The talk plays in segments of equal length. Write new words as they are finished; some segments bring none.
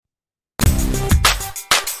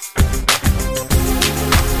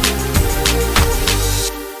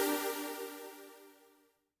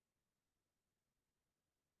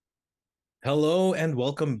Hello and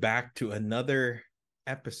welcome back to another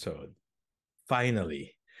episode,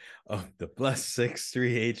 finally, of the Plus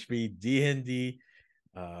 63 HP D&D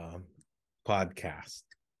podcast,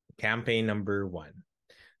 campaign number 1.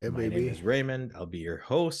 Hey, My name baby. is Raymond. I'll be your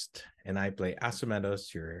host, and I play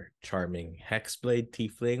Asumedos, your charming Hexblade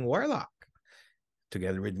Tiefling Warlock.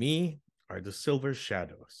 Together with me are the Silver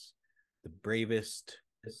Shadows, the bravest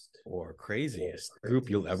or craziest group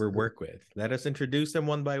you'll ever work with. Let us introduce them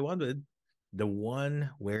one by one with the one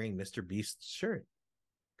wearing Mr. Beast's shirt,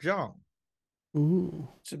 John. Ooh.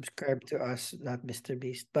 Subscribe to us, not Mr.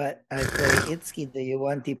 Beast. But I play Itsuki, the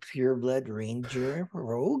Yuan-Ti Pureblood Ranger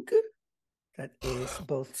Rogue. That is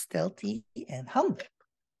both stealthy and humble.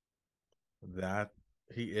 That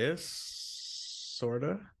he is,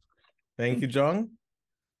 sorta. Thank you, John.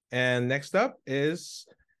 And next up is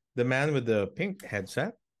the man with the pink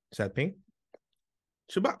headset. Is that pink?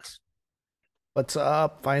 Chubax. What's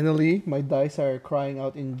up? Finally, my dice are crying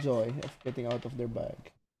out in joy of getting out of their bag.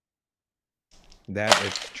 That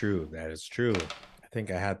is true. That is true. I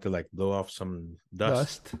think I had to blow off some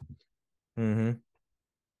dust. Mm-hmm.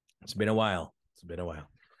 It's been a while.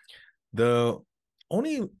 The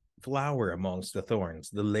only flower amongst the thorns,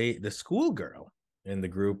 the schoolgirl in the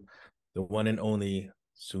group, the one and only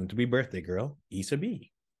soon-to-be birthday girl, Isa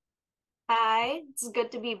B. Hi, it's good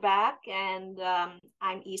to be back, and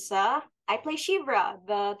I'm Isa. I play Shivra,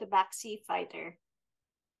 the backseat fighter.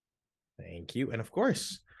 Thank you. And of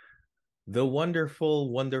course, the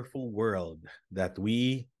wonderful, wonderful world that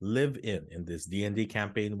we live in this D&D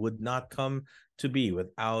campaign would not come to be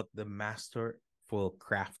without the masterful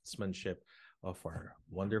craftsmanship of our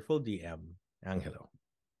wonderful DM, Angelo.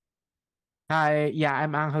 Hi, yeah,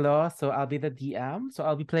 I'm Angelo, so I'll be the DM, so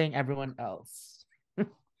I'll be playing everyone else.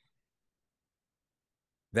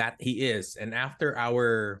 That he is. And after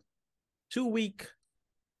our 2-week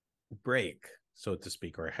break, so to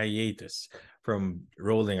speak, or hiatus from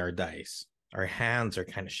rolling our dice, our hands are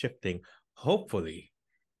kind of shifting, hopefully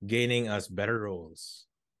gaining us better rolls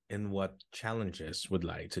in what challenges would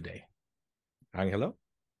lie today. Angelo,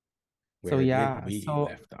 where did we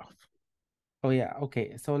left off? Oh yeah,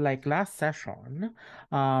 okay. So last session,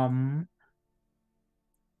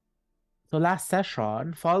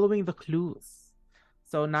 following the clues.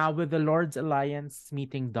 So now with the Lord's Alliance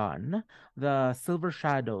meeting done, the Silver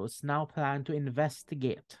Shadows now plan to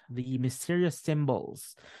investigate the mysterious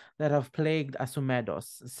symbols that have plagued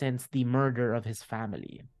Asumedos since the murder of his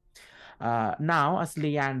family. Now, as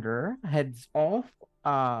Leander heads off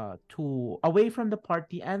away from the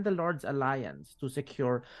party and the Lord's Alliance to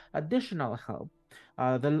secure additional help,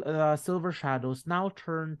 the Silver Shadows now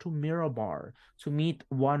turn to Mirabar to meet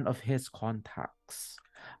one of his contacts.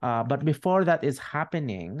 But before that is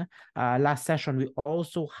happening, last session we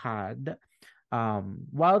also had,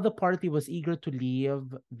 while the party was eager to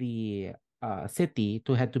leave the city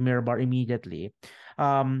to head to Mirabar immediately,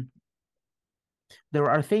 there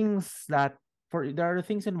are things in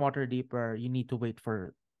Waterdeep where you need to wait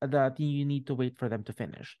for them to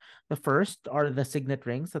finish. The first are the signet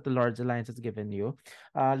rings that the Lord's Alliance has given you.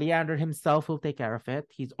 Leander himself will take care of it.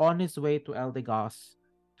 He's on his way to Eldegoss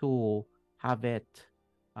to have it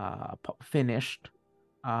finished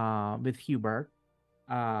with Hubert.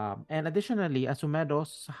 And additionally,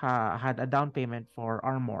 Asumedos had a down payment for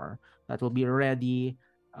armor that will be ready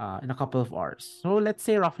in a couple of hours. So let's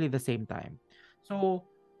say roughly the same time. So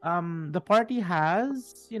the party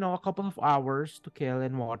has, a couple of hours to kill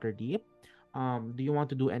in Waterdeep. Do you want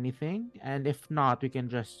to do anything? And if not, we can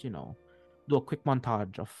just, do a quick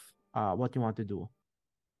montage of what you want to do.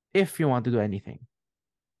 If you want to do anything.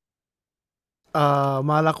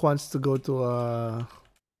 Malak wants to go to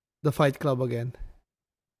the Fight Club again.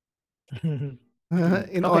 In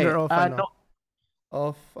honor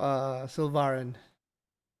of Sylvarin.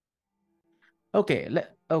 Okay.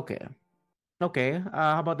 Okay.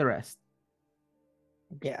 How about the rest?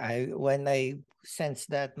 Yeah, when I sensed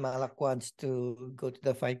that Malak wants to go to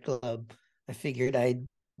the Fight Club, I figured I'd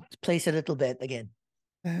place a little bet again.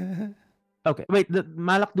 Okay. Wait,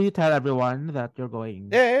 Malak, do you tell everyone that you're going?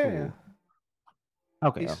 Yeah.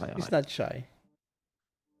 Okay. He's not shy.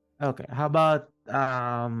 Okay. How about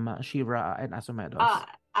Shivra and Asumedos?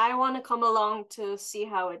 I want to come along to see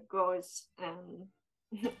how it goes.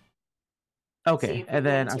 Okay, and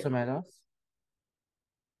then Asumedos?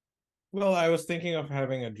 Well, I was thinking of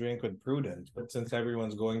having a drink with Prudence, but since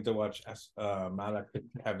everyone's going to watch Malak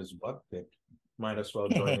have his butt picked, might as well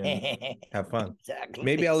join and have fun. Exactly.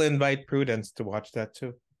 Maybe I'll invite Prudence to watch that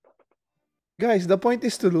too. Guys, the point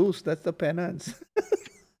is to lose. That's the penance.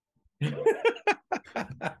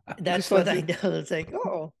 That's what I know. It's like,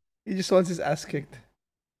 he just wants his ass kicked.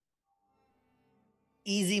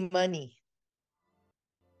 Easy money.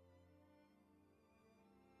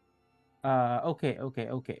 Okay.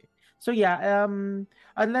 So yeah,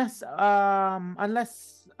 unless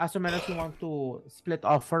Asumenos you want to split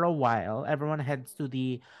off for a while, everyone heads to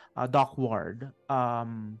the dock ward.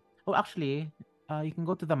 Oh actually, you can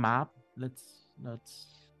go to the map. Let's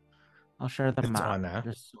I'll share the It's map on, huh?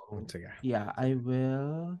 just so Once again. yeah, I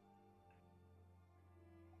will.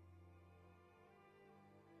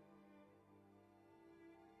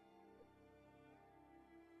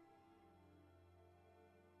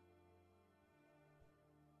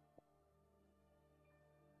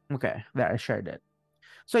 Okay, there I shared it.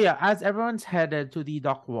 So yeah, as everyone's headed to the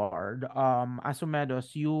dock ward,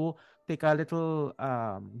 Asumedos, you take a little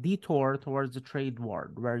detour towards the trade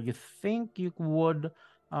ward where you think you would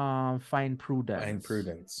find Prudence. Find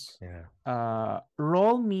Prudence. Yeah.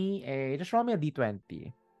 Roll me a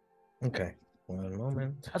d20. Okay. One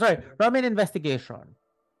moment. Sorry, roll me an investigation.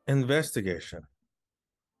 Investigation.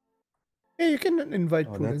 Hey, you can invite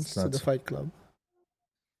Oh, that's Prudence to not the so- Fight Club.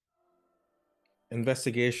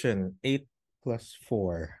 Investigation 8 plus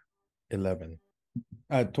 4, 11.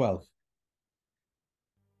 12.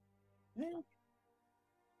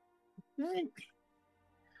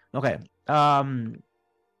 Okay.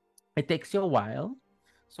 It takes you a while.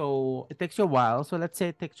 So let's say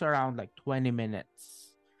it takes you around like 20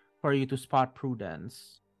 minutes for you to spot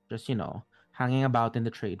Prudence, just hanging about in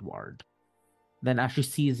the trade ward. Then as she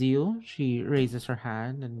sees you, she raises her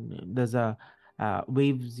hand and does a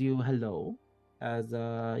waves you hello. As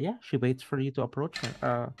yeah, she waits for you to approach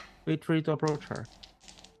her. Wait for you to approach her.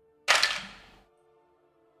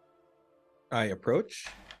 I approach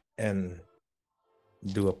and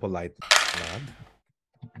do a polite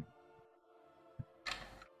nod.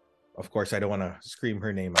 Of course, I don't want to scream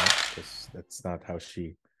her name out because that's not how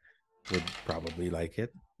she would probably like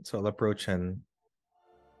it. So I'll approach and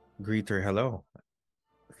greet her. Hello.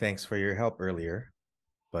 Thanks for your help earlier,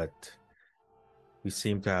 but we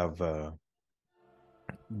seem to have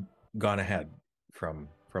gone ahead from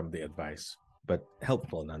the advice, but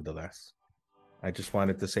helpful nonetheless. I just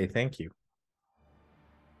wanted to say thank you.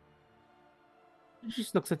 She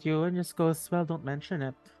just looks at you and just goes, "Well, don't mention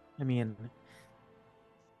it. I mean,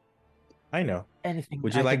 I know. anything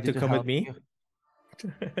Would you I like can do to come with help me?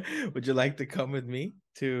 you." Would you like to come with me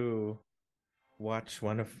to watch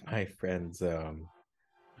one of my friends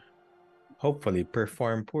hopefully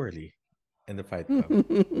perform poorly in the Fight Club?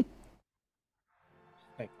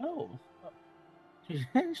 Like, oh.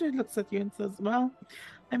 She looks at you and says, "Well,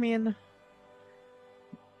 I mean,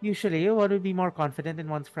 usually one would be more confident in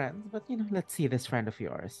one's friends, but let's see this friend of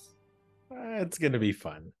yours." It's gonna be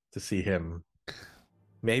fun to see him.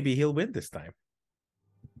 Maybe he'll win this time.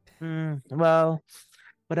 Well,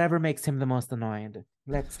 whatever makes him the most annoyed.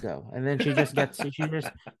 Let's go. And then she just gets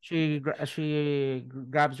she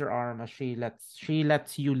grabs your arm as she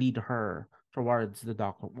lets you lead her towards the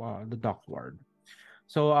dock ward.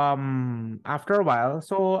 So after a while,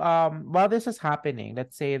 while this is happening,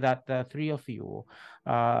 let's say that the three of you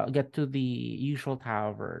get to the usual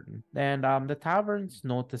tavern. And the tavern's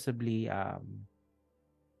noticeably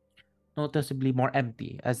more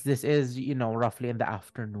empty as this is, roughly in the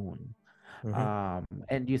afternoon. Mhm.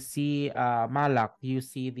 And you see Malak, you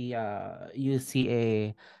see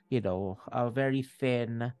a very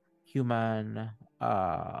thin human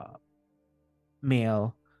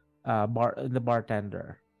male the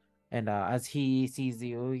bartender. And as he sees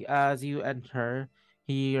you as you enter,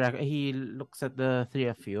 he looks at the three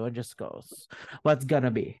of you and just goes, "What's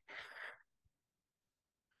gonna be?"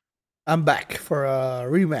 I'm back for a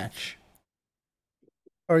rematch,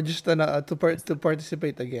 or just to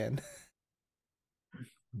participate again.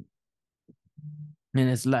 And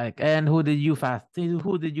it's like, "And who did you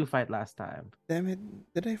fight last time?" Damn it!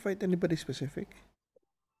 Did I fight anybody specific?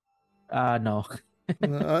 No.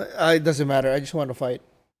 It doesn't matter. I just want to fight.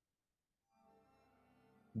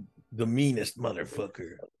 The meanest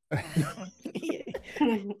motherfucker.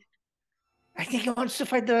 I think he wants to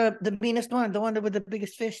fight the meanest one, the one with the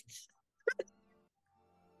biggest fists.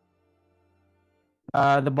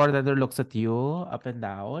 The bartender looks at you up and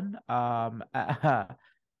down,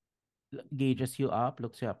 gauges you up,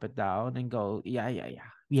 looks you up and down, and go, "Yeah, yeah, yeah.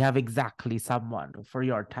 We have exactly someone for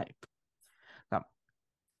your type. Come."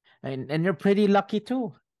 And you're pretty lucky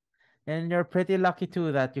too. And you're pretty lucky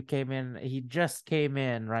too that you came in. He just came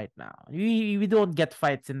in right now. We don't get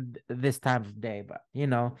fights in this time of day, but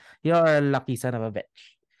you're a lucky son of a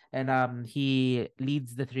bitch. And he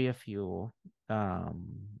leads the three of you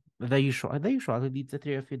the usual who leads the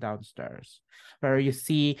three of you downstairs, where you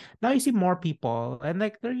see more people, and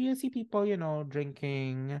like there you see people,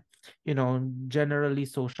 drinking, generally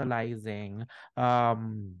socializing.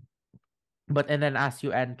 Um, and then as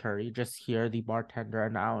you enter, you just hear the bartender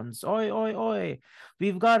announce, "Oi, oi, oi!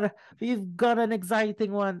 We've got an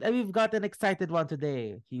exciting one, and we've got an excited one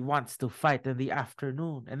today. He wants to fight in the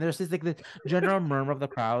afternoon." And there's this like the general murmur of the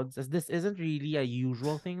crowds, as this isn't really a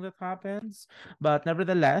usual thing that happens, but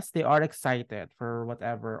nevertheless, they are excited for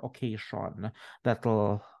whatever occasion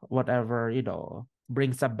that'll whatever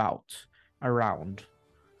brings about around.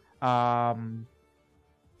 Um,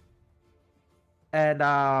 and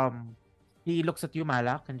he looks at you,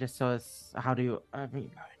 Malak, and just says, "How do you? I mean,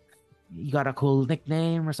 you got a cool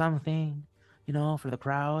nickname or something, for the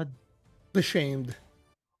crowd?" Ashamed.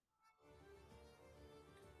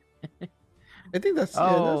 I think that's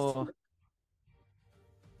Oh,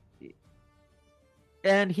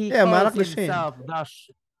 and he Yeah, calls Malak the Shamed. himself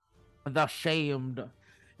the Shamed,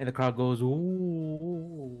 and the crowd goes,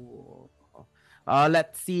 "Ooh."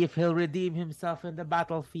 Let's see if he'll redeem himself in the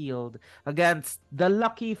battlefield against the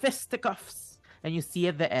lucky fisticuffs. And you see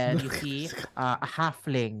at the end, you see a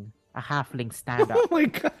halfling stand Oh up, my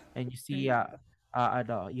god. and you see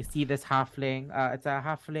you see this halfling. It's a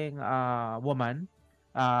halfling woman,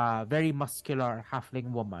 very muscular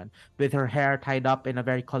halfling woman with her hair tied up in a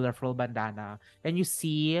very colorful bandana. And you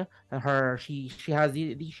see her. She has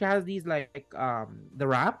these like the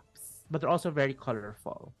wraps, but they're also very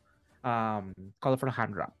colorful. Colorful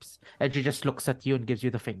hand wraps, and she just looks at you and gives you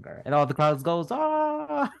the finger, and all the crowds goes,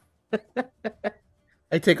 "Ah!"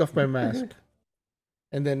 I take off my mask.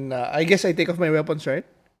 And then I guess I take off my weapons, right?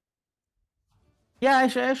 Yeah, I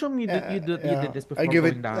assume you did this before I give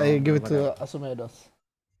going it down. I give or it to whatever. Asomedos.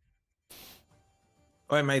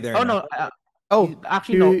 Oh, am I there Oh now? no, Oh,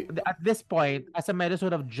 actually no. you- At this point, Asamedes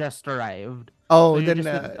would have just arrived. Oh, So you're then just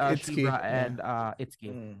with Itsuki. Shibra Yeah. and Itsuki.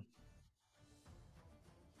 Mm.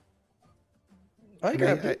 I And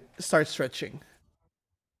grabbed I it. start stretching.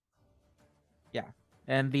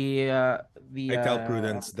 And I tell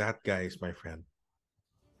Prudence that guy is my friend.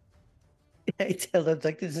 I tell them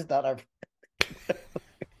like this is not our.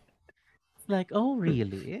 like, "Oh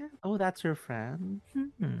really? Oh, that's your friend?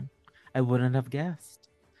 I wouldn't have guessed."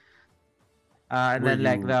 And Were then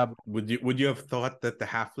like you- would you have thought that the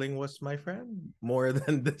halfling was my friend more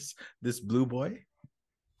than this blue boy?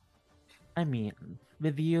 I mean,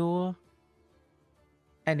 with you,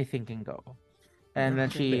 anything can go. And then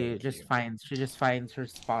she Thank just you. finds her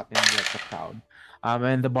spot in like, the crowd.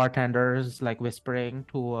 And the bartender's like whispering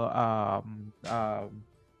to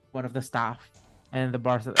one of the staff, and the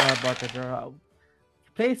bartender,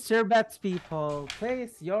 "Place your bets, people.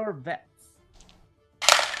 Place your bets."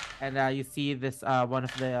 And you see this one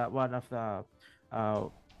of the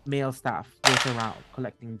male staff goes around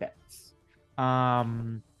collecting bets.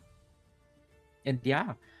 And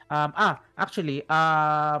yeah. Actually,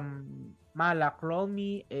 Malak, roll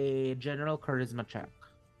me a general charisma check.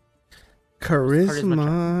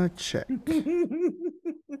 Charisma check.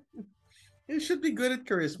 You should be good at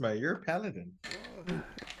charisma. You're a paladin.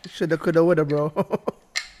 Shoulda, coulda, woulda, bro.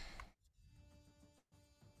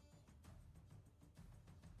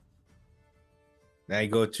 I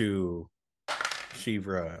go to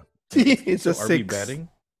Shivra. It's a Are we 6. betting?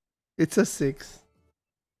 It's a 6.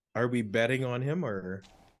 Are we betting on him or?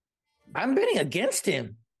 I'm betting against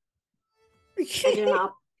him.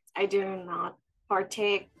 I do not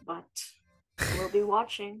partake, but I will be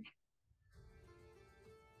watching.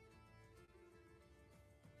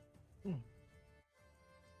 We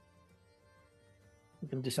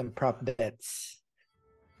can do some prop bets.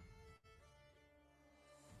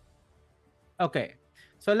 Okay,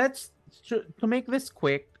 so to make this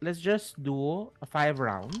quick, let's just do 5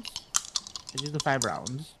 rounds. Let's just do 5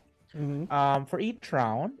 rounds. Mhm. For each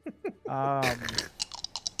round,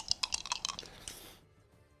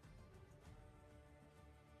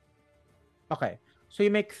 okay. So you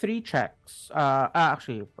make 3 checks.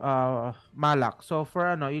 Actually, Malak. So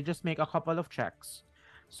for you just make a couple of checks.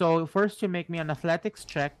 So first you make me an athletics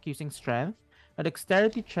check using strength, a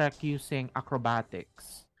dexterity check using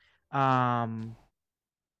acrobatics.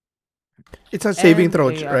 It's a saving And throw,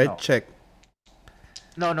 a, right? no. Check.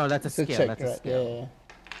 No, that's a It's a skill. check, That's a right? skill.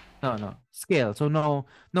 Yeah. No, skill. So no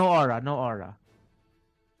aura.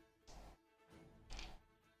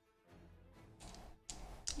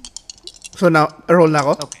 So now, roll na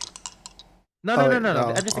ako? Okay. No. Oh, wait, I'm no,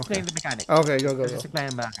 just okay. explaining the mechanics. Okay, go. I'm just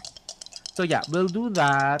explaining the mechanics. So yeah, we'll do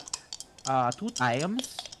that 2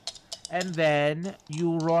 times, and then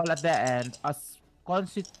you roll at the end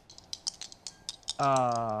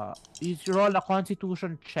you roll a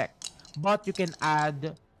Constitution check, but you can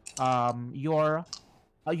add your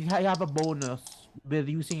you have a bonus with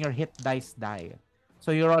using your hit dice die.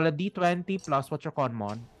 So you roll a d20 plus what's your con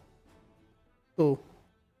mod? 2.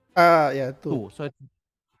 Yeah, 2. 2. So it's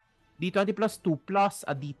d20 plus 2 plus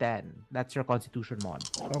a d10. That's your Constitution mod.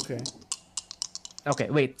 Okay. Okay,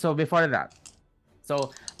 wait. So before that,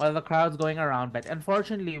 so while the crowd's going around, but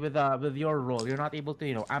unfortunately with your role, you're not able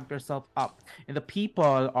to amp yourself up, and the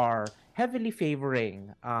people are heavily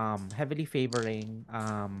favoring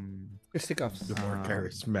Fisticuffs. The more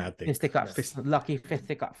charismatic. Fisticuffs, lucky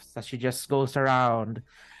Fisticuffs. So she just goes around.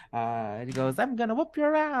 And he goes, "I'm gonna whoop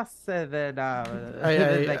your ass." And then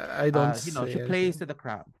I don't she say plays to the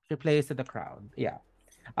crowd. She plays to the crowd. Yeah.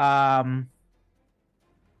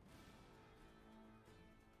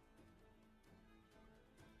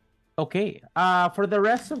 Okay. For the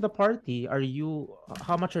rest of the party,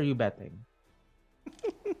 how much are you betting?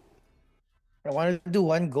 I want to do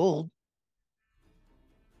 1 gold.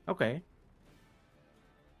 Okay.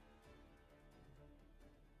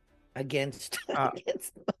 Against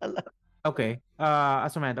Malak. Okay.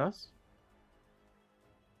 Asumedos?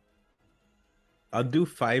 I'll do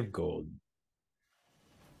 5 gold.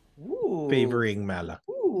 Ooh. Favoring Malak.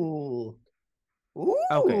 Ooh. Ooh.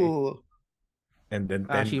 Okay. And then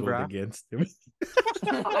 10 gold Shivra? against him.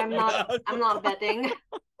 I'm not betting.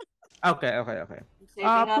 Okay. Saving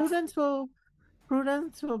up.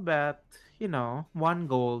 Prudence will bet, 1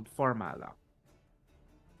 gold for Malak.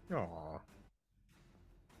 Aww.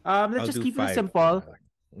 Let's I'll just do keep it 5 for simple. Malak.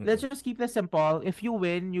 Let's just keep this simple. If you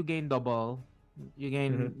win, you gain double. You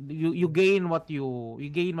gain you gain what you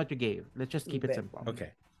gave. Let's just keep it Bet. simple.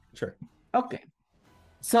 Okay, sure. Okay.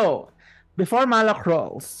 So before Malak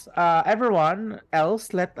rolls, everyone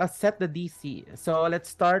else let us set the DC. So let's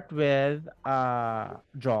start with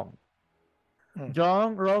Jong.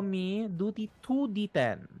 Jong, roll me duty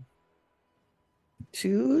 2d10.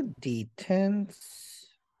 2 d10s.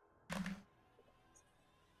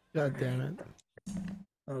 God damn it.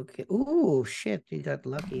 Okay. Ooh, shit. You got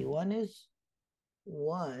lucky. One is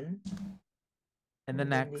 1. And the And then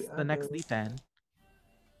next the other- d10.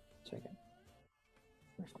 Second.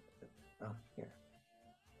 Oh, here.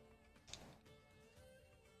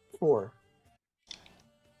 4.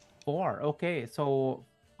 4. Okay. So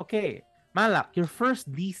Malak, your first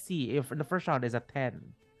DC if the first round is a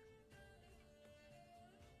 10.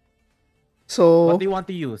 So What do you want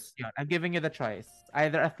to use? Yeah, I'm giving you the choice.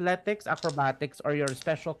 Either athletics, acrobatics, or your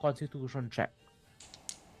special constitution check.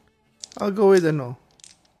 I'll go with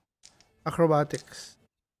acrobatics.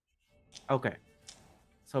 Okay.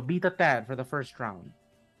 So beat a 10 for the first round.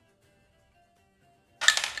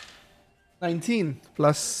 19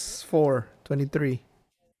 plus 4, 23.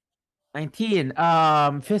 19.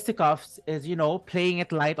 Fisticuffs is, playing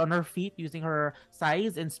it light on her feet, using her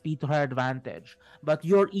size and speed to her advantage. But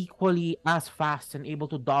you're equally as fast and able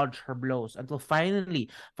to dodge her blows until finally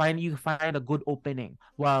you find a good opening.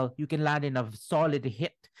 While you can land in a solid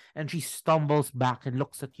hit, and she stumbles back and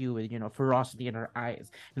looks at you with, ferocity in her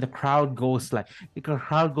eyes. And the crowd goes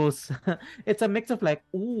it's a mix of like,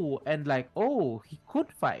 ooh, and like, oh, he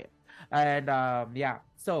could fight. And yeah.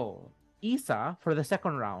 So Isa, for the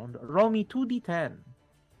second round, roll me 2d10.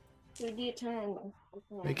 2d10.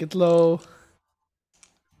 Okay. Make it low.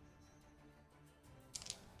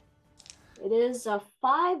 It is a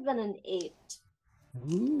 5 and an 8.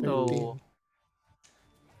 So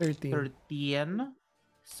 13. 13.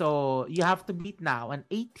 So you have to beat now an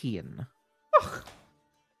 18.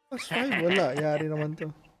 Plus 5, wala. Yari naman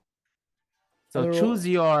to. So Ano- choose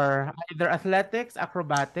your either athletics,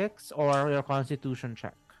 acrobatics, or your constitution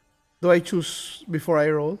check. Do I choose before I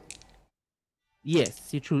roll?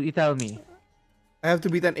 Yes, you choose. You tell me. I have to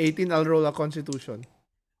beat an 18, I'll roll a constitution.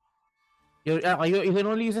 You can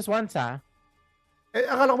only use this once, ah. Eh,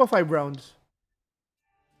 akala ko ba 5 rounds?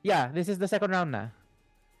 Yeah, this is the second round na.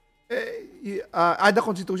 Add the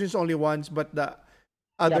constitutions only once, but the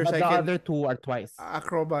Yeah, others but I the can... other two are twice.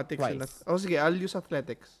 Acrobatics. Twice. Oh, sige, I'll use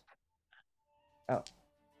athletics. Oh.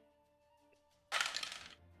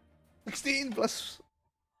 16 plus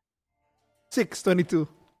 6, 22.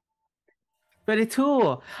 22.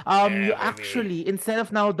 You actually, instead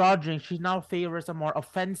of now dodging, she now favors a more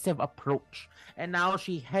offensive approach. And now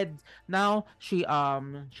she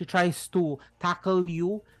tries to tackle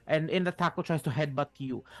you, and in the tackle tries to headbutt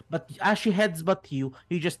you. But as she headbutt you,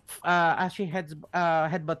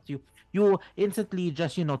 you instantly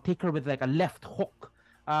just take her with like a left hook.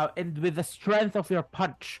 And with the strength of your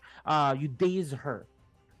punch, you daze her.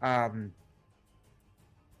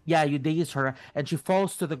 You daze her, and she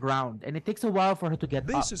falls to the ground. And it takes a while for her to get up.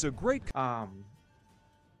 This is a great.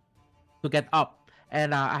 to get up.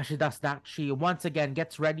 And as she does that, she once again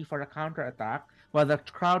gets ready for a counter attack while the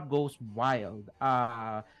crowd goes wild.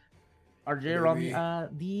 RJ, roll me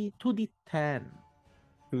the 2d10.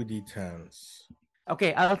 2d10s.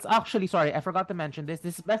 Okay, actually, sorry, I forgot to mention this.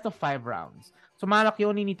 This is best of 5 rounds. So, Malak, you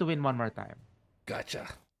only need to win one more time. Gotcha.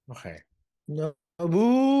 Okay. No.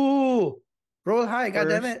 Boo! Roll high,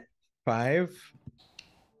 goddammit. 5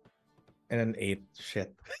 and an 8.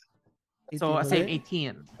 Shit. So, 18 same ulit.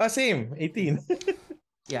 18. Same. 18.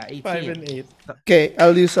 Yeah, 18. 5 and 8. Okay,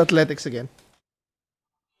 I'll use athletics again.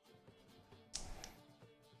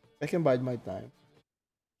 I can bide my time.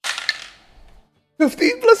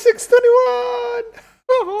 15 plus 6, 21!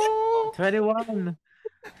 21.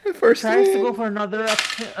 My first Tries to win. go for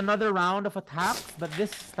another round of attacks, but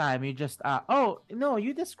this time you just oh no,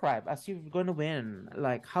 you describe as you're gonna win.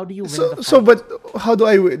 Like, how do you win the fight? But how do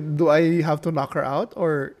I win? Do I have to knock her out,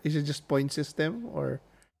 or is it just point system, or?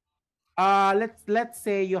 Let's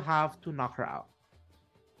say you have to knock her out.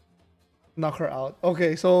 Knock her out.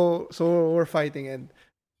 Okay, so we're fighting, and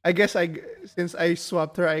I guess since I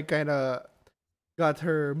swapped her, I kind of got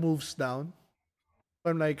her moves down.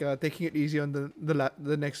 I'm like taking it easy on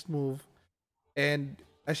the next move, and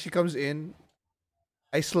as she comes in,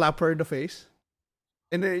 I slap her in the face,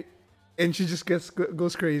 and she just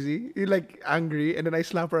goes crazy, like angry, and then I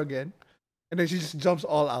slap her again, and then she just jumps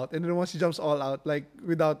all out, and then once she jumps all out, like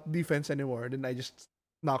without defense anymore, then I just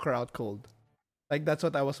knock her out cold. Like that's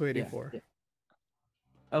what I was waiting for. Yeah.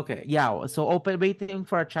 Okay, yeah. So waiting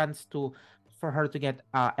for a chance for her to get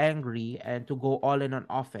angry and to go all in on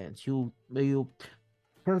offense. You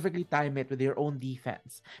perfectly time it with your own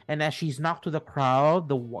defense. And as she's knocked to the crowd,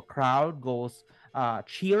 the crowd goes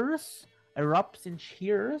cheers, erupts in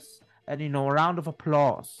cheers, and a round of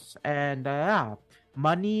applause. And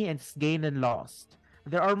money is gained and lost.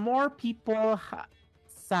 There are more people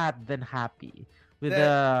sad than happy with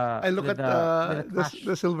I look with at with cash.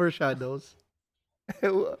 the silver shadows.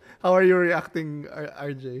 How are you reacting,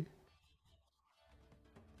 RJ?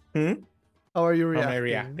 How are you How am I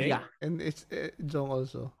reacting? reacting? Yeah. And it's Jong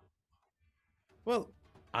also. Well,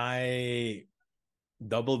 I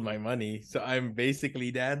doubled my money, so I'm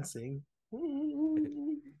basically dancing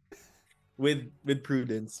with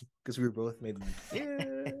Prudence because we were both made.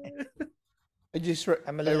 Yeah. I just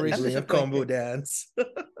I'm a I little- raised I'm Doing a disappointed. combo dance.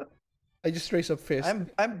 I just raised a fist.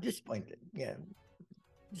 I'm disappointed. Yeah.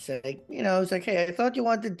 It's like, it's like, hey, I thought you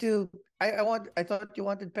wanted to I thought you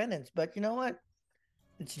wanted penance, but you know what?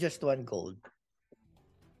 It's just 1 gold.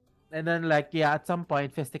 And then, like, yeah, at some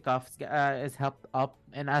point, Fisticuffs is helped up,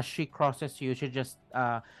 and as she crosses you, she just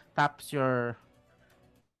taps your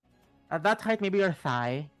at that height, maybe your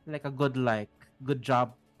thigh, like a good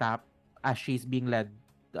job tap as she's being led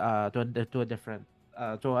to a different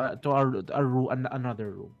another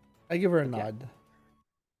room. I give her a Yeah. nod.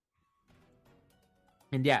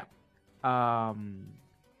 And yeah,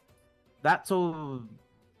 that so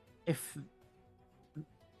if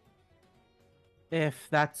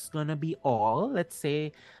that's gonna be all, let's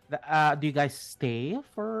say, do you guys stay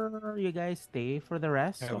for the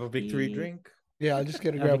rest Have of a victory the drink. Yeah, I'll just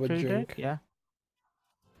get a grab a victory drink. Yeah.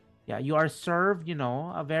 Yeah, you are served,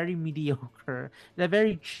 a very mediocre, a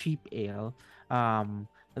very cheap ale.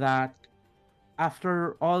 That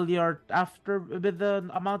after with the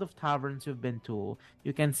amount of taverns you've been to,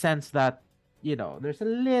 you can sense that, there's a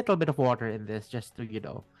little bit of water in this just to,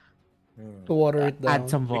 To water it down. add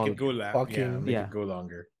some Make volume. it go yeah, Fucking- make Yeah. it go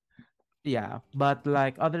longer. Yeah, but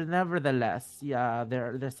like nevertheless, yeah,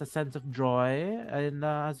 there's a sense of joy and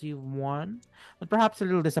as you've won, but perhaps a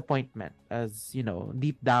little disappointment as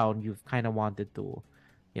deep down you've kind of wanted to,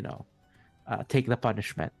 take the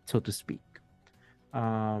punishment, so to speak.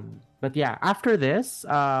 But yeah, after this,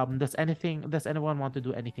 does anyone want to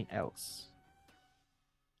do anything else?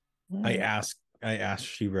 I asked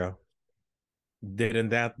Shira, didn't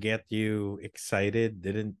that get you excited?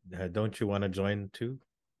 Don't you want to join too?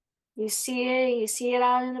 You see it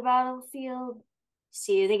out in the battlefield,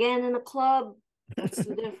 see it again in the club. What's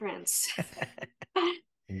the difference?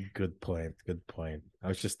 Good point. I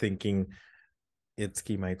was just thinking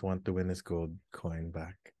Itsuki might want to win his gold coin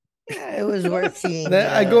back. Yeah, it was worth seeing. Then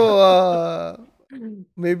I go.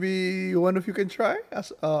 Maybe one of you can try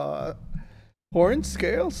as horn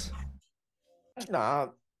scales.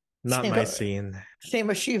 No, Not Same- my scene. same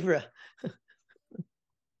as Shivra.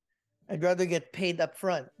 I'd rather get paid up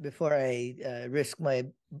front before I risk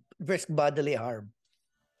bodily harm.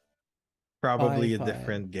 Probably Fine. a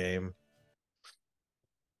different game.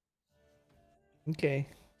 Okay.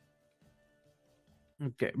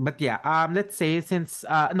 Okay, but yeah, let's say since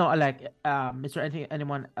no, like, is there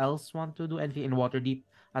anyone else want to do anything in Waterdeep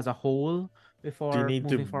as a whole Do you before need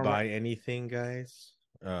to moving forward? buy anything, guys?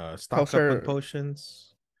 Oh, Stock up on sir,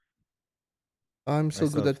 potions. I'm I so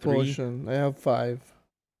still good have at 3. potion. I have 5.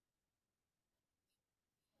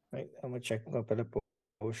 Right, I'm gonna check up the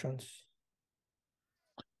potions.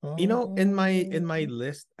 In my Um,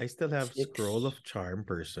 list, I still have Scroll 6. of Charm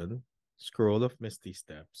Person, Scroll of Misty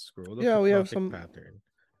Steps, Scroll of Yeah, we have Hypnotic some. Pattern,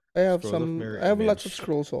 I have Scroll of some. Mirror I have lots of Image,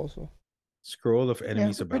 scrolls also. Scroll of Yeah,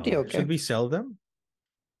 Enemies of pretty Valor. okay. Should we sell them?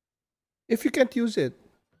 If you can't use it,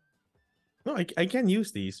 No, I can use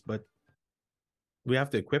these, but we have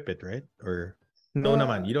to equip it, right? Or no,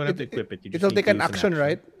 naman. You don't have to it equip it. You just it'll need take to an use an action, action.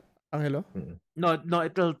 right, Angelo? Mm-mm. No,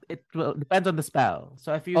 it will depends on the spell.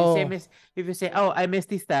 So if you say Oh, if you say, oh, I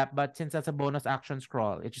Misty Step, but since that's a bonus action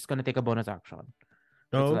scroll, it's just gonna take a bonus action.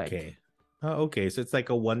 So it's Oh, like, okay. Okay, so it's like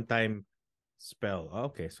a one-time spell.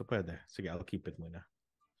 Okay, so pwede. Sige, I'll keep it muna.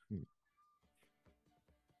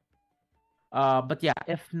 but yeah,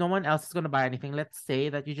 if no one else is gonna buy anything, let's say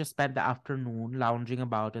that you just spend the afternoon lounging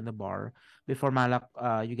about in the bar before Malak.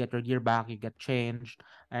 You get your gear back, you get changed,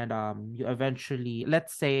 and you eventually,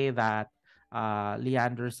 let's say that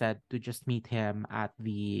Leander said to just meet him at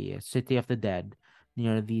the City of the Dead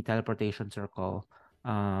near the teleportation circle.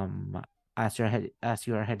 As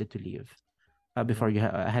you're headed to leave, before you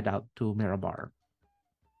head out to Mirabar.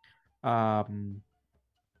 Um,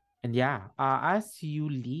 and yeah, as you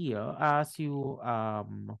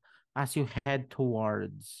head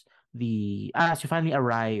towards as you finally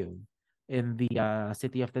arrive in the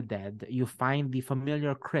City of the Dead, you find the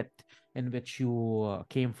familiar crypt in which you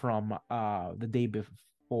came from the day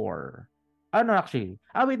before. Oh no, actually.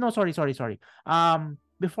 Oh wait, no, sorry.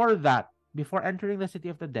 Before that, before entering the City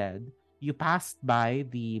of the Dead, you passed by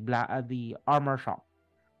the armor shop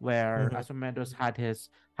where Mhm. Asumendos had his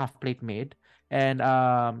half plate made. And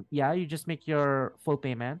yeah, you just make your full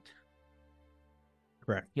payment.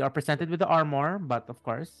 Correct. You are presented with the armor, but of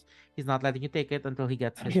course, he's not letting you take it until he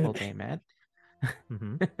gets his full payment.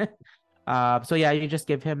 Mm-hmm. So yeah, you just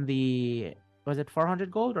give him the, was it 400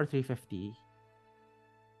 gold or 350?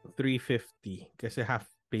 350. Kasi half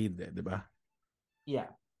paid, di ba? Yeah.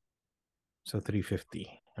 So 350.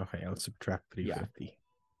 Okay, I'll subtract Yeah. 350.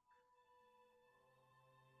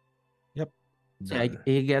 Yep. So yeah, Done.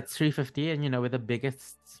 he gets 350, and with the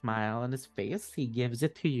biggest smile on his face, he gives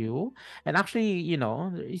it to you. And actually, he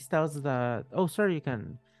tells oh sir, you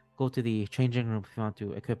can go to the changing room if you want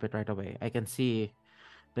to equip it right away. I can see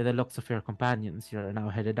by the looks of your companions, you're now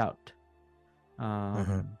headed out.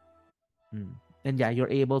 Uh-huh. And yeah, you're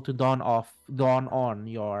able to don on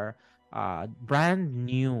your brand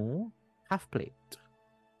new half plate.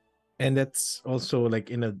 And that's also like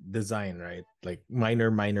in a design, right? Like minor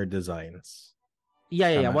designs. Yeah.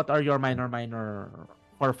 Tama? What are your minor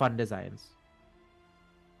for fun designs?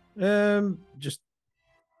 Just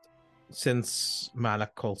since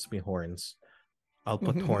Malak calls me horns, I'll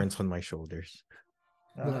put horns on my shoulders.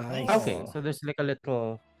 Nice. Okay, so there's like a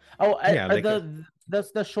little. Oh, Yeah, are like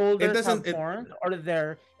does the shoulders have it horns, or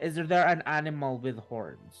is there an animal with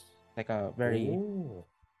horns, like a very, Oh.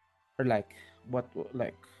 or like what,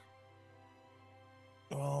 like?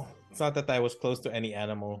 Well, it's not that I was close to any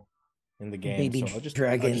animal in the game, Baby so I'll just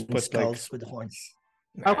dragon put like skulls with horns.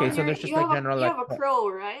 Okay, And so there's just like general you like. have a crow,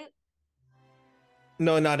 right?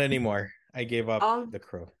 No, not anymore. I gave up the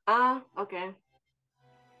crow. Okay.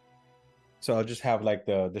 So I'll just have like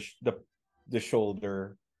the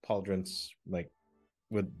shoulder pauldrons like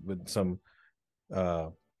with some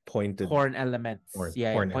pointed Horn elements.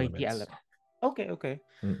 Yeah, horn pointy elements. element. Okay.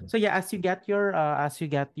 Mm-mm. So yeah, as you get your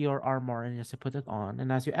armor and just put it on,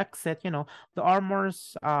 and as you exit, the armor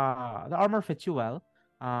fits you well.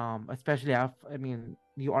 Especially I mean,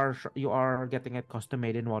 you are getting it custom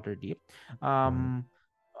made in Waterdeep.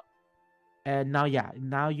 And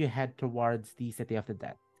now you head towards the City of the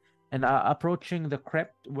Dead, and approaching the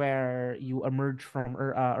crypt where you emerged from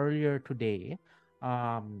earlier today.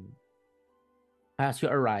 As you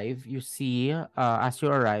arrive, you see in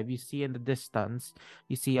the distance,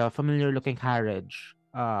 you see a familiar looking carriage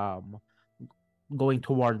going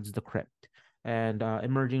towards the crypt. And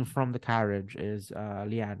emerging from the carriage is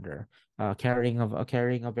Leander, carrying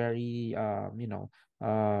a very um,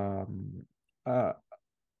 uh,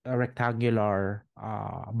 a rectangular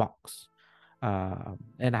box.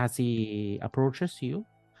 And as he approaches you,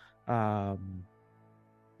 um,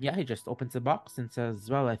 yeah, he just opens the box and says,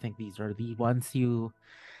 "Well, I think these are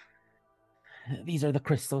the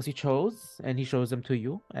crystals you chose," and he shows them to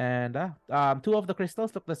you. And two of the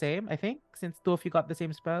crystals look the same, I think, since two of you got the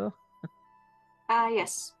same spell.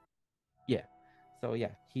 Yes. Yeah. So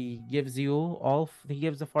yeah, he gives the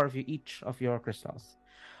four of you each of your crystals.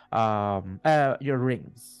 your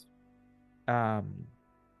rings. And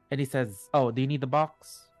he says, "Oh, do you need the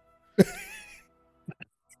box?"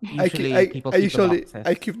 Usually, people keep the boxes.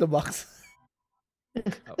 I keep the box.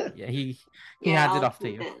 Oh, yeah, he Yeah, hands it I'll off to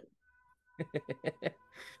keep you. it.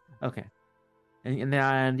 Okay,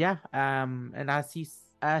 and yeah, and as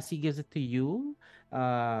he gives it to you,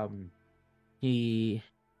 he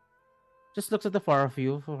just looks at the four of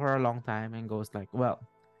you for a long time and goes like, "Well,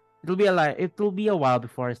 it'll be a while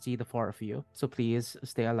before I see the four of you. So please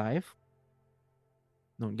stay alive.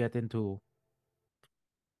 Don't get into.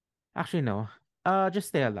 Actually, no. Just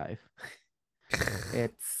stay alive.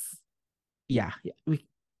 It's yeah.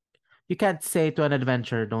 You can't say to an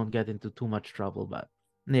adventurer, don't get into too much trouble, but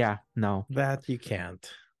yeah, no, That you can't.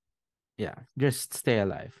 yeah, just stay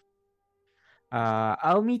alive.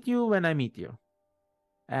 I'll meet you when I meet you,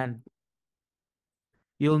 and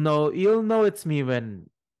you'll know it's me when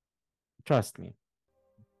trust me.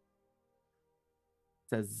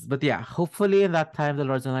 Says, but yeah, hopefully in that time the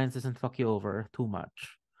Lord's Alliance doesn't fuck you over too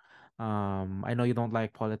much. I know you don't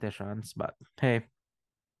like politicians, but hey,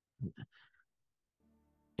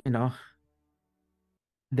 you know,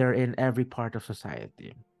 they're in every part of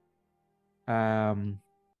society. Um,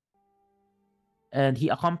 and he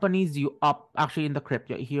accompanies you up, actually in the crypt,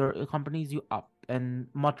 he accompanies you up and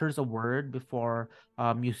mutters a word before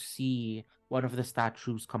you see one of the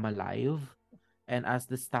statues come alive. And as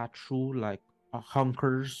the statue like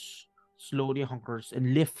slowly hunkers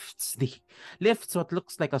and lifts what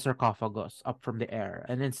looks like a sarcophagus up from the air.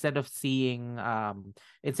 And instead of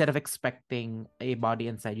expecting a body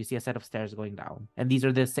inside, you see a set of stairs going down, and these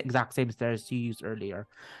are the exact same stairs you used earlier.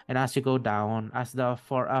 And as you go down, as the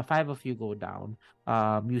five of you go down,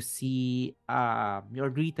 you see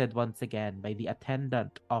you're greeted once again by the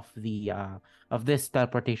attendant of this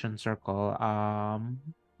teleportation circle,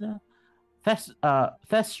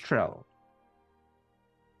 Thestral.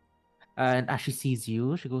 And as she sees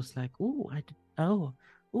you, she goes like, ooh,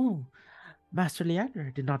 Master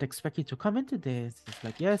Leander, did not expect you to come in today." It's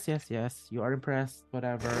like, yes, you are impressed,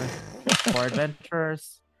 whatever. For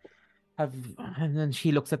adventures. And then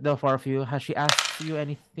she looks at the four of you. Has she asked you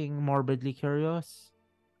anything morbidly curious?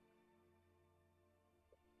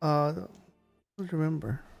 I don't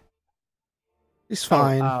remember. It's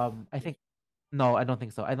fine. I think no, I don't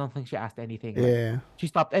think so. I don't think she asked anything. Yeah. She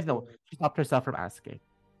stopped herself from asking.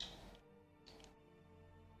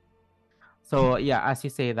 So yeah, as you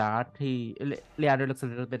say that, Leander looks a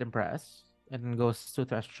little bit impressed and goes to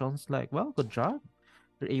Thestron's like, "Well, good job.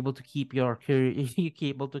 You're able to keep your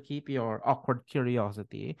awkward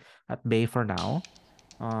curiosity at bay for now.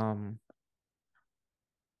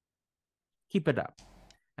 Keep it up."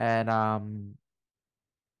 And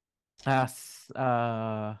as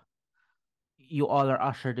you all are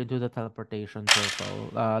ushered into the teleportation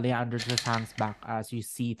circle, Leander just hands back as you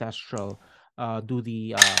see Thestral do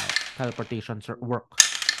the teleportation work.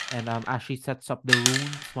 And as she sets up the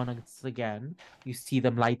runes once again, you see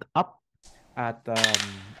them light up. At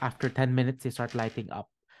after 10 minutes, they start lighting up.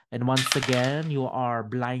 And once again, you are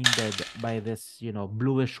blinded by this,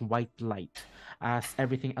 bluish white light as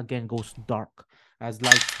everything again goes dark, as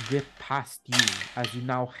lights drift past you as you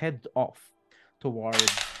now head off towards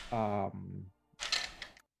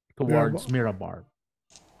Mirabar.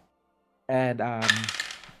 And actually,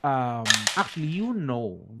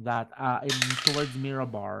 that towards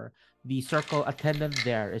Mirabar, the circle attendant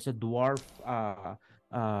there is a dwarf, a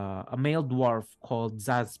male dwarf called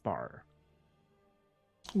Zazpar.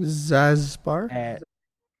 Zazpar?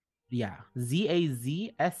 Yeah,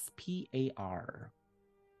 Zazspar.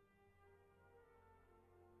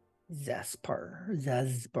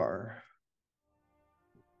 Zaspar.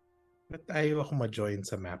 But ayaw ako ma-join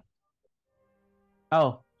sa map.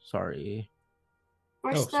 Oh, sorry.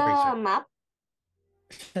 Where's the sorry. map?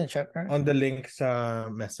 On the link sa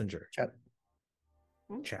messenger. Chat.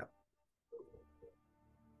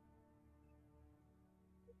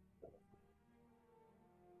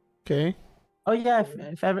 Okay. Oh yeah,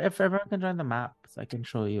 if everyone can join the map, so I can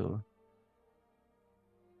show you.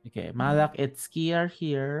 Okay, Malak, Itsuki are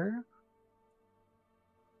here.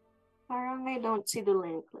 Parang I don't see the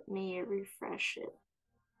link. Let me refresh it.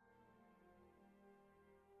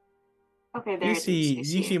 Okay, there it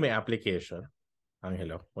is. You see my application?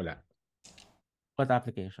 Angelo, wala. What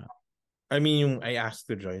application? I mean, I asked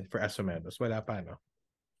to join for Asomedos. Wala pa, no?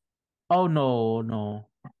 Oh, no.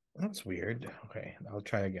 That's weird. Okay, I'll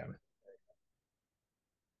try again.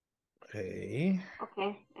 Okay.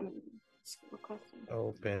 I'm requesting.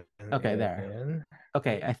 Open. Okay, there.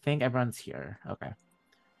 Okay, I think everyone's here. Okay.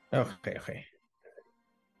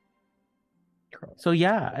 So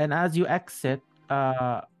yeah, and as you exit,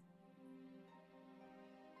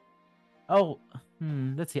 Oh,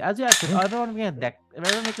 let's see. As you ask, everyone make a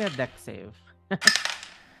deck save.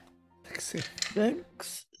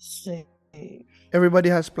 Dex save. Everybody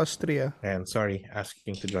has +3. And sorry,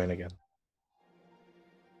 asking to join again.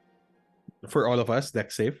 For all of us,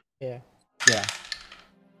 deck save. Yeah. Yeah.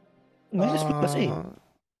 Mine is +8.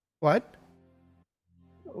 What?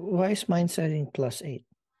 Why is mine setting +8?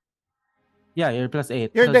 Yeah, you're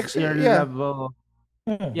 +8. Your 'cause dex- your yeah. level.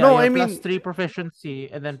 Hmm. Yeah, No, you're I mean- +3 proficiency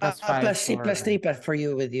and then +5 +3 but for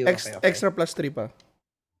you with you. Okay. Extra +3 pa.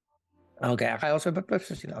 Okay, I also have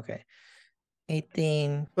 +3. Okay.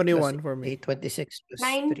 18 21 plus for me. 8, 26 plus 3.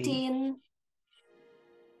 19.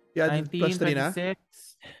 Yeah, 19, +3 na.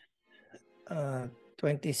 26.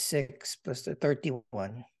 26 plus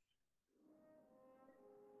 31.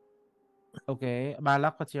 Okay.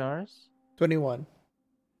 Balak, what's yours? 21.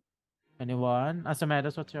 21.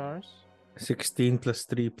 Asamedas, what's yours? 16 plus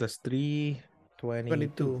 3 plus 3, 22.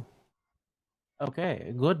 22.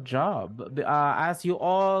 Okay, good job. As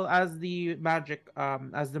the magic,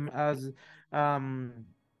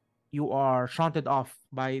 you are shunted off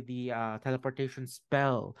by the teleportation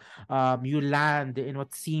spell. You land in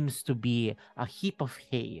what seems to be a heap of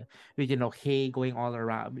hay, with hay going all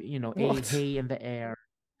around. What? Hay in the air,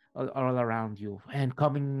 all around you, and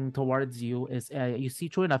coming towards you is you see.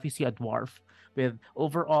 True enough, you see a dwarf with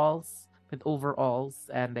overalls,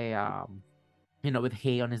 and a with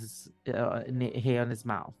hay on his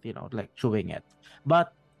mouth, like chewing it.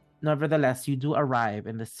 But nevertheless, you do arrive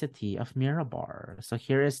in the city of Mirabar. So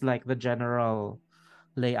here is like the general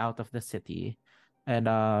layout of the city, and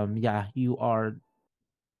yeah, you are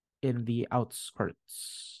in the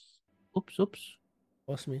outskirts. Oops.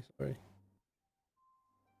 Was me, sorry.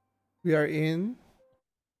 We are in.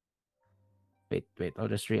 Wait. I'll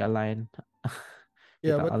just realign.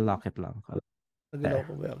 Yeah, Ito, but I'll lock it lang. nagalaw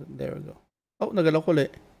ko ba? There we go. Oh, nagalaw ko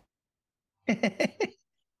ulit.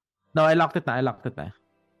 No, I locked it na.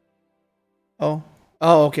 Oh,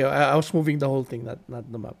 okay. I was moving the whole thing, not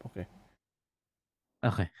the map. Okay.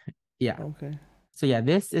 Okay. Yeah. Okay. So yeah,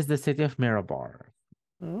 this is the city of Mirabar.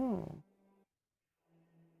 Oh.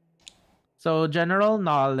 So general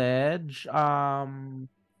knowledge, I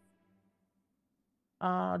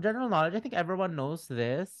think everyone knows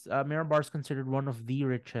this. Mirabar is considered one of the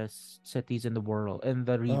richest cities in the world, in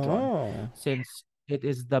the region, Oh. since it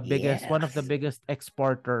is the one of the Yes. biggest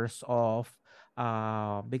exporters of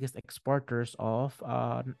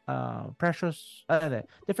precious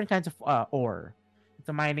different kinds of ore. It's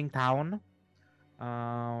a mining town.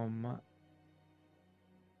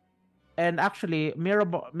 And actually,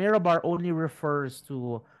 Mirabar only refers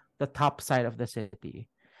to the top side of the city.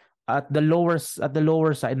 At the lower side,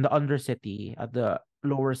 in the undercity, at the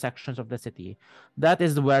lower sections of the city, that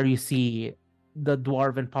is where you see the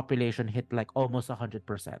dwarven population hit like almost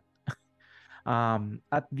 100%.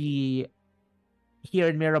 At the Here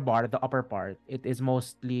in Mirabar, the upper part, it is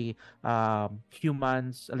mostly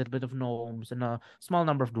humans, a little bit of gnomes, and a small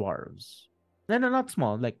number of dwarves. No, not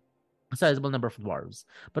small, like a sizable number of dwarves.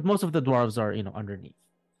 But most of the dwarves are, underneath.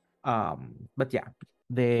 But yeah,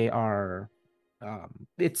 they are.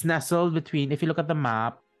 It's nestled between. If you look at the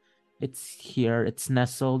map, it's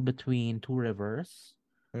nestled between two rivers.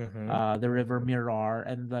 The river Mirar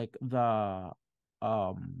and like the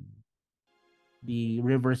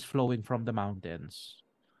rivers flowing from the mountains.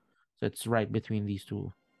 So it's right between these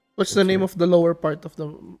two. What's the name of the lower part of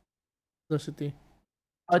the city?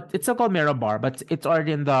 It's still called Mirabar, but it's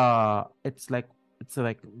already in the. It's like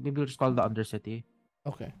maybe we'll just call it the Undercity.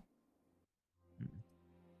 Okay.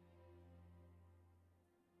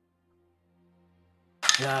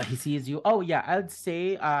 Yeah, he sees you. Oh yeah, I'd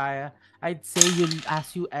say you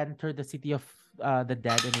as you enter the city of the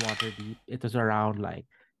dead in Waterdeep, it was around like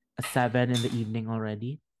 7 in the evening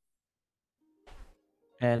already.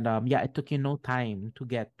 And yeah, it took you no time to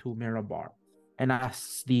get to Mirabar. And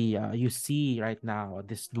as you see right now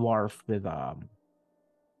this dwarf with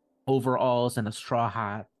overalls and a straw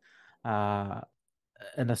hat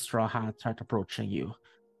start approaching you.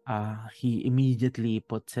 He immediately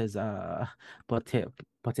puts his hand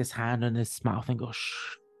on his mouth and goes,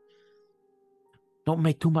 "Shh. Don't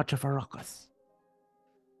make too much of a ruckus."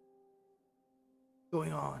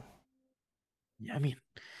 Going on. Yeah, I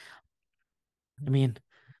mean,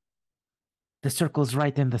 the circle's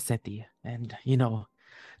right in the city, and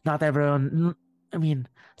not everyone. I mean,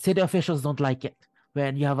 city officials don't like it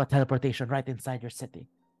when you have a teleportation right inside your city.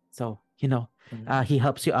 So he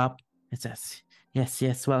helps you up. It says,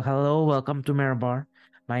 "Yes. Well, hello, welcome to Mirabar.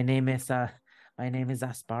 My name is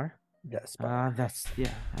Aspar. Gaspar.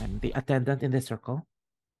 I'm the attendant in this circle.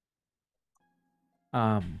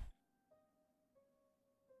 And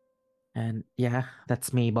And yeah,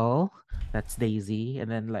 that's Mabel. That's Daisy. And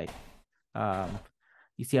then like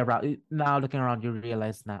you see around now looking around you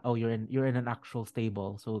realize now, oh, you're in an actual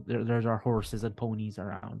stable. So there are horses and ponies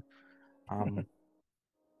around. Okay.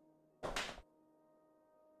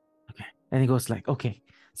 And he goes like, okay,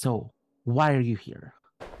 so why are you here?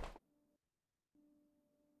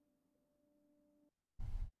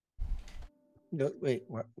 No, wait,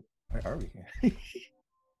 where are we here?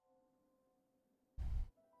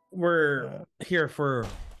 We're here for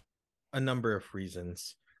a number of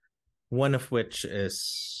reasons. One of which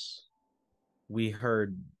is we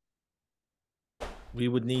heard we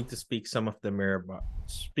would need to speak to the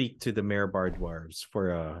Mirabar dwarves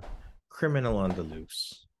for a criminal on the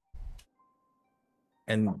loose.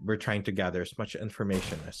 And we're trying to gather as much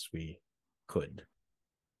information as we could.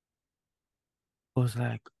 Goes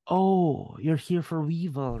like, oh, you're here for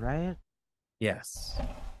Weevil, right? Yes.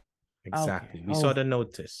 Exactly. Okay. We saw the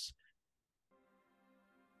notice.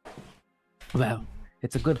 Well,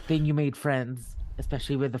 it's a good thing you made friends,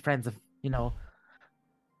 especially with the friends of, the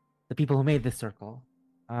people who made this circle.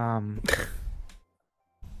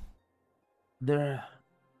 They're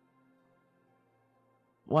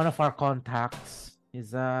one of our contacts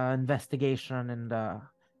is investigation and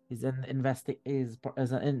is a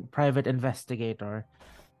private investigator.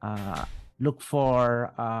 Look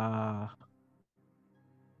for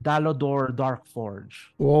Dalodor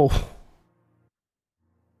Darkforge. Whoa.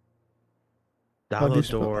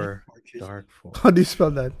 Dalodor Darkforge. How do you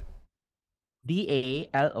spell that?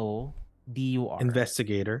 Daloddur.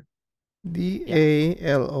 Investigator.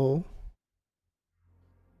 Dalodor.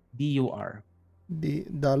 Dur.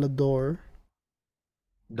 Dalodor.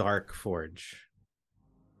 Darkforge.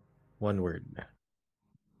 One word.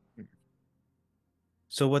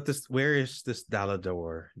 So where is this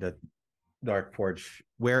Dalodor, that Darkforge?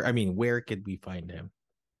 Where could we find him?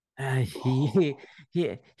 He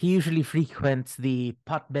usually frequents the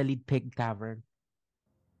Pot-Bellied Pig Tavern.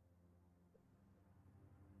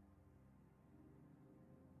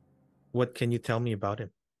 What can you tell me about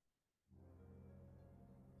him?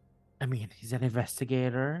 He's an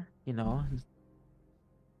investigator,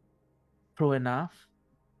 true enough.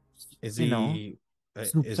 Is he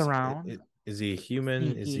snoops around? Is he a human?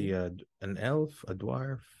 Sneaky. Is he an elf? A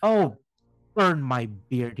dwarf? Oh, burn my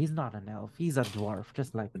beard. He's not an elf. He's a dwarf,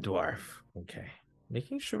 just like A dwarf. Okay.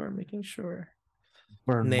 Making sure.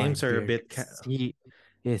 burn Names my are a beard. bit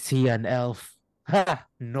Is he an elf? Ha!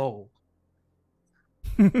 No.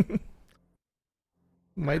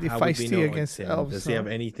 Mighty How would we feisty know against it's him? elves. Does he have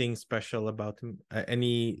anything special about him?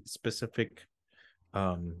 Any specific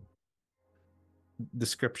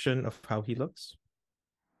description of how he looks?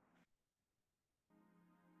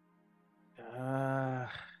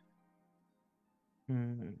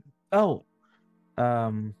 Oh,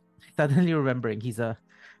 suddenly remembering it's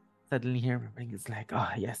like, oh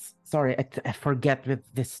yes, sorry, I forget with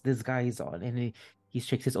this guy is on, and he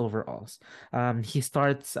shakes his overalls. He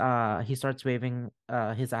starts waving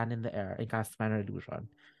his hand in the air and casts minor illusion.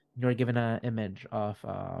 You're given an image of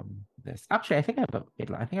this. Actually, I think I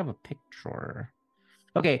have a picture.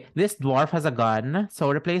 Okay, this dwarf has a gun,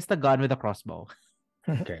 so replace the gun with a crossbow.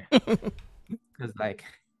 Okay. Because like,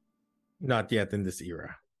 Not yet in this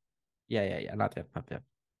era. yeah, not yet.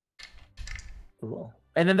 Cool.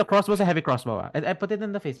 And then the crossbow's a heavy crossbow. I put it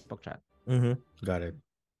in the Facebook chat. Mm-hmm. Got it.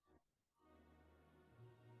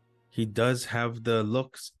 He does have the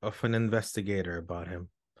looks of an investigator about him.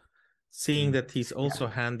 Seeing that he's also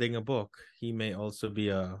handing a book, he may also be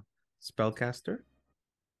a spellcaster.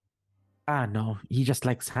 No, he just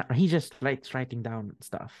likes writing down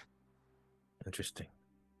stuff. Interesting.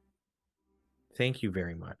 Thank you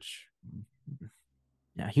very much.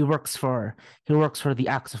 Yeah, he works for the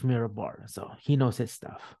Axe of Mirabar, so he knows his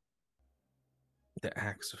stuff. The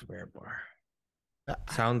Axe of Mirabar.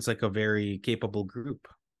 Sounds like a very capable group.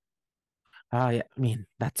 Yeah,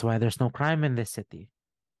 that's why there's no crime in this city.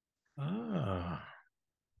 Ah.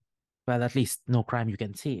 Well, at least no crime you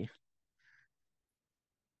can see.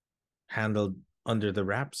 Handled under the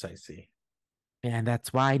wraps, I see. And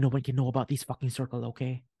that's why no one can know about this fucking circle,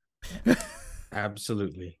 okay?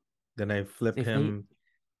 Absolutely. Then I flip Safely? him.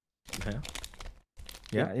 Yeah.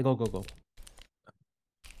 Yeah, go.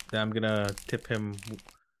 Then I'm gonna tip him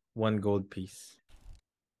 1 gold piece.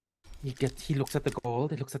 He looks at the gold,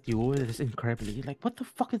 he looks at you, it is incredibly like, what the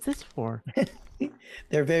fuck is this for?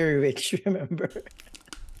 They're very rich, remember?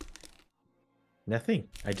 Nothing.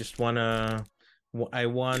 I just I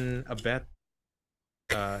won a bet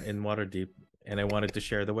in Waterdeep, and I wanted to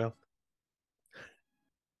share the wealth.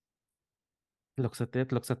 Looks at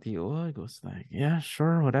it, looks at you, goes like, yeah,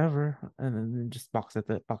 sure, whatever, and then just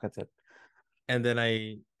pockets it. And then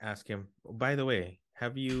I ask him, by the way,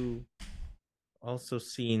 have you also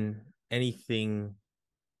seen anything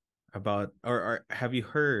about, or have you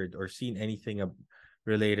heard or seen anything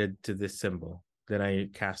related to this symbol? Then I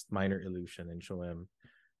cast minor illusion and show him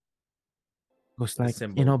Goes the like,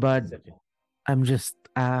 symbol. bud, I'm just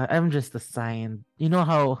assigned. You know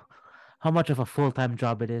how much of a full-time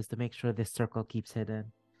job it is to make sure this circle keeps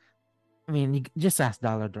hidden. I mean, you just ask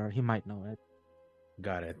Dalador, he might know it.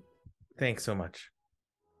 Got it. Thanks so much.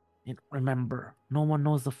 And remember, no one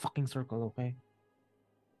knows the fucking circle, okay?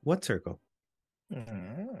 What circle?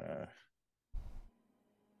 Ah.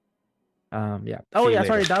 Yeah. See Oh you yeah,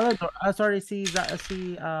 later. sorry, Dalador. Sorry,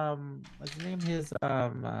 what's his name? His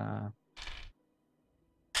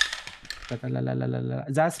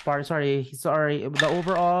Zaspar, sorry. The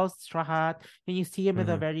overall Straw Hat. When you see him with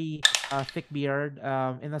a Mhm. very thick beard,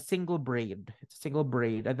 in a single braid. It's a single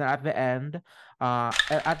braid, and then at the end,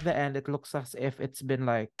 it looks as if it's been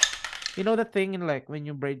like, the thing in like when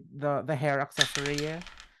you braid the hair accessory. Yeah? Mhm.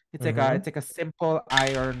 It's like a simple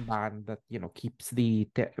iron band that keeps the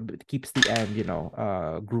end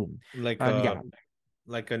groomed. Like Yeah,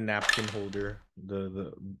 a napkin holder.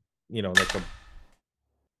 The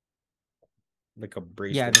like a yeah,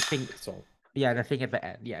 bracelet. the thing. So Yeah, the thing at the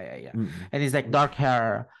end. Yeah. mm-mm. And he's like dark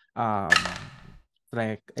hair.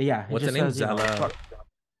 Like yeah, he What's the just name? says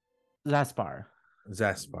Zaspar.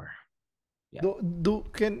 Zaspar. Yeah.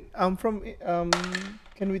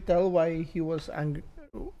 Can we tell why he was angry?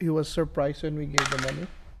 He was surprised when we gave the money.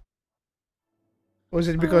 Was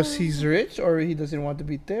it because he's rich, or he doesn't want to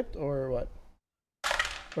be tipped, or what?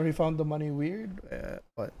 Or he found the money weird?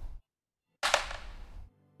 What?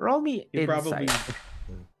 Roll me You probably insight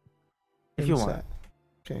if you want. Inside.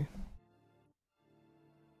 Okay.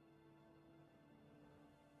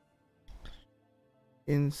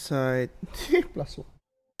 Inside +1.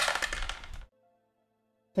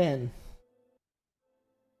 10.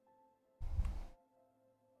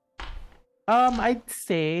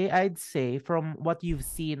 I'd say from what you've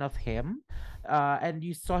seen of him, and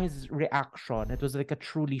you saw his reaction, it was like a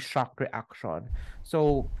truly shocked reaction.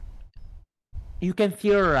 So you can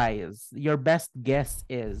theorize. Your best guess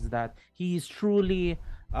is that he's truly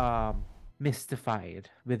mystified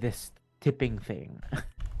with this tipping thing.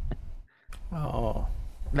 Oh.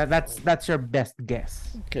 That's your best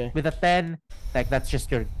guess. Okay. With a 10, like that's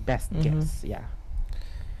just your best Mhm. guess. Yeah.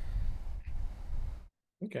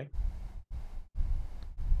 okay.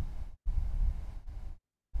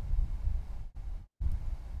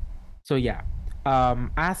 So yeah.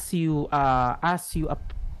 As you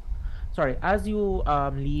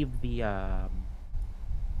leave the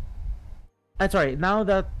sorry, now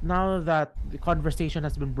that the conversation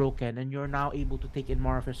has been broken and you're now able to take in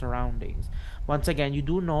more of your surroundings. Once again, you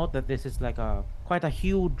do note that this is like a quite a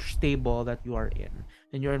huge stable that you are in,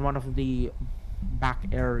 and you're in one of the back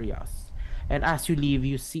areas. And as you leave,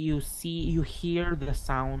 you hear the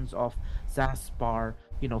sounds of Zaspar,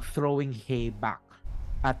 throwing hay back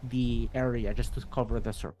at the area just to cover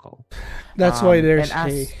the circle. That's why And there's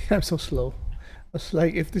as hay. I'm so slow. I was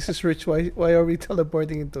like, if this is rich, why are we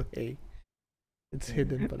teleporting into hay? It's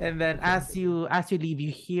hidden. Pala. And then Okay. as you leave,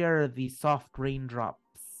 you hear the soft raindrops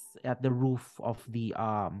at the roof of the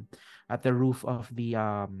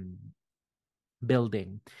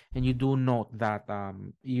building, and you do note that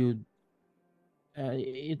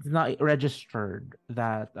it's not registered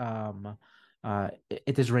that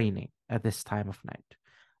it is raining at this time of night.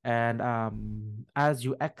 And as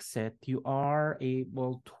you exit, you are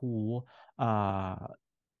able to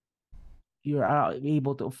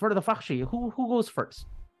for the Fakshi, who goes first?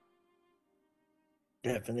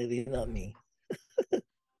 Definitely not me.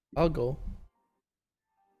 I'll go.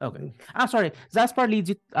 Okay. Sorry. Zaspar leads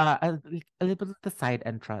you a little bit to the side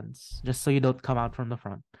entrance, just so you don't come out from the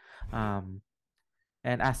front. And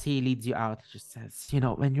as he leads you out, he just says,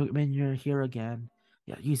 when you're here again,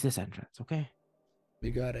 yeah, use this entrance, okay? We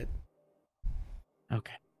got it.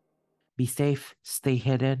 Okay. Be safe, stay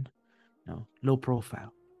hidden, low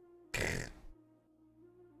profile.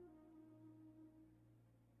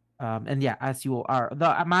 And yeah, as you are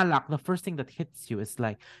the Malak, the first thing that hits you is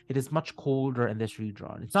like it is much colder in this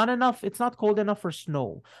region. It's not cold enough for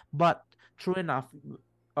snow, but true enough,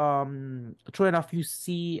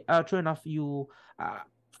 you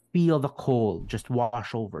feel the cold just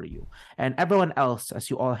wash over you. And everyone else as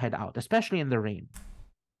you all head out, especially in the rain.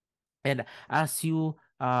 And as you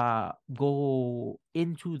go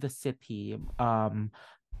into the city,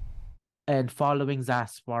 and following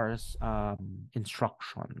Zaspar's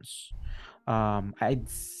instructions,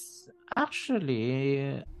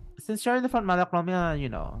 Actually, since you're in the front, Malak,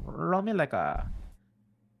 roll me like a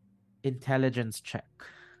intelligence check.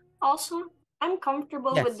 Also, I'm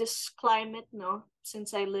comfortable with Yes. this climate, no,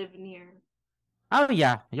 since I live near. Oh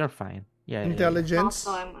yeah, you're fine. Yeah. And also, Intelligence.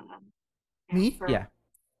 I'm Me? for Yeah.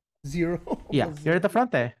 0. Yeah. You're at the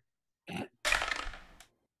front there.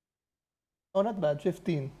 Oh, not bad.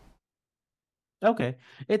 15. Okay.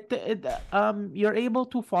 You're able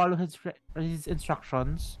to follow his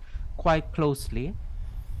instructions quite closely.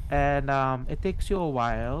 And it takes you a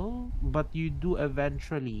while, but you do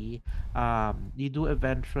eventually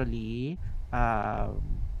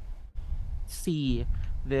see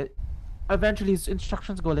that eventually his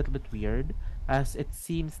instructions go a little bit weird, as it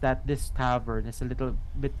seems that this tavern is a little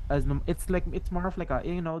bit it's more of like a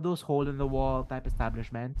those hole in the wall type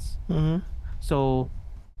establishments. Mm-hmm. So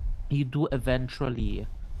you do eventually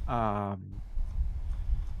um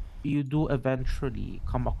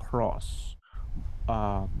come across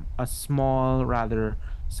a small, rather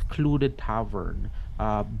secluded tavern,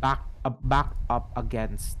 back up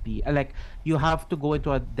against the like you have to go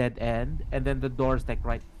into a dead end, and then the door's like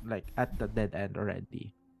right like at the dead end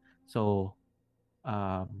already. So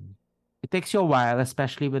um it takes you a while,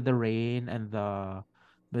 especially with the rain and the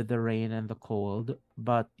cold.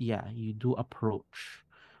 But yeah, you do approach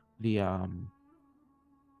the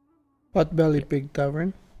Potbelly yeah, Pig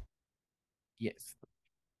Tavern. yes.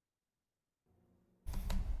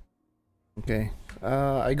 Okay.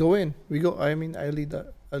 I go in. We go. I mean, I lead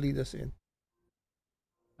us in.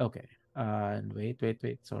 Okay. And wait.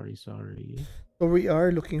 Sorry. So we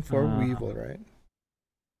are looking for Uh, Weevil, right?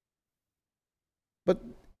 But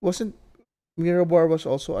wasn't Mirabar was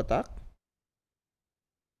also attacked?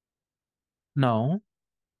 no.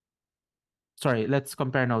 Sorry, let's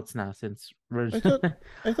compare notes now since we're I thought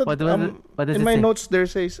I thought what does in it my say? notes there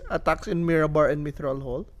says attacks in Mirabar and Mithril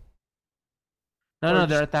Hall. Or No,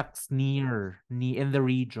 there are just attacks near in the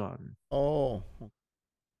region. oh,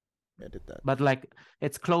 edit that. But like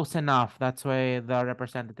it's close enough. That's why the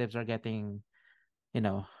representatives are getting, you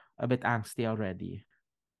know, a bit angsty already.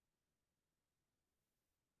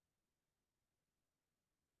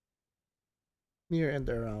 Near and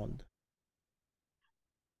around.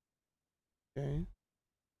 Okay.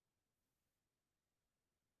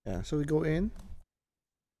 Yeah. So we go in.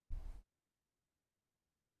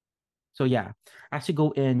 So yeah, as you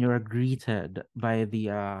go in, you're greeted by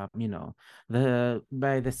the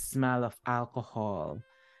smell of alcohol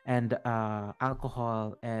and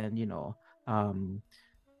um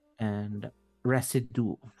and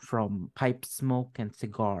residue from pipe smoke and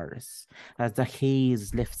cigars, as the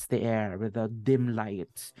haze lifts the air with a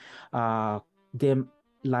uh dim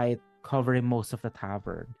light covering most of the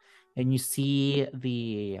tavern. And you see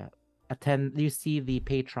the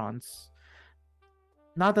patrons,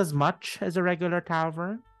 not as much as a regular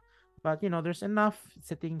tavern, but there's enough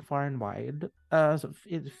sitting far and wide,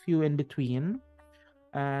 few in between.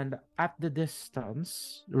 And at the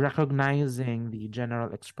distance, recognizing the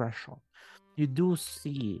general expression, you do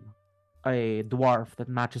see a dwarf that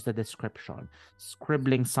matches the description,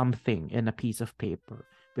 scribbling something in a piece of paper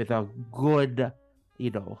with a good,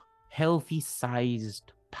 healthy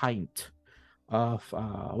sized pint of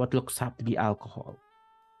what looks to be alcohol.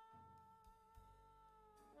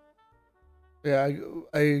 Yeah,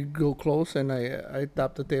 I go close and I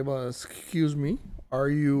tap the table. Excuse me, are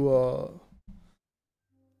you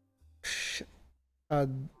sh- uh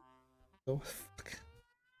oh, fuck.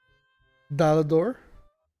 Dalador?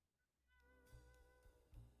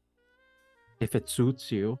 If it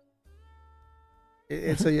suits you.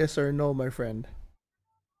 It's a yes or no, my friend.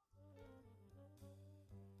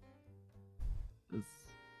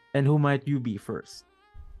 And who might you be first?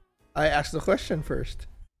 I asked the question first.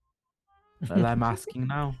 Well, I'm asking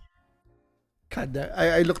now. God damn,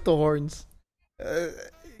 I look to horns.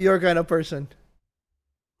 Your kind of person.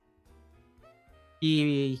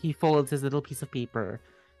 He folds his little piece of paper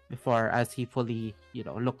before, as he fully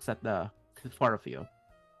looks at the four of you.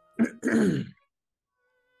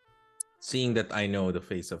 Seeing that I know the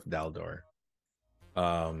face of Daldor,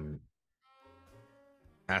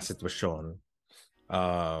 as it was shown,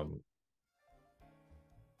 um,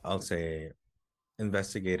 I'll say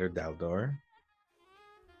Investigator Daldor.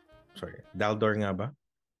 Sorry, Daldor nga ba?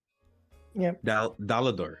 Yep.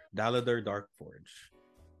 Dalador Darkforge.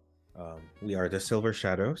 We are the Silver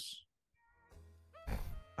Shadows.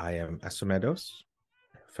 I am Asumedos,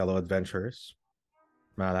 fellow adventurers,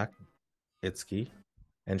 Malak, Itsuki,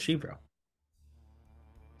 and Shivra.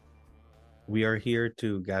 We are here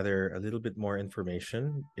to gather a little bit more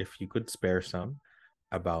information, if you could spare some,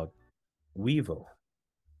 about Weevil.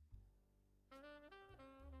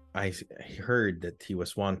 heard that he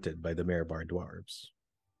was wanted by the Mirabar dwarves.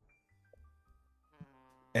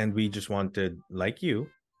 And we just wanted, like you,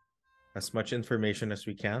 as much information as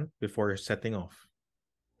we can before setting off.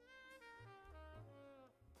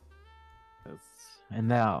 And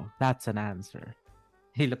now that's an answer.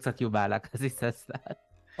 He looks at you, Balak, as he says that.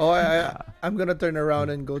 Oh, I'm gonna turn around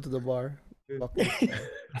and go to the bar. Fuck it.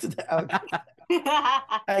 To the alcohol.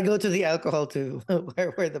 I go to the alcohol too,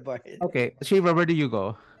 where the bar is. Okay, Shiva, where do you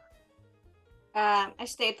go? I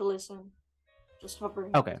stay to listen. Just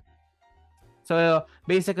hovering. Okay. So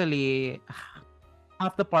basically,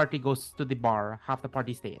 half the party goes to the bar, half the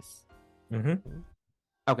party stays. Mm-hmm.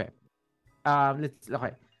 Okay.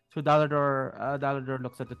 Okay. So Dalador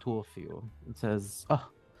looks at the two of you and says, "Oh,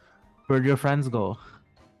 where'd your friends go?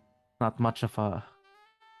 Not much of a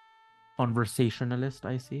conversationalist,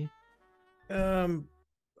 I see."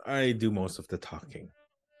 I do most of the talking.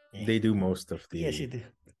 Yeah. They do most of the. Yes, you do.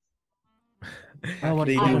 Oh, what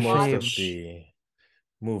They a do most of shame.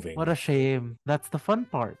 the moving. What a shame. That's the fun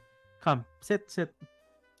part. Come, sit.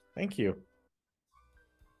 Thank you.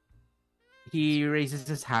 He raises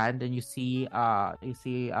his hand, and you see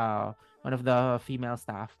one of the female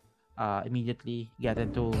staff immediately get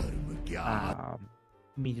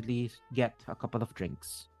a couple of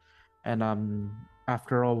drinks, and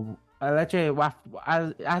after all, let's say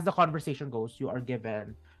as the conversation goes, you are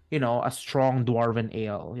given a strong dwarven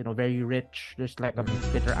ale, very rich. There's like a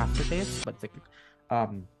bitter aftertaste, but it's like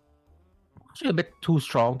actually a bit too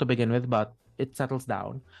strong to begin with, but it settles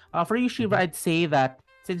down. For you, Shiva, I'd say that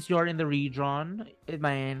since you're in the region, it's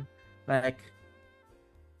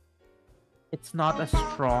not as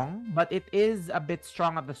strong, but it is a bit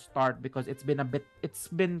strong at the start because it's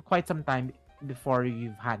been quite some time before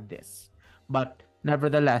you've had this. But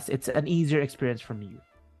nevertheless, it's an easier experience from you.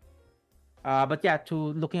 But yeah,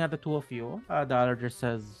 looking at the two of you, Dollar just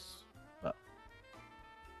says,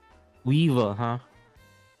 Weevil, huh?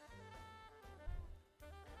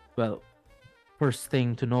 Well, first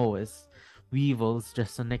thing to know is Weevil's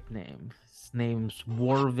just a nickname. His name's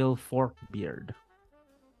Warville Forkbeard.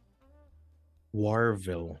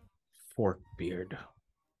 Warville Forkbeard.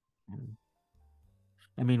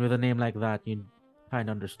 I mean, with a name like that, you kind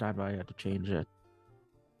of understand why I had to change it.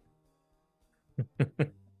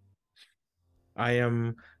 I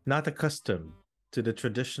am not accustomed to the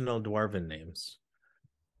traditional dwarven names.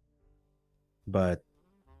 But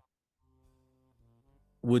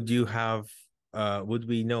would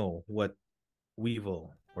we know what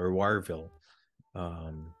Weevil or Warville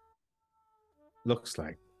looks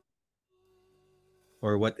like?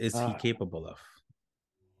 Or what is he capable of?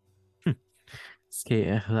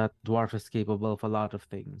 That dwarf is capable of a lot of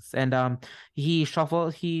things. And he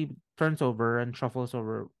turns over and shuffles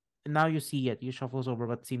over. Now you see it. He shuffles over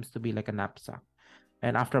what seems to be like a knapsack.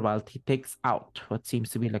 And after a while, he takes out what seems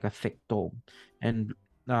to be like a thick tome. And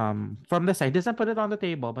from the side, he doesn't put it on the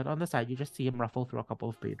table, but on the side, you just see him ruffle through a couple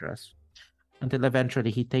of pages until eventually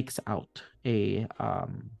he takes out a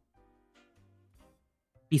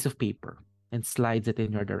piece of paper and slides it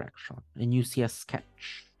in your direction. And you see a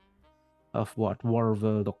sketch of what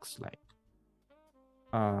Warville looks like.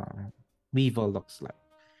 Weevil looks like.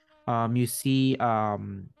 You see a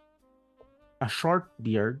short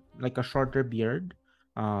beard, like a shorter beard.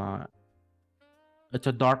 It's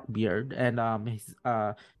a dark beard, and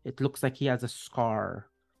it looks like he has a scar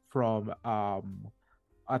from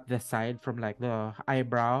at the side, from like the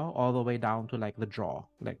eyebrow all the way down to like the jaw,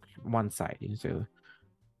 like one side. You see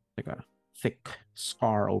like a thick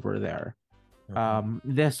scar over there.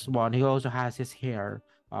 This one, he also has his hair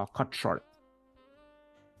cut short.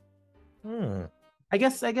 I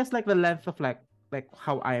guess like the length of like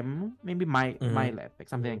how I'm, maybe my length, like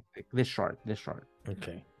something like this short.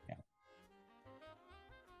 Okay. Yeah.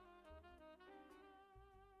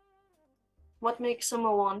 What makes him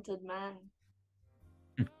a wanted man?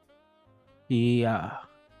 He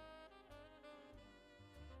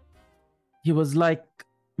was like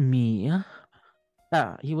me.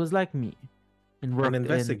 He was like me, and worked An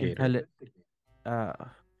investigator.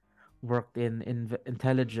 Worked in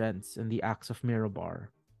intelligence in the Acts of Mirabar.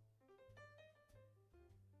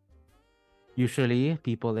 Usually,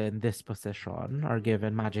 people in this position are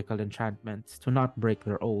given magical enchantments to not break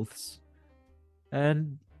their oaths.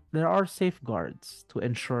 And there are safeguards to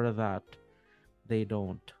ensure that they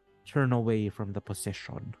don't turn away from the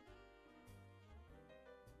position.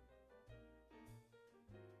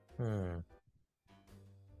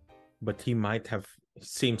 But he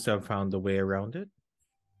seems to have found a way around it.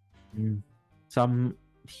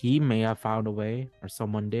 He may have found a way, or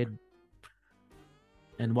someone did.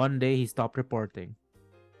 And one day he stopped reporting.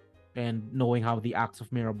 And knowing how the Acts of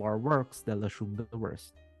Mirabar works, they'll assume the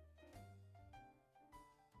worst.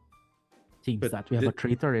 Seems But that we have a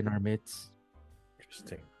traitor in our midst.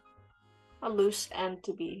 Interesting. A loose end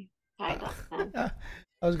to be tied up then.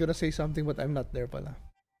 I was gonna say something, but I'm not there, pala.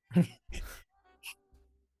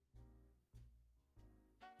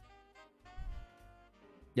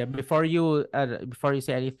 Yeah, before you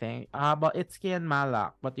say anything, how about Itsuki and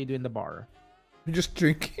Malak? What do you do in the bar? You're just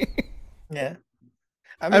drinking. Yeah.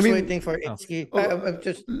 I'm I just mean- waiting for Oh. Itsuki. Oh, I'm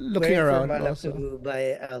just looking waiting around for Malak also. to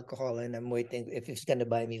buy alcohol, and I'm waiting if he's gonna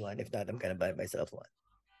buy me one. If not, I'm gonna buy myself one.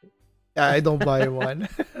 Yeah, I don't buy one.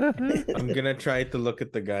 I'm gonna try to look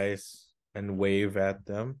at the guys and wave at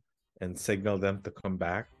them and signal them to come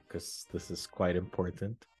back because this is quite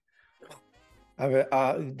important.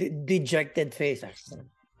 Dejected face.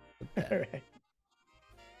 Alright.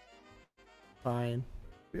 Fine.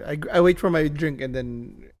 I wait for my drink and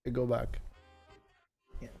then I go back.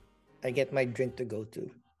 I get my drink to go to.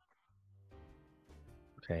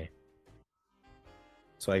 Okay.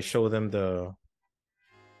 So I show them the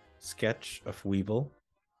sketch of Weevil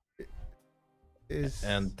Is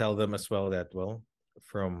and tell them as well that, well,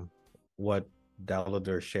 from what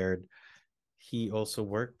Dalador shared, he also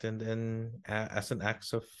worked in as an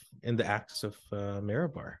in the acts of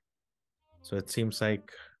Mirabar. So it seems like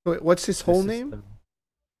wait, what's his whole this is name? the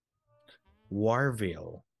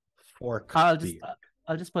Warvale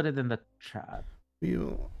I'll just put it in the chat.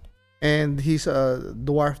 And he's a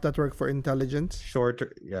dwarf that worked for intelligence.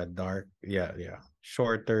 Shorter, yeah, dark, yeah.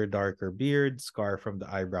 Shorter, darker beard, scar from the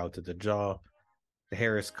eyebrow to the jaw. The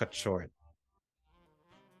hair is cut short.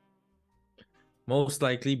 Most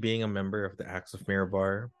likely being a member of the Acts of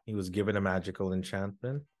Mirabar, he was given a magical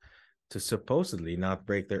enchantment to supposedly not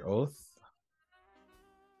break their oath.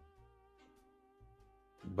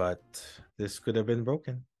 But this could have been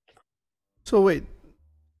broken. So wait,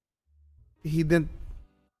 he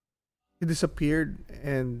disappeared,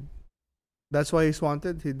 and that's why he's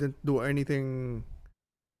wanted. He didn't do anything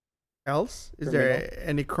else. Is there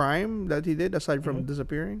any crime that he did aside from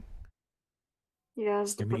disappearing? He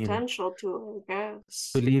has the I mean- potential to, I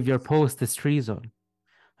guess. To leave your post is treason.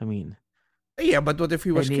 I mean, Yeah, but what if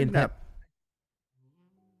he was Any kidnapped?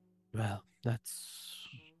 well, that's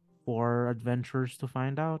for adventurers to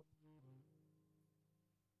find out.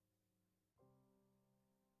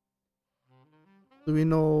 Do we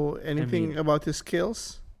know anything mean- about his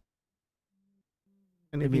skills?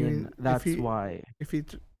 And I if he- mean, that's if he, why. If he,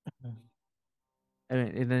 I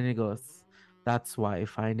mean, and then he goes, that's why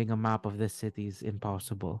finding a map of this city is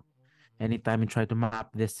impossible. Anytime you try to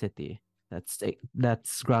map this city,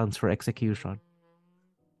 that's grounds for execution.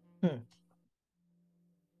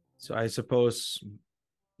 So I suppose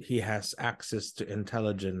he has access to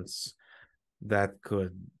intelligence that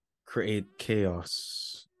could create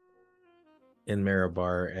chaos in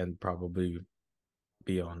Mirabar and probably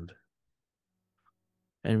beyond.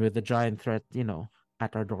 And with the giant threat,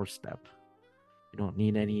 at our doorstep, we don't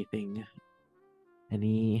need any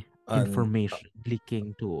information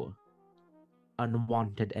leaking to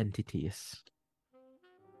unwanted entities.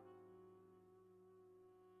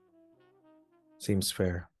 Seems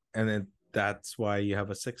fair. And then that's why you have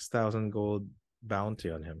a 6,000 gold bounty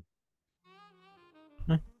on him.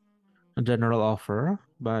 A general offer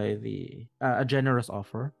by a generous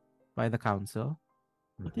offer by the council.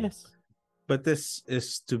 But yes, But this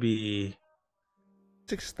is to be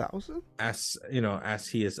 6,000? as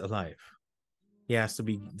he is alive. He has to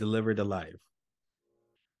be delivered alive.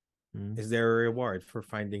 Is there a reward for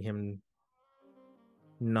finding him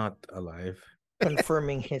not alive?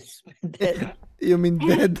 Confirming his dead. You mean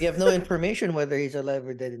dead? We have no information whether he's alive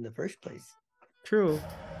or dead in the first place. True.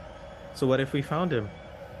 So what if we found him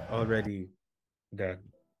already dead?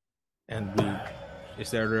 And is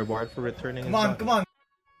there a reward for returning? Come on.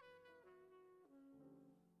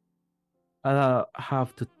 I'll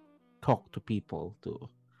have to talk to people to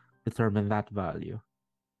determine that value.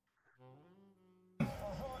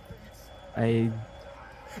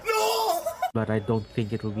 No! But I don't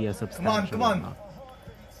think it will be a substantial come on. amount.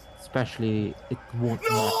 Especially, it won't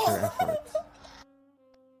match your efforts.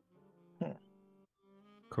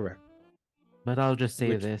 Correct. But I'll just say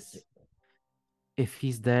Which- this. If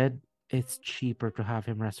he's dead, it's cheaper to have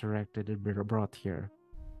him resurrected and brought here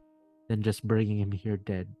than just bringing him here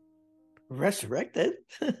dead. Resurrected?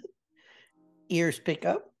 Ears pick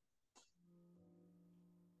up?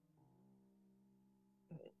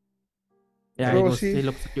 Yeah, Rosie. he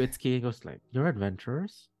looks at you, Itsuki, and goes like, you're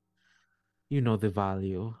adventurers? You know the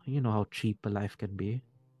value. You know how cheap a life can be.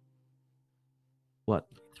 What?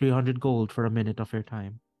 300 gold for a minute of your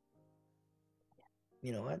time.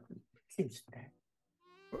 You know what? Seems fair.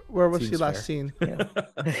 Where was he Seems last fair. seen? Yeah.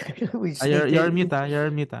 We just You're need you're to- mute.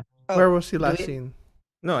 You're mute. Oh, Where was he do last we- seen?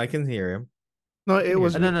 No, I can hear him. No, it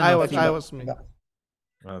was No, me. no, I no, was Siba. me.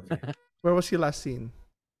 Okay. Where was he last seen?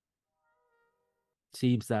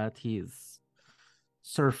 Seems that he's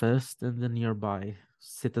surfaced in the nearby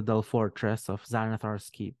citadel fortress of Xanathar's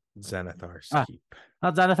Keep. Xanathar's Ah, keep.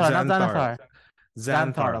 Not Xanathar, not Xanathar.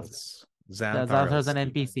 Xanthar's. Xanathar's an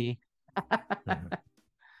NPC. Mhm.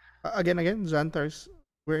 Again. Xantar's.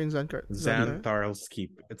 We're in Xantar. Xanthar's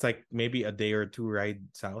keep. It's like maybe a day or two ride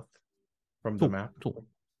south from the map.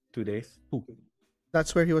 2 days.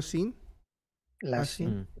 That's where he was seen. last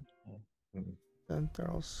scene. Mhm.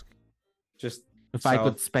 Xantar's. Just If I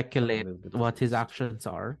could south, speculate a little bit what his east. actions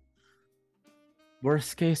are.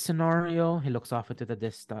 Worst case scenario, he looks off into the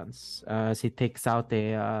distance as he takes a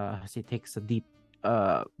deep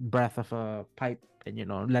breath of a pipe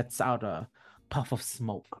and lets out a puff of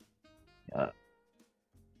smoke.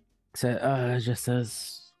 Just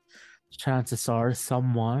says chances are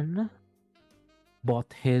someone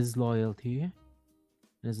bought his loyalty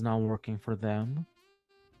and is now working for them.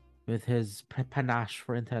 With his panache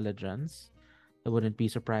for intelligence, I wouldn't be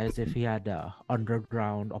surprised if he had a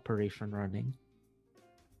underground operation running.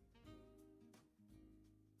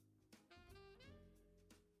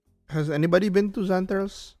 Has anybody been to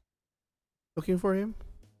Xantar's looking for him?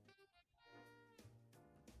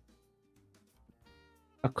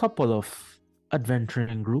 A couple of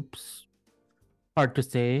adventuring groups. Hard to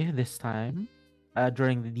say this time.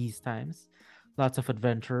 During these times, lots of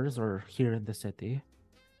adventurers are here in the city.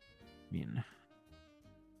 I mean,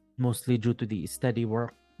 mostly due to the steady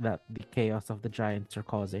work that the chaos of the giants are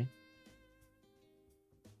causing.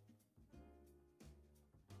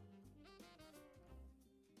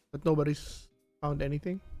 But nobody's found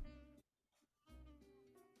anything.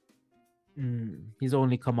 He's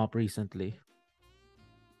only come up recently.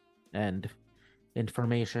 And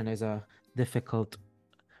information is a difficult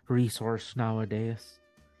resource nowadays.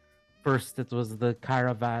 First, it was the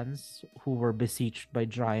caravans who were besieged by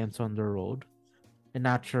giants on the road. And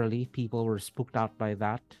naturally, people were spooked out by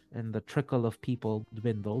that, and the trickle of people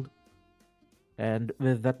dwindled. And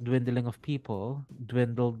with that dwindling of people,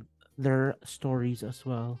 dwindled their stories as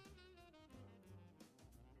well.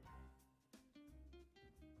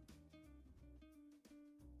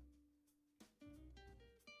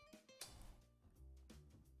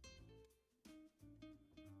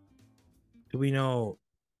 Do we know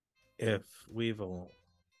if Weevil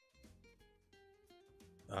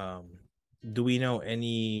do we know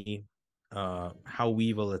any how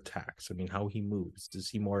Weevil attacks? I mean, how he moves? Is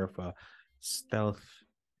he more of a stealth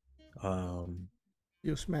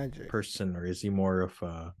Use magic. person, or is he more of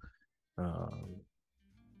a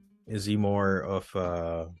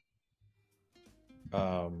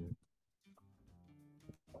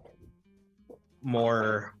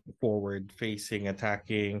more forward facing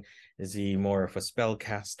attacking? Is he more of a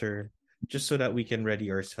spellcaster? Just so that we can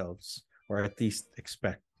ready ourselves, or at least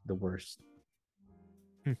expect the worst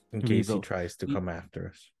in case he Weevil. tries to come after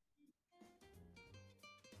us.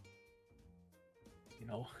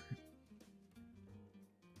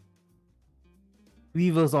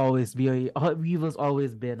 Weevil's always been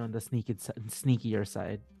on the sneakier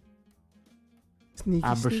side. Sneaky,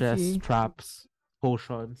 Ambushes, sneaky. traps,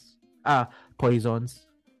 potions, poisons.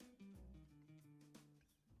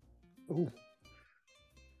 Ooh.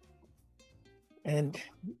 And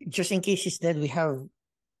just in case he's dead, we have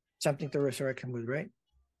something to resurrect him with, right?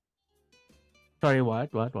 Sorry, what?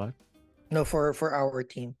 No, for our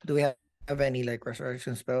team. Do we have any like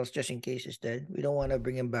resurrection spells just in case he's dead? We don't want to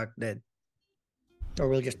bring him back dead. Or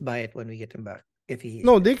we'll just buy it when we get him back. If he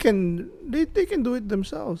No, they can do it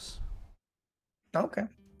themselves. Okay.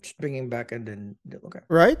 Just bring him back and then okay.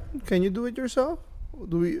 Right? Can you do it yourself?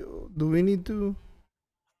 Do we need to?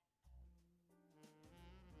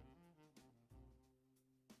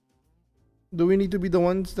 Do we need to be the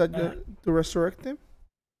ones that to resurrect him?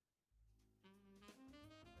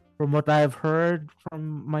 From what I've heard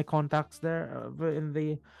from my contacts there in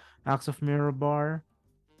the Axe of Mirabar,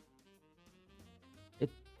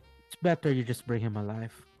 it's better you just bring him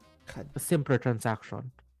alive. God. A simpler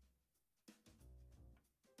transaction.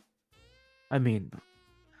 I mean,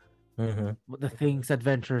 the things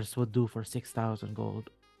adventurers would do for 6,000 gold.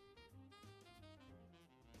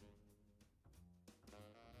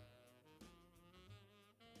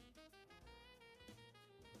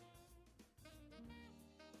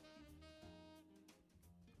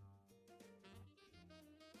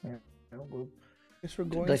 Guess we're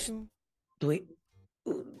going Let's- to.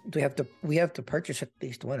 Do we have to purchase at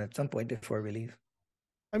least one at some point before we leave?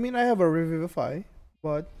 I mean, I have a revivify,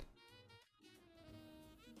 but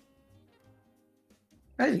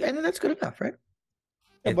I know that's good enough, right?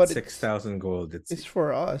 Yeah, It's but 6,000 gold. it's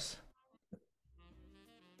for us.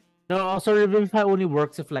 No, so Revivify only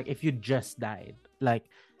works if you just died. Like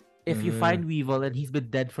if you Mm. find Weevil and he's been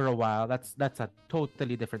dead for a while, that's a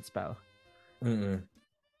totally different spell. Mm-mm.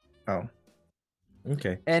 Oh.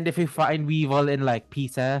 Okay. And if you find Weevil in like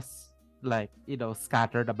pieces, like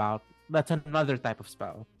scattered about, that's another type of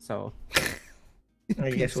spell. So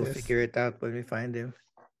I guess we'll Pieces. figure it out when we find him.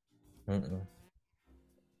 Mm-mm.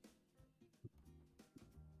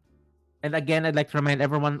 and again, I'd like to remind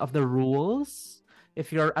everyone of the rules.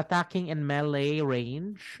 If you're attacking in melee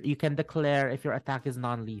range, you can declare if your attack is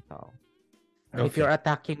non-lethal. If you're Okay.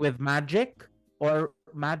 attacking with magic or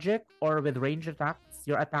with range attacks,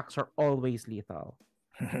 your attacks are always lethal.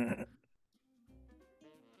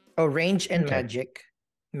 Oh, range and Okay. magic.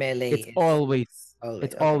 Melee. It's is always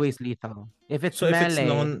always okay. always lethal. If it's So if it's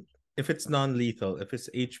melee, non-lethal, if his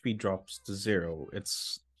HP drops to 0,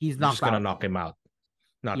 it's he's you're just knocked gonna out. knock him out,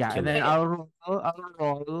 not Yeah, kill and then him. I'll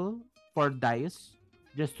roll for dice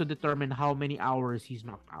just to determine how many hours he's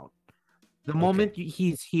knocked out. The moment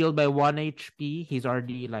he's healed by 1 HP, he's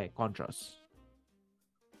already like conscious.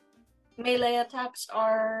 Melee attacks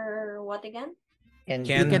are what again? And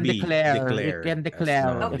You Can can be declared as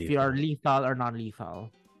declare if you are non-lethal. lethal or non-lethal.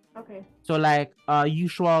 Okay. So like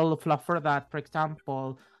usual fluff for that, for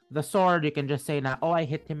example, the sword, you can just say now, oh, I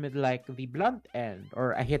hit him with like the blunt end,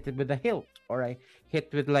 or I hit it with the hilt, or I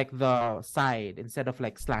hit with like the side instead of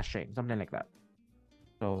like slashing, something like that.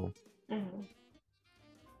 So Mhm.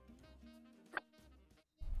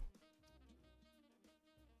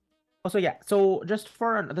 also yeah, so just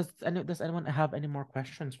for does anyone have any more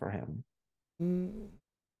questions for him? Mm,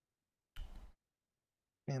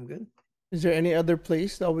 I'm good. Is there any other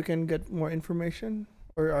place that we can get more information,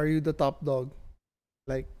 or are you the top dog?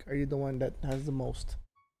 Like, are you the one that has the most?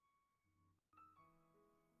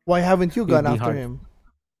 Why haven't you It gone would be after hard. him?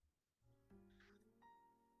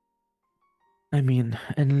 I mean,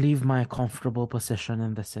 and leave my comfortable position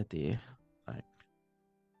in the city. Like,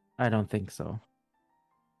 I don't think so.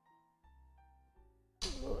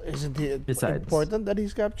 Isn't it Besides, important that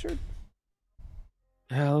he's captured?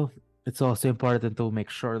 hell, it's also important to make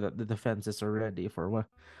sure that the defenses are ready for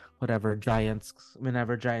whenever giants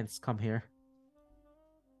come here.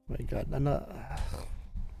 My God,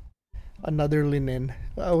 another Linen.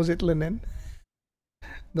 Was it Linen?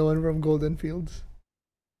 The one from Golden Fields.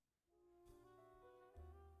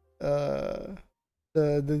 The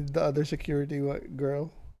other security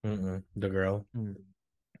girl. The girl.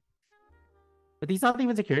 But he's not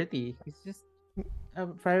even security. He's just a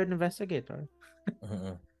private investigator.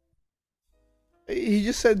 Mm-mm. He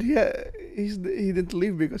just said he didn't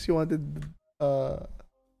leave because he wanted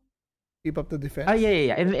keep up the defense. Oh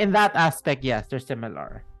yeah. In that aspect, yes, they're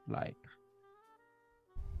similar. Like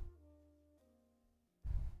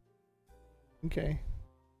Okay.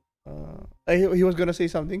 He was gonna say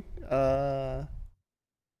something.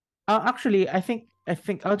 actually, I think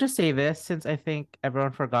I'll just say this since I think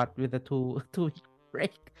everyone forgot with the two-week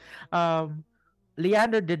break.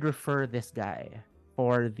 Leander did refer this guy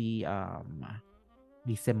for the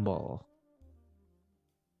symbol.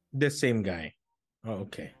 The same guy. Oh,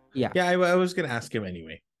 okay. Yeah. Yeah, I was gonna ask him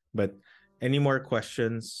anyway. But any more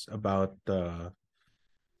questions about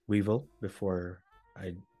Weevil before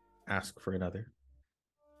I ask for another?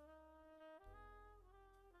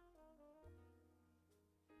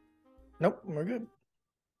 Nope, we're good.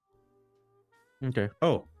 Okay.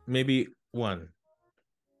 Oh, maybe one.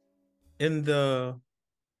 In the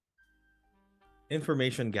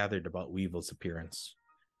information gathered about Weevil's appearance,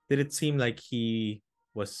 did it seem like he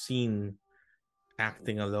was seen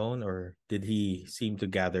acting alone, or did he seem to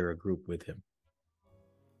gather a group with him?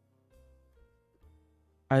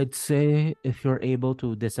 I'd say if you're able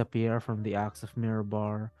to disappear from the Axe of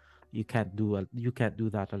Mirabar, you can't do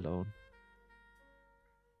that alone.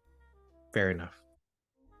 Fair enough.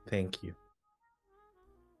 Thank you.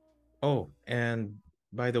 Oh, and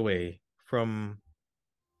by the way, from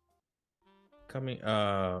coming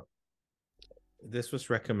this was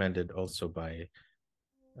recommended also by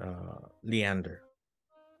Leander.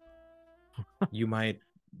 You might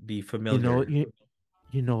be familiar.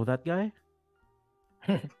 You know that guy?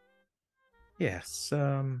 Yes,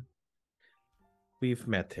 we've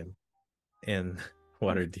met him in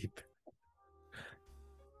Waterdeep.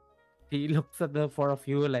 He looks at the four of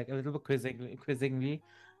you like a little bit quizzingly.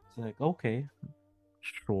 It's like, okay,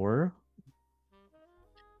 sure.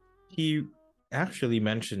 He actually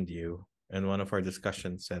mentioned you in one of our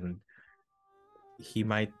discussions, and he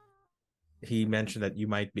mentioned that you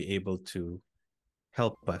might be able to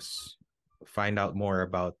help us find out more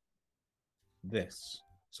about this.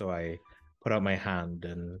 So I put out my hand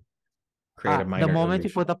and create a Ah, the minor moment you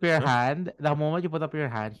illusion. put up your Huh? hand, the moment you put up your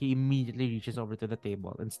hand, he immediately reaches over to the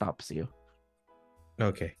table and stops you.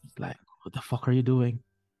 Okay. He's like, "What the fuck are you doing?"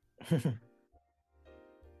 It's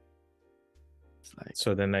like,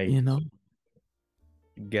 So then I you know,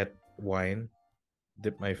 get wine,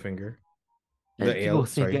 dip my finger. and The he ale,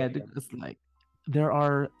 goes sorry. again. It's like there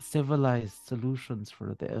are civilized solutions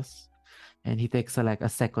for this, and he takes like a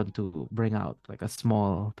second to bring out like a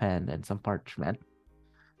small pen and some parchment.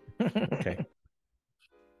 Okay.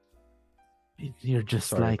 You're just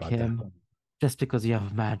Sorry like about that. him. Just because you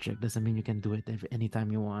have magic doesn't mean you can do it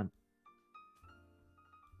anytime you want.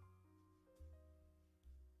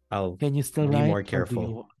 I'll Can you still be write, more or do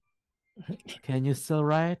careful. you? Can you still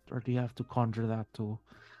write, or do you have to conjure that too?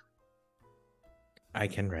 I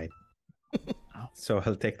can write. Oh. So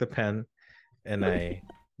I'll take the pen and I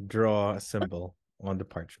draw a symbol on the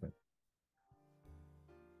parchment.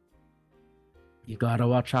 You gotta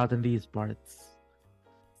watch out in these parts.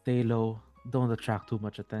 Stay low. Don't attract too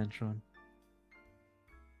much attention.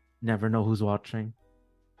 Never know who's watching.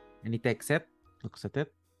 And he takes it, looks at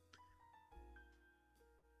it,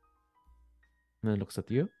 and then looks at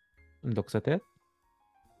you, and looks at it.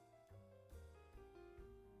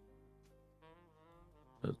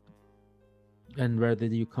 And where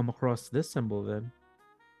did you come across this symbol then?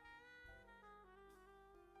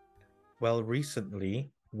 Well,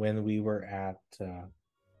 recently when we were at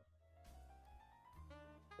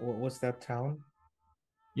what was that town?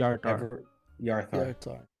 Yartar. Yarthar.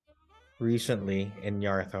 Yartar. Recently in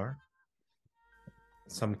Yarthar,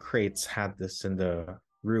 some crates had this in the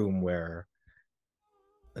room where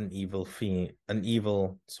an evil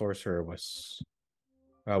sorcerer was,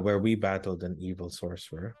 where we battled an evil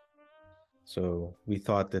sorcerer. So we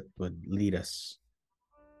thought it would lead us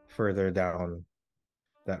further down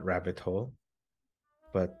that rabbit hole,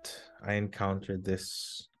 but I encountered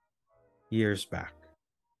this years back,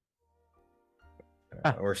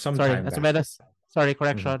 or Sorry, sometime that's back. Sorry,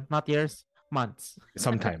 correction. Not years, months.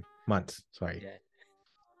 Months. Sorry. Yeah.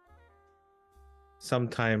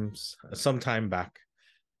 Sometime back.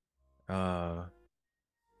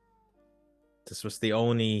 This was the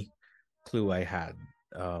only clue I had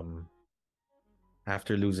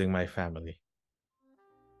after losing my family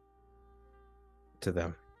to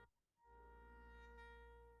them.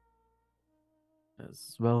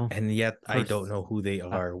 Well, And yet I don't first- know who they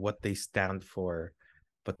are, what they stand for,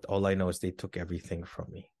 but all I know is they took everything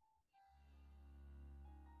from me.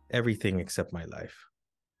 Everything except my life.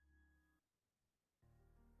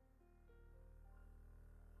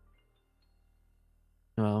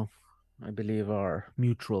 well, I believe our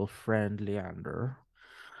mutual friend Leander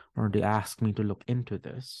already asked me to look into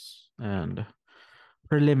this and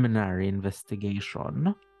preliminary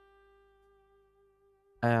investigation.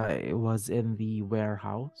 I was in the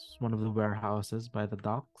warehouse, one of the warehouses by the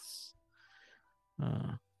docks.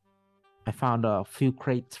 I found a few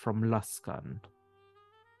crates from Luskan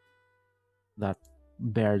that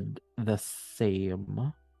bared the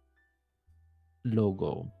same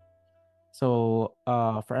logo. So,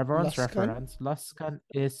 for everyone's Luskan? reference, Luskan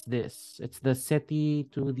is this. It's the city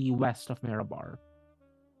to the west of Mirabar.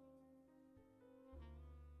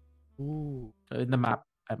 Ooh. So in the map,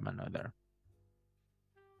 I'm there.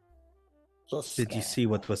 Did you see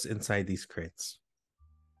what was inside these crates?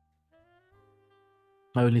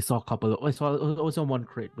 I only saw a couple. I saw one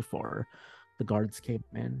crate before the guards came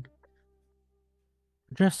in.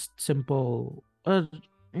 Just simple,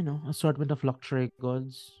 assortment of luxury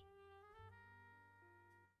goods.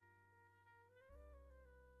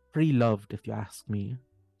 Pre-loved, if you ask me,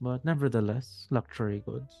 but nevertheless, luxury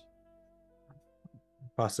goods.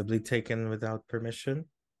 Possibly taken without permission?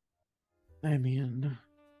 I mean,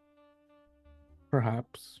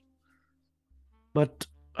 perhaps. But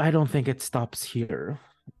I don't think it stops here,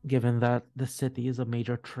 given that the city is a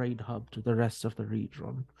major trade hub to the rest of the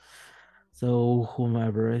region. So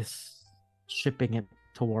whomever is shipping it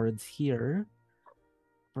towards here,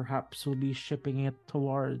 perhaps will be shipping it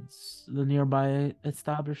towards the nearby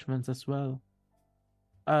establishments as well.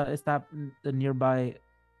 The nearby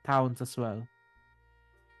towns as well.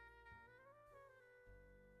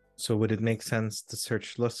 So would it make sense to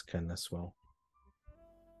search Luskan as well?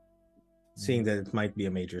 Seeing that it might be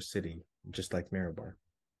a major city, just like Mirabar.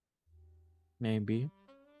 Maybe.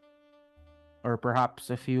 Or perhaps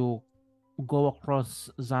if you go across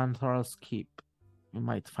Xanthar's Keep, you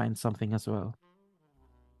might find something as well.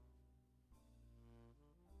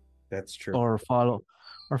 That's true. Or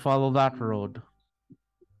follow that road.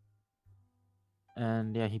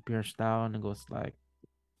 And yeah, he peers down and goes like,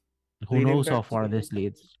 who Leading knows how back far to- this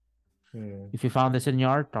leads? If you found this in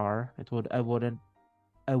Yartar,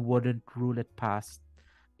 I wouldn't rule it past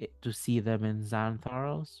it to see them in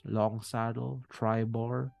Xantharos, Long Saddle,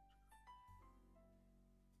 Tribor.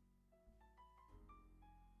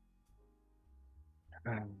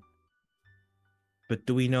 But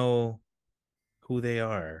do we know who they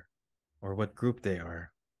are or what group they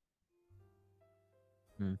are?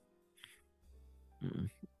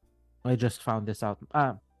 I just found this out.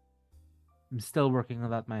 I'm still working on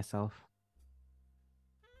that myself.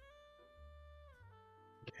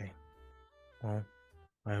 Okay. Well,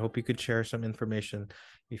 I hope you could share some information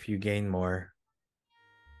if you gain more.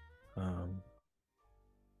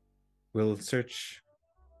 We'll search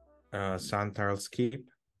Santarl's Keep,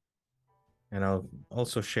 and I'll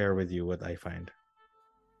also share with you what I find.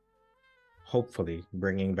 Hopefully,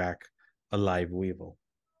 bringing back a live Weevil.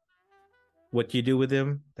 What you do with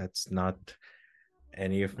him, that's not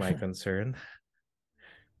any of my concern.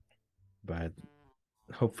 But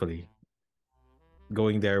hopefully,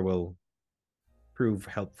 going there will prove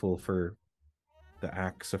helpful for the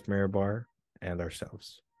acts of Mirabar and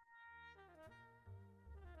ourselves.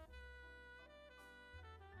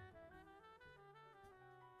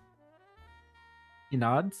 He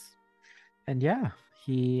nods, and yeah,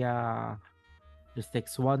 he just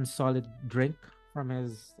takes one solid drink from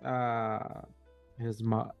his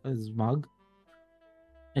mug,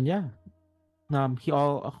 and yeah, he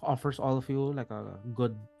offers all of you like a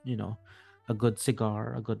good, a good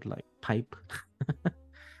cigar, a good like pipe,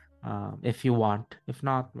 if you want. If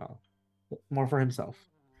not, well, more for himself.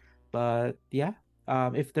 But yeah,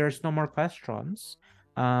 if there's no more questions,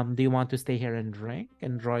 do you want to stay here and drink,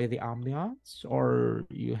 enjoy the ambiance, or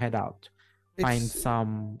you head out, find It's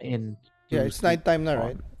some in? yeah, it's nighttime now,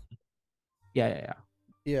 right? Yeah.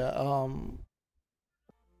 Yeah.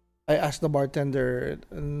 I asked the bartender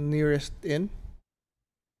nearest inn.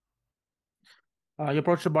 You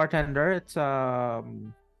approach the bartender. It's no.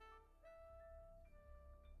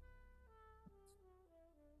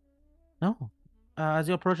 As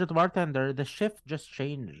you approach the bartender, the shift just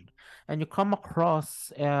changed, and you come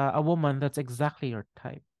across a woman that's exactly your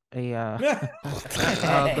type. A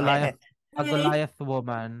Goliath, a Goliath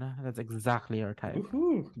woman that's exactly your type.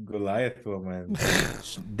 Woohoo! Goliath woman.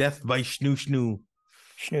 Death by Snoo Snoo.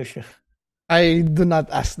 Snoo. I do not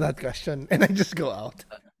ask that question, and I just go out.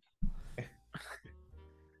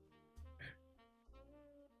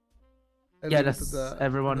 I Yeah, leave it that's to the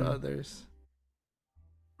everyone. others.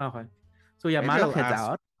 Okay. So yeah, Maybe Malak heads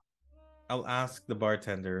out. I'll ask the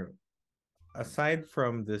bartender, aside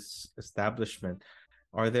from this establishment,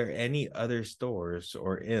 are there any other stores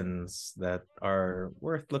or inns that are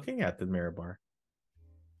worth looking at in Mirabar?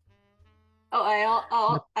 Oh,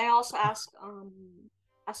 I also asked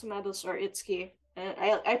Asimedos or Itsuki.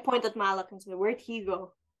 I point at Malak and say, "Where'd he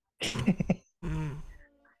go?"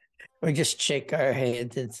 We just shake our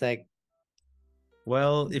heads. It's like,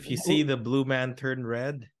 Well, if you see the blue man turn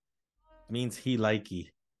red, means he likey.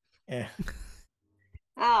 yeah.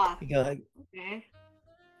 Ah, You go, okay.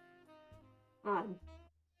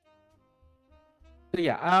 So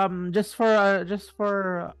yeah, just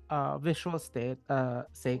for visual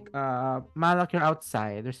sake, Malak, you're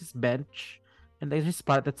outside. There's this bench, and there's this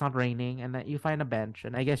part that's not raining, and then you find a bench,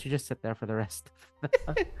 and I guess you just sit there for the rest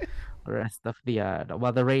of the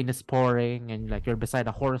while the rain is pouring, and like you're beside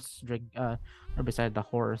a horse, or beside the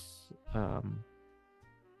horse.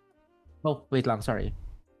 Oh wait, lang, sorry.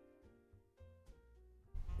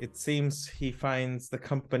 It seems he finds the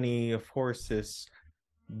company of horses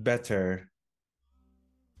better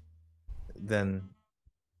than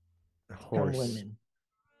a horse. women.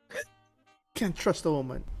 Can't trust a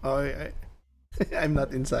woman. Oh, I'm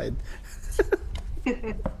not inside.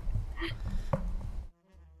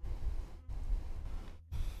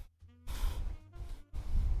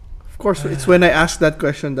 Of course, it's when I ask that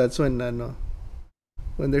question that's when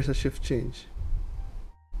there's a shift change.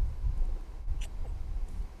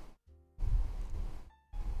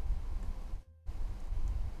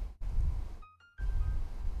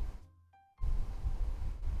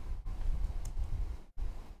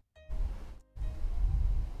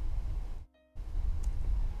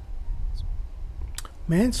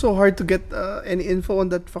 Man, it's so hard to get any info on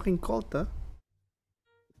that fucking cult, huh?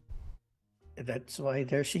 That's why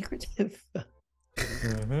they're secretive.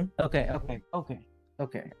 Okay.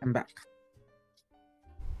 I'm back.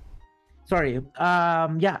 Sorry.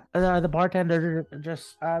 Yeah. The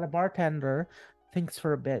bartender thinks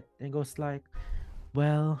for a bit and goes like,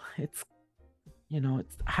 "Well, it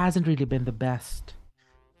hasn't really been the best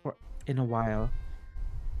in a while.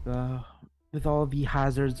 With all the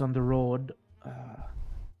hazards on the road,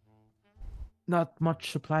 not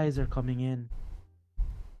much supplies are coming in.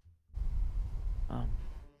 Um,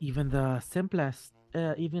 even the simplest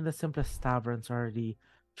taverns are already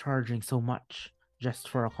charging so much just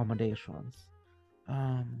for accommodations.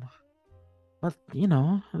 Um, but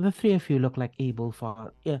the three of you look like able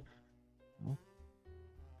for yeah. well,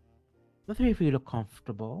 The three of you look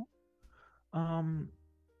comfortable. Um,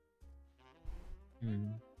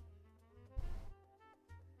 hmm,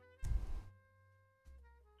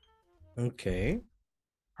 Okay.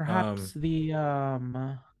 perhaps the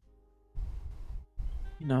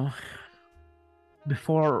you know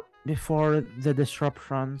before the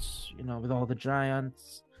disruptions, with all the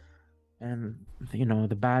giants and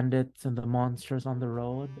the bandits and the monsters on the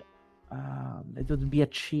road, it would be a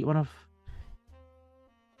cheap one of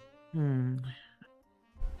hmm,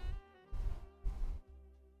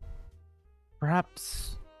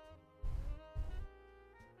 perhaps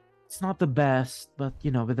it's not the best, but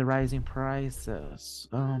with the rising prices,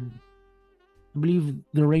 I believe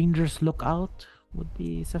the Rangers Lookout would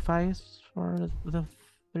be suffice for the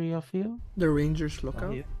three of you. The Rangers Well,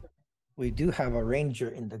 lookout. we do have a ranger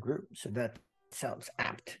in the group, so that sounds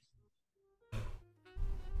apt.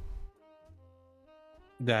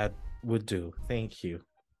 That would do. Thank you.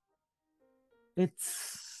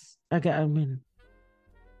 It's again, I mean,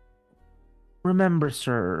 remember,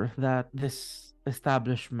 sir, that this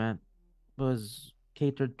establishment was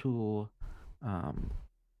catered to, um,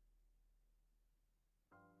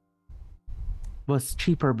 was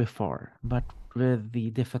cheaper before, but with the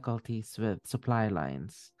difficulties with supply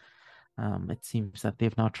lines, it seems that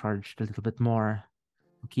they've now charged a little bit more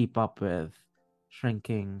to keep up with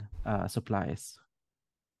shrinking supplies.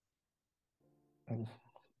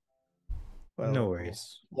 Well, No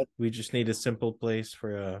worries. what We just need a simple place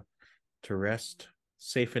for to rest,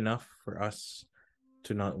 safe enough for us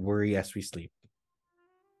to not worry as we sleep.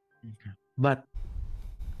 But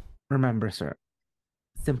remember, sir,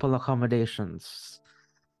 simple accommodations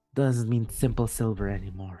doesn't mean simple silver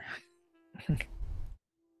anymore.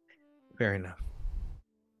 Fair enough.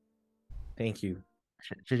 Thank you.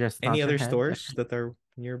 She just Any nods her other head. stores that are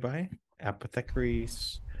nearby?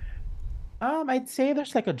 Apothecaries. I'd say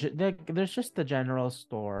there's like there's just a general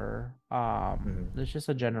store. Mhm. There's just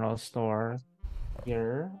a general store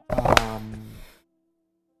here.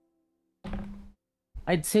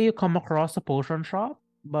 I'd say you come across a potion shop,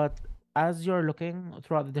 but as you're looking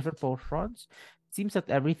throughout the different potions, it seems that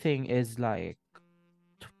everything is like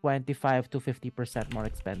 25 to 50% more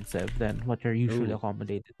expensive than what you're usually Ooh.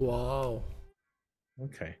 accommodated. Wow.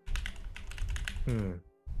 Okay.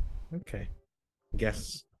 Okay.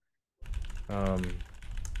 Guess.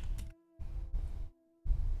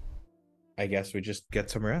 I guess we just get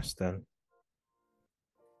some rest then.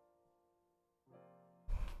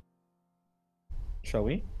 Shall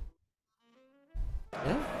we?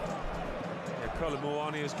 Yeah. Colin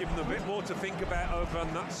Moani has given them a bit more to think about over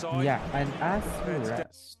on that side. Yeah, and as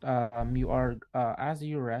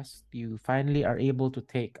you rest, you finally are able to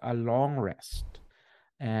take a long rest,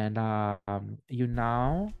 and you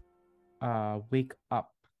now wake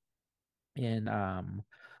up in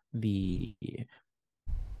the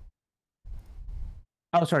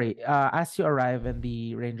oh sorry as you arrive in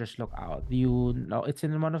the Rangers Lookout, you know it's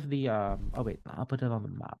in one of the oh wait, I'll put it on the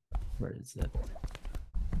map. Where is it?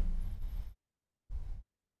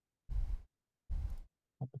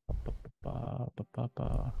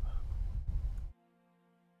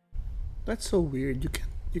 That's so weird.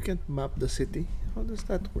 You can't map the city. How does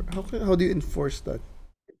that work? How do you enforce that?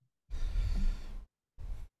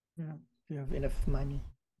 Yeah, you have enough money.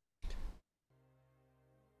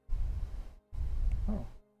 Oh.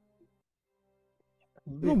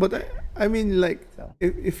 No, but I mean like So,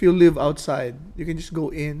 if you live outside, you can just go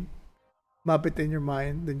in, map it in your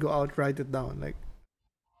mind, then go out, write it down. Like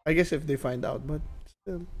I guess if they find out, but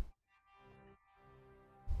still.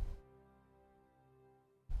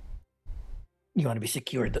 you want to be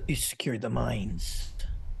secured. You secure the mines.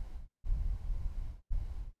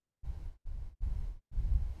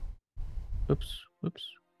 Oops.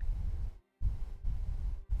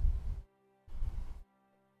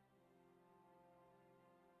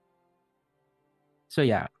 So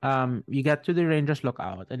yeah, you get to the Rangers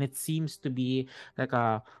Lookout, and it seems to be like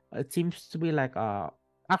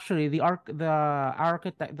actually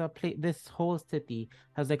this whole city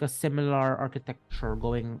has like a similar architecture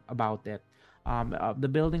going about it. The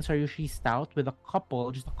buildings are usually stout with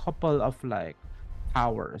just a couple of like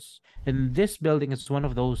towers, and this building is one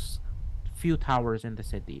of those few towers in the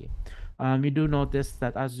city. You do notice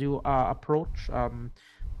that as you it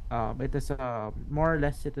is more or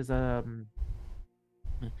less it is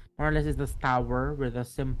more or less is this tower with a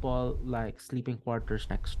simple like sleeping quarters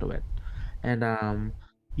next to it. And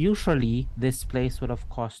usually this place would have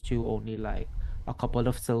cost you only like a couple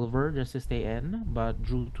of silver just to stay in, but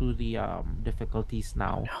due to the difficulties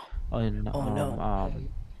now on Oh no.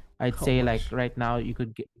 I'd How say like much? right now you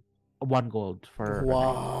could get 1 gold for a night.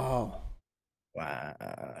 Wow. Wow,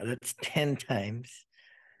 that's 10 times.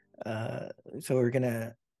 So we're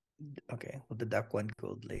gonna we'll deduct 1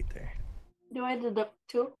 gold later. Do I deduct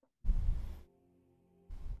 2?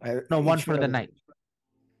 No, one Each for the one- night.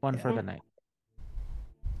 One Yeah. for the night.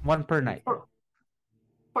 One per night.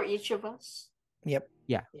 For each of us? Yep.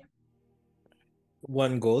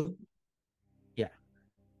 1 gold.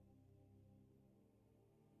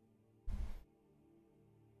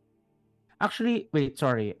 Actually, wait,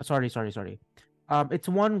 sorry. It's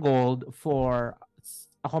 1 gold for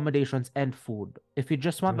accommodations and food. If you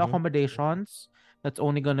just want the Mhm. accommodations, that's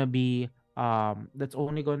only gonna be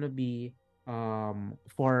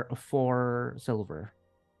for 4 silver.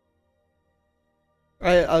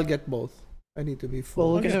 I'll get both. I need to be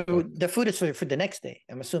full. Well, because the food is for the next day,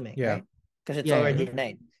 I'm assuming, Yeah. right? Because it's Yeah, yeah, already yeah.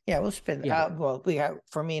 night. Yeah, we'll spend. Yeah. Well, we have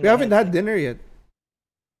for me. We haven't had dinner yet.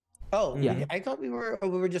 Oh, Yeah. I thought we were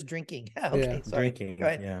just drinking. Okay, Yeah, sorry. Drinking. Go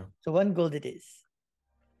ahead. Yeah. So 1 gold it is.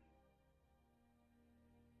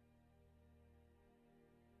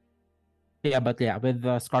 Yeah, but yeah, with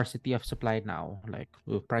the scarcity of supply now, like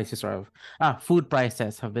food prices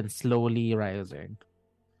have been slowly rising.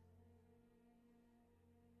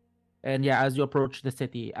 And yeah, as you approach the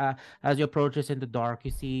city, as you approach this in the dark, you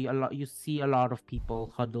see a lot of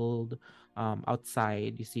people huddled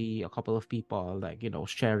outside. You see a couple of people like,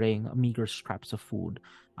 sharing meager scraps of food.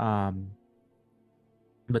 But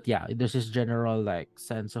yeah, there's this general like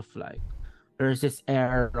sense of like there's this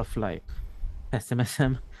air of like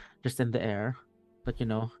pessimism just in the air. But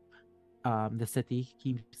the city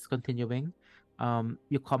keeps continuing.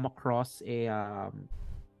 You come across a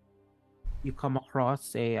in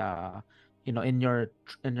your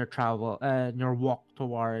travel in your walk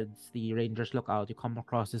towards the Rangers Lookout, you come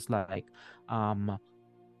across this like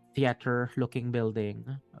theater looking building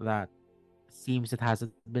that seems it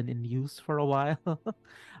hasn't been in use for a while.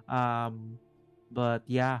 But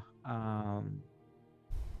yeah,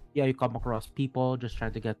 you come across people just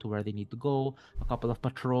trying to get to where they need to go. A couple of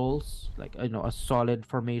patrols, like a solid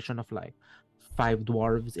formation of like 5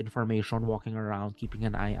 dwarves in formation walking around, keeping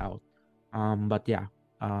an eye out. But yeah,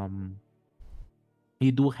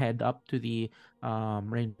 you do head up to the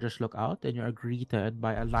Rangers Lookout, and you're greeted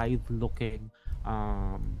by a live-looking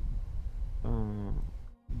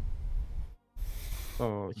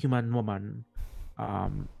human woman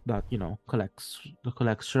that collects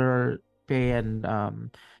your pay and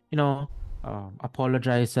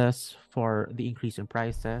apologizes for the increase in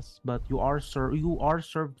prices, but you are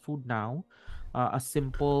served food now, a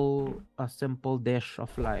simple dish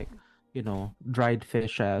of like dried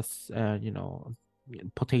fishes and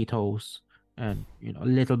potatoes and a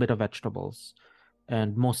little bit of vegetables,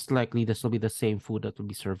 and most likely this will be the same food that will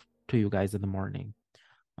be served to you guys in the morning.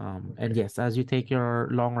 And yes, as you take your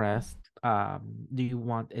long rest, do you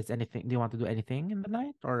want to do anything in the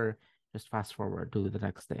night, or just fast forward to the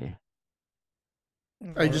next day?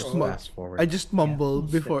 I just Fast forward. I just mumble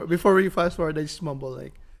we'll before we fast forward. I just mumble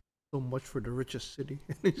like, so much for the richest city.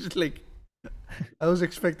 It's just like I was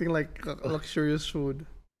expecting like luxurious food.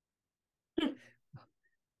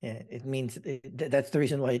 Yeah, it means that's the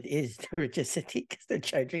reason why it is the richest city, because they're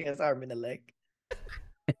charging us arm and a leg.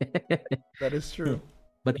 That is true.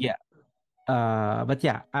 But yeah,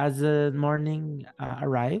 as the morning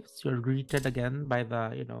arrives, you're greeted again by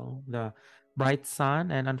the bright sun,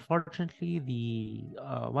 and unfortunately,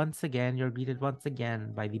 you're greeted once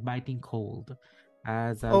again by the biting cold.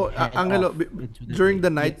 As Oh, we head Angelo, off into the during day. the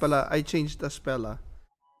night Yes. pala, I changed the spell.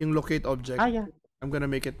 Yung locate object. Yeah. I'm gonna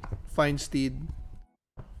make it find steed.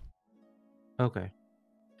 Okay.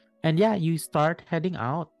 And yeah, you start heading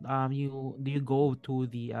out. Do you go to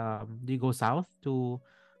the do you go south to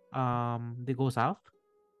do you go south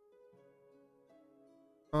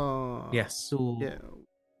Yes. to Yeah.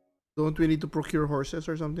 Don't we need to procure horses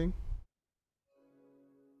or something?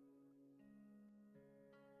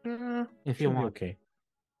 if Should you be want? okay.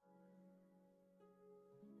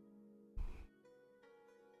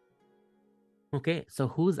 Okay, so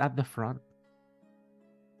who's at the front?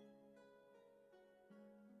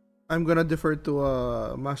 I'm gonna defer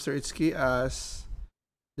to Master Itsuki, as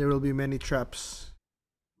there will be many traps.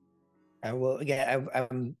 I will. Yeah,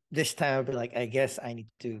 I'm. This time I'll be like, I guess I need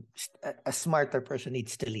to. A smarter person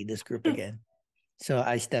needs to lead this group again. So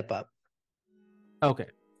I step up. Okay.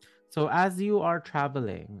 So as you are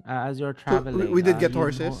traveling, So we did get you know.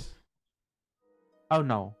 horses. Oh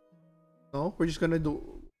no, No, we're just gonna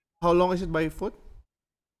do. How long is it by foot?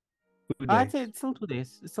 'I'd Days. say it's still 2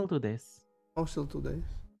 days. It's still 2 days. Oh, still 2 days.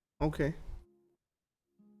 Okay.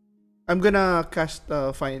 I'm gonna cast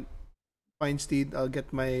find steed. I'll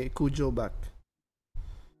get my Cujo back.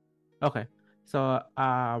 Okay. So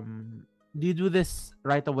do you do this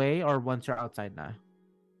right away or once you're outside now?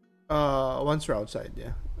 Once we're outside,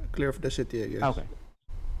 yeah, clear of the city, I guess. Okay.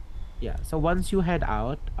 Yeah. So once you head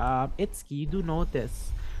out, Itsuki, you do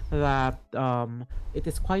notice that it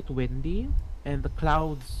is quite windy and the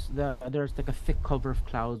clouds there's like a thick cover of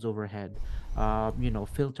clouds overhead.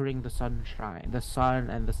 Filtering the sun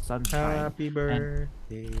and the sunshine. Happy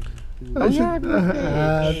birthday. Oh yeah,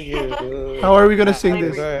 How are we gonna sing Happy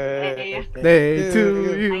this? birthday. Day to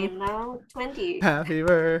I you. am now 20. Happy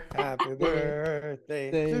birthday. Happy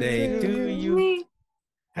birthday Day to you. Me.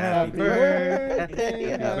 Happy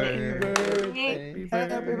birthday, happy birthday,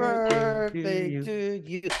 happy birthday to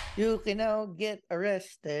you. You can now get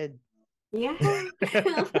arrested. Yeah.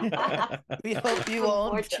 We hope you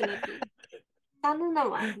won't. Unfortunately. Sana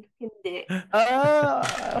naman. Hindi.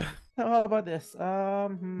 How about this?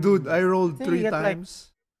 Dude, I rolled Say you 3 get, like-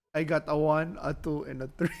 times. I got a 1, a 2, and a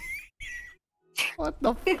 3. What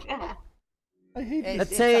the fuck? I hate Hey, this.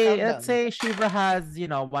 let's it's a say countdown. let's say Shiva has,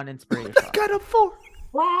 one inspiration. I got a 4.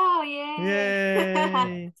 Wow, yay.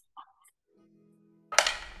 Yay.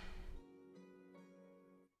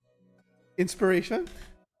 Inspiration?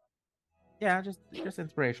 Yeah, just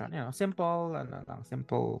inspiration. Simple and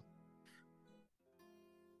simple.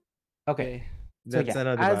 Okay. So, That's yeah,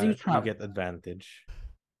 another as you you travel- get advantage.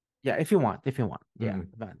 Yeah, if you want. Yeah,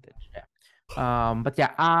 Mhm. advantage. Yeah. But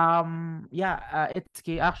it's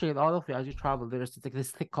key. Actually, all of you, as you travel, there's like this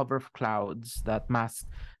thick cover of clouds that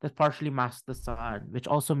partially mask the sun, which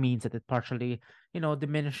also means that it partially,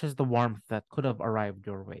 diminishes the warmth that could have arrived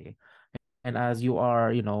your way. And as you are,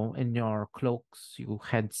 in your cloaks, you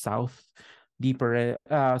head south, deeper,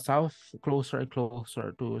 south, closer and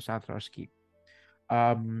closer to Santhar's Keep.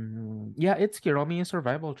 It's key. Roll me a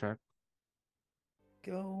survival check.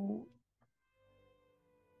 Go.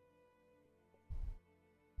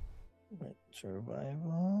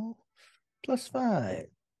 Survival. +5.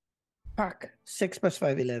 Pack. 6 +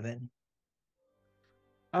 5, 11.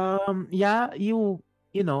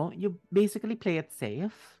 You basically play it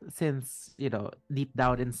safe since, deep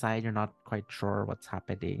down inside you're not quite sure what's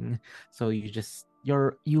happening. So you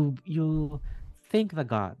thank the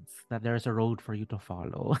gods that there's a road for you to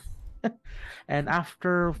follow. And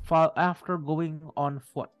after going on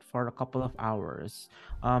foot for a couple of hours,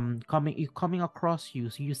 coming across you,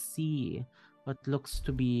 so you see what looks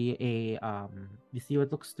to be a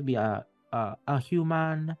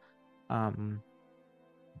human,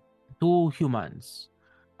 two humans,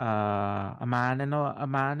 a man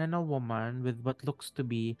and a woman with what looks to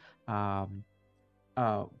be a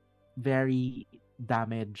very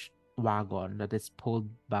damaged wagon that is pulled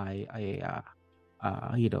by a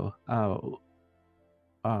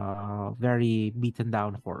very beaten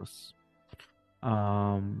down horse.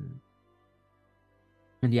 And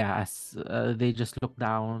yeah, as they just look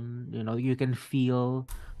down, you can feel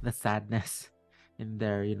the sadness in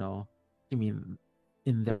their, in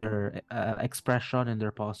their expression, in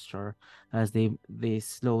their posture, as they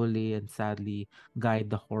slowly and sadly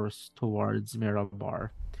guide the horse towards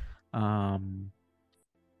Mirabar.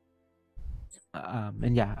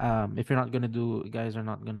 If you're not gonna do, guys are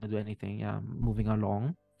not gonna do anything. Moving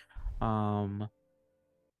along.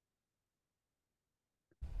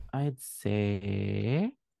 I'd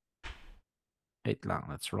say. Wait lang,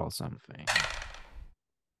 let's roll something.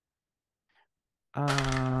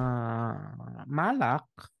 Malak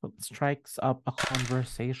strikes up a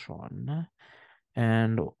conversation.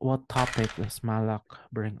 And what topic does Malak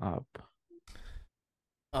bring up?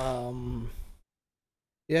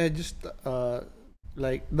 Yeah, just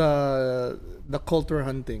like the cult we're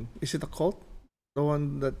hunting. Is it a cult? The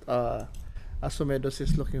one that Asomedos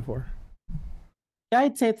is looking for. Yeah,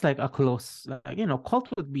 I'd say it's like a close, cult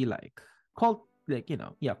would be like cult,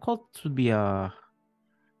 cult would be a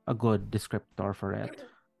good descriptor for it.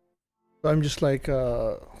 So I'm just like,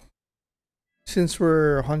 since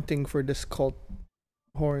we're hunting for this cult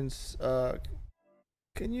horns,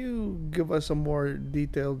 can you give us a more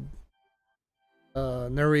detailed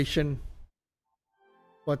narration?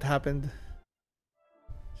 What happened?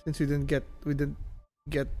 Since we didn't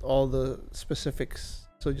get all the specifics,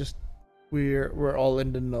 so just we're all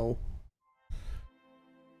in the know.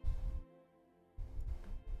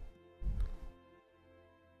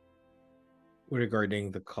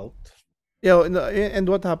 Regarding the cult. Yeah, and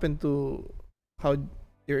what happened to how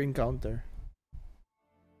your encounter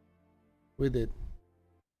with it?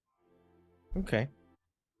 Okay.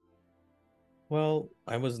 Well,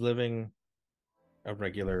 I was living a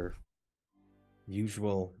regular,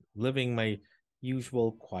 living my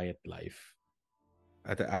usual quiet life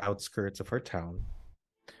at the outskirts of our town.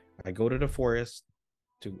 I go to the forest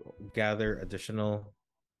to gather additional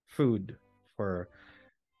food for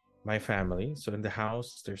my family. So in the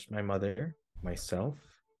house, there's my mother, myself,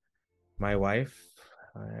 my wife,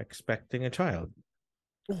 expecting a child.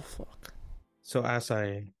 Oh fuck. So as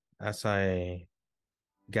I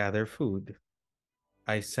gather food,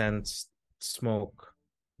 I sensed smoke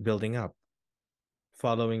building up.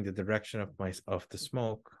 Following the direction of the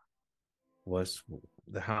smoke was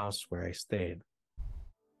the house where I stayed.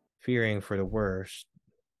 Fearing for the worst,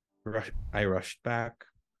 I rushed back,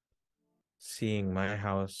 seeing my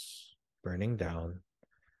house burning down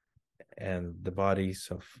and the bodies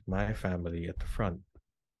of my family at the front,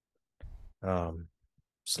 um,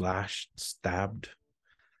 slashed, stabbed.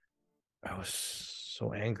 I was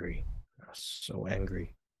so angry. I was so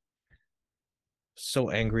angry. So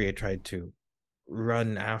angry I tried to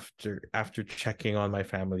run after checking on my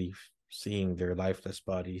family, seeing their lifeless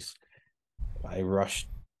bodies. I rushed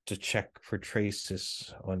to check for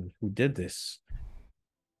traces on who did this,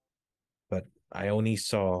 but I only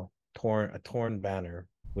saw a torn banner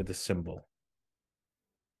with a symbol.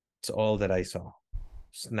 It's all that I saw,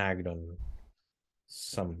 snagged on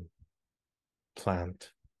some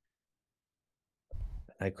plant.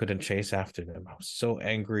 I couldn't chase after them. I was so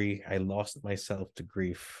angry. I lost myself to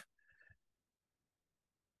grief.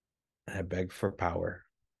 I begged for power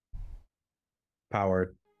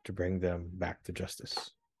to bring them back to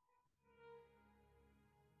justice.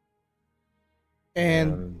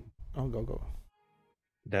 And And oh, go.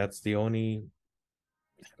 that's the only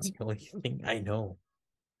thing I know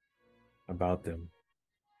about them.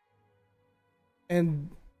 And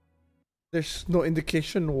there's no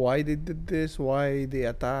indication why they did this, why they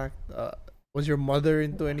attacked. Was your mother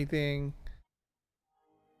into anything,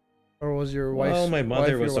 or was your Well, wife's my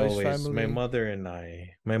mother your was wife's always family?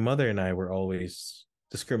 my mother and I were always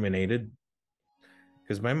discriminated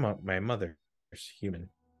because my mother is human.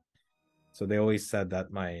 So they always said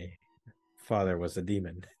that my father was a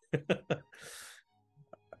demon.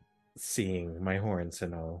 Seeing my horns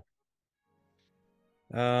and all.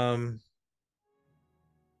 Um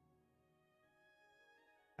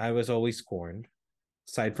I was always scorned.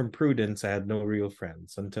 Aside from Prudence, I had no real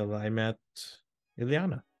friends until I met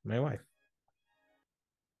Ileana, my wife.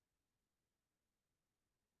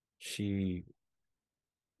 She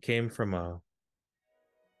came from a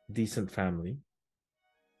decent family.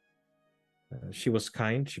 She was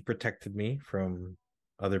kind. She protected me from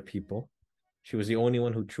other people. She was the only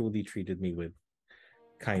one who truly treated me with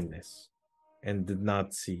kindness and did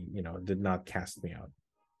not cast me out.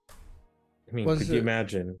 I mean, Was could you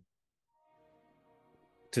imagine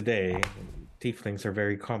today, tieflings are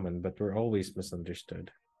very common, but we're always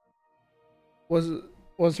misunderstood. was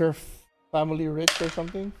was her family rich or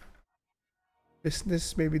something?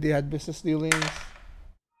 Business? Maybe they had business dealings.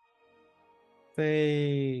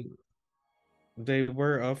 They they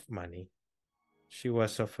were of money. She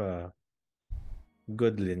was of a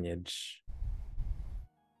good lineage,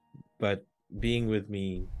 but being with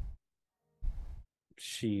me,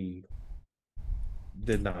 she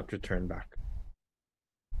did not return back.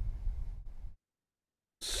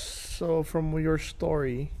 So from your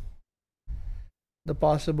story, the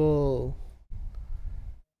possible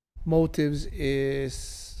motives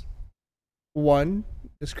is one,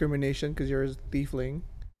 discrimination because you're a tiefling.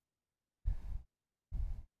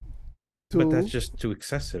 But that's Two, just too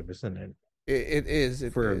excessive, isn't it? it is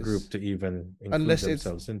For a group to even include unless it's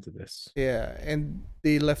themselves into this. yeah, and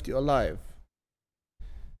they left you alive.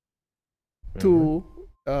 Mhm. Two,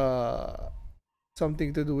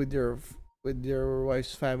 something to do with your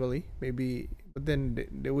wife's family, maybe. But then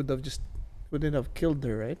they wouldn't have killed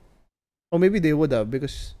her, right? Or maybe they would have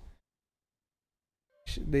because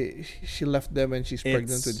she left them and she's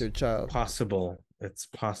pregnant with It's their child. possible. It's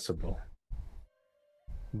possible.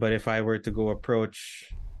 But if I were to go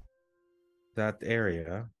approach that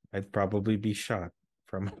area, I'd probably be shot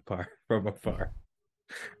from afar. From afar.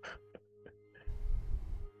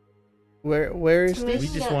 Where It's is this? We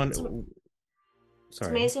amazing just that want. it's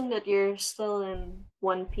Sorry. amazing that you're still in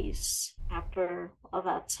one piece after all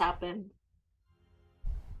that's happened.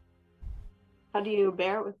 How do you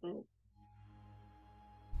bear with it?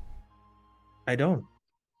 I don't.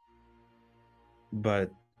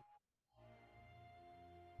 But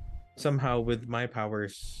somehow, with my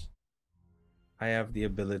powers, I have the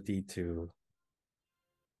ability to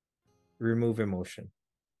remove emotion.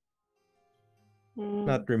 Mm.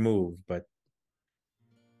 Not remove, but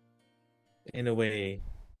in a way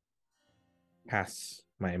pass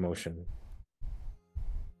my emotion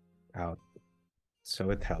out. So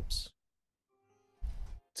it helps.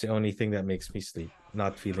 It's the only thing that makes me sleep,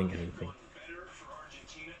 not feeling anything.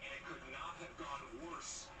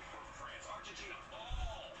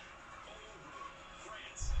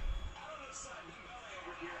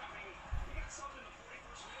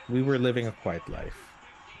 We were living a quiet life.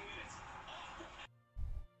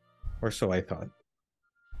 Or so I thought.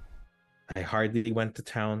 I hardly went to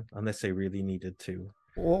town unless I really needed to.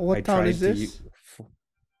 What I town tried is to this?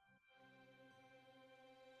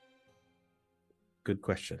 Good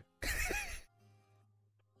question.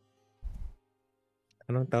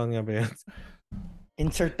 Anong town nga ba yan?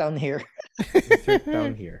 Insert down here. Insert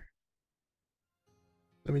down here.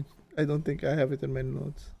 I don't think I have it in my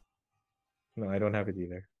notes. No, I don't have it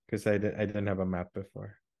either. Because I didn't have a map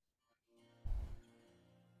before.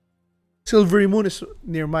 Silvery Moon is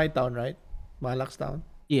near my town, right? Malak's town.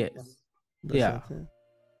 Yes. That's Yeah. it,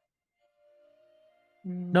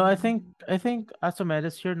 No, I think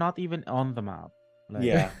Asomedis, you're not even on the map. Like,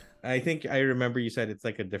 Yeah. I think I remember you said it's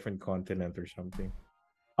like a different continent or something.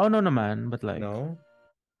 Oh no, man. But like, No?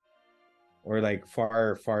 Or like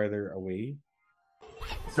farther away?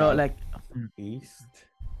 no, South, like, east?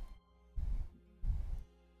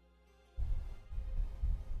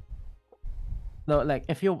 no, like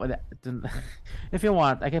if you if you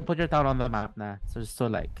want, I can put your town on the map now. So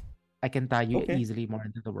like, I can tie you Okay. easily more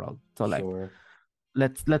into the world. So like, Sure.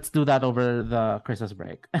 let's do that over the Christmas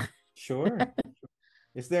break. Sure.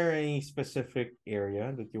 Is there any specific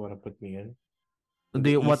area that you want to put me in? To Do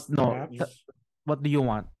the you what? east, No, perhaps? what do you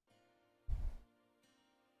want?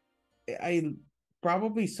 I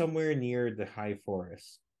probably somewhere near the high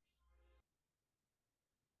forest.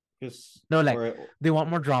 Just No, like, or do you want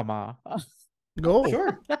more drama? Go.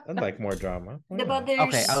 sure. I'd like more drama. Why Diba not? there's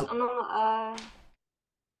Okay, I'll- what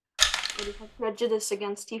do you call, prejudice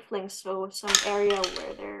against tieflings, so some area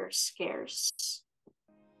where they're scarce.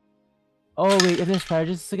 Oh wait, it is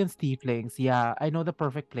prejudice against tieflings. Yeah, I know the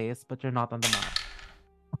perfect place, but you're not on the map.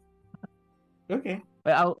 Okay.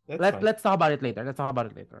 Well, That's fine. let's talk about it later. Let's talk about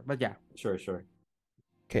it later. But yeah, Sure.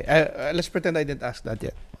 Okay, let's pretend I didn't ask that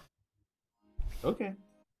yet. Okay.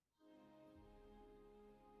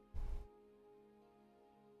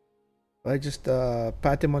 I just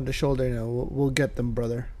pat him on the shoulder. We'll get them,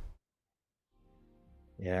 brother.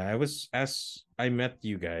 Yeah, as I met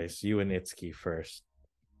you guys, you and Itsuki first.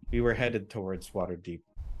 We were headed towards Waterdeep.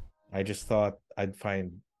 I just thought I'd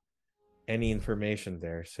find any information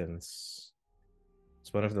there since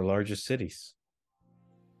it's one of the largest cities.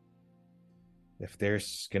 If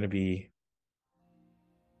there's gonna be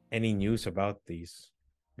any news about these,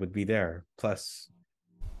 would be there. Plus,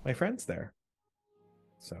 my friend's there.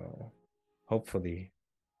 So hopefully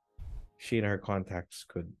she and her contacts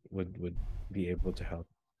would be able to help.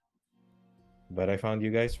 But I found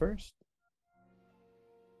you guys first.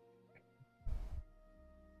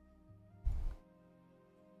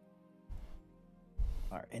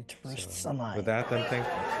 Our interests So, align. with that, I'm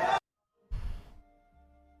thankful.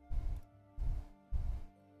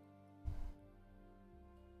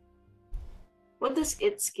 What does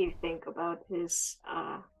Itsuki think about his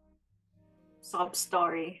sob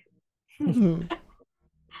story?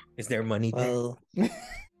 Is there money there? Well,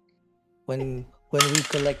 when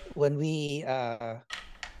we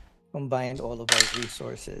combined all of our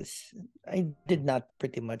resources, I did not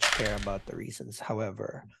pretty much care about the reasons.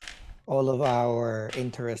 However, all of our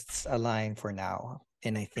interests align for now,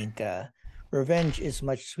 and I think revenge is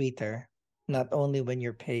much sweeter, not only when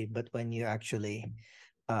you're paid, but when you actually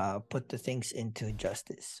put the things into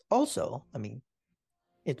justice. Also, I mean,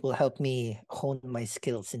 it will help me hone my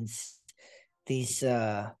skills since these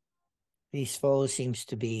foes seems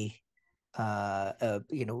to be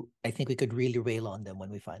I think we could really rail on them when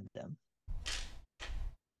we find them.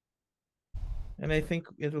 And I think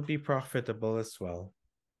it'll be profitable as well,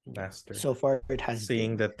 Master. So far it has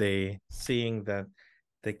seeing been. that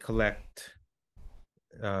they collect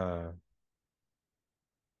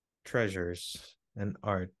treasures and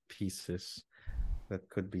art pieces that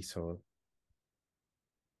could be sold.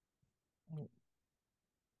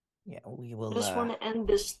 Yeah, we will I just want to end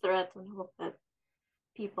this threat and hope that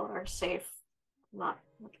people are safe, not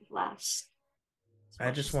last. as I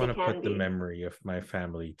much just as they want to can put the be. memory of my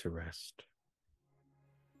family to rest.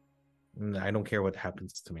 And I don't care what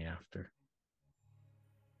happens to me after.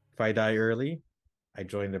 If I die early, I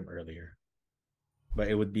join them earlier. But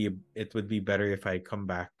it would be better if I come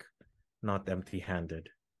back not empty-handed,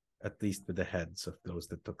 at least with the heads of those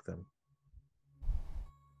that took them.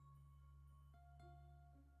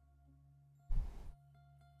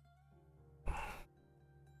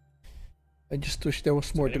 I just wish there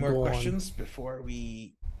was more Any to more go questions before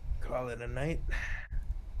we call it a night?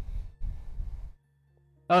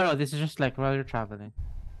 Oh no, this is just like while you're traveling.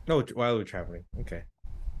 No, while we're traveling. Okay.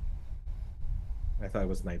 I thought it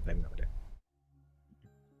was nighttime now.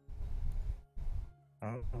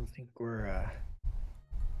 I don't think we're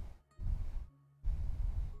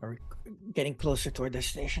are we getting closer to our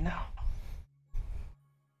destination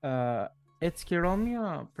now? It's roll me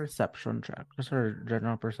a perception check, just a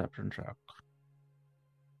general perception check.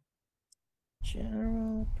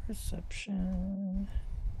 General perception.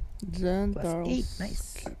 on. Plus 8,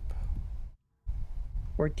 nice.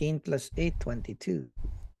 14 plus 8, 22.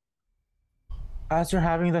 As you're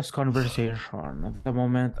having this conversation, at the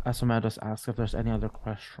moment Asomedus asks if there's any other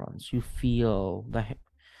questions, you feel the.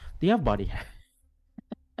 Do you have body hair?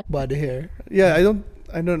 Body hair. Yeah, I don't.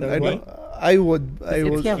 I would.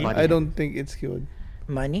 It's yeah, body I don't think it's good.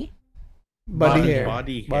 Money? Body hair.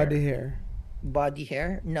 Body hair. Body hair. Body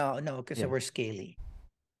hair? No, because Yeah. we're scaly.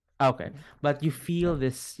 Okay, but you feel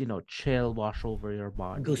this, chill wash over your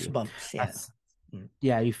body. Goosebumps, yeah.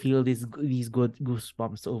 Yeah, you feel these good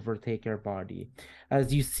goosebumps overtake your body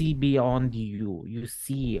as you see beyond you. You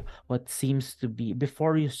see what seems to be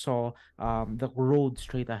before you saw the road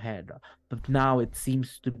straight ahead, but now it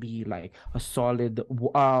seems to be like a solid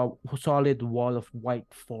wall of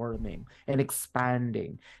white forming and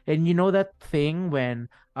expanding. And you know that thing when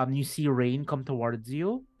you see rain come towards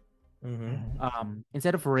you.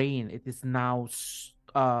 Instead of rain, it is now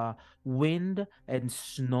wind and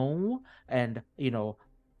snow and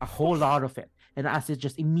a whole lot of it, and as it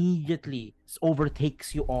just immediately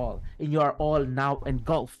overtakes you all, and you are all now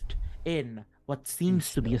engulfed in what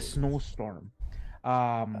seems to be a snowstorm.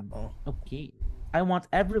 Okay, I want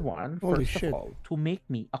everyone Holy first shit. of all to make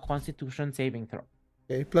me a Constitution saving throw.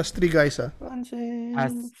 Okay, +3 guys.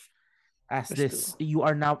 As Plus this, you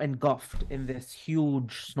are now engulfed in this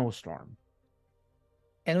huge snowstorm.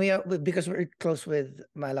 And we are, because we're close with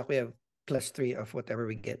Malak, we have +3 of whatever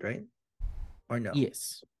we get, right? Or no?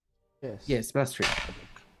 Yes, Yes. +3.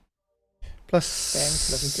 Plus 10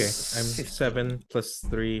 plus Okay, I'm 15. 7 plus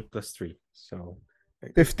 3 plus 3. So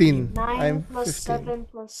 15. 9 I'm plus 15. 7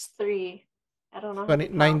 plus 3. I don't know. 20,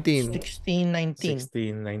 19. 16, 19.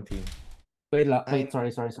 16, 19. Wait,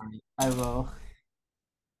 sorry. I will.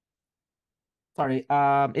 Sorry.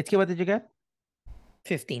 Itsuki, what did you get?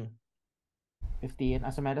 15. 15.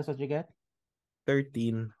 Asomedas, what did you get?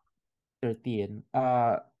 13, 13.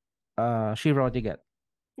 Shiro, what did you get?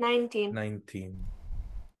 19. 19.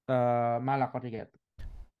 Malak, what did you get?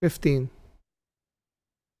 15.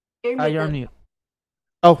 You're You're muted. new.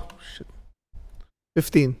 Oh, shit.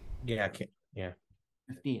 15. Yeah, okay. Yeah.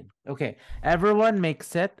 15. Okay. Everyone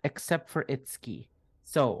makes it except for Itsuki.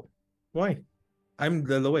 So, Why? I'm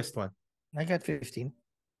the lowest one. I got 15.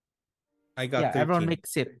 I got yeah, 13. everyone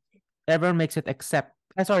makes it. Everyone makes it except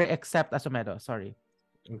Asomedo. Sorry.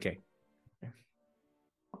 Okay.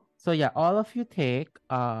 So yeah, all of you take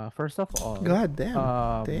first of all. God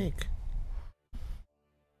damn. Take. Take.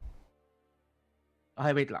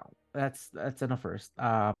 Okay, wait lang. That's enough first.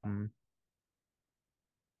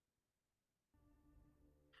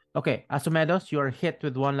 Okay, Asomedos, you are hit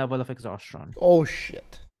with 1 level of exhaustion. Oh,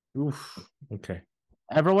 shit. Oof. Okay.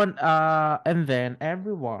 Everyone, and then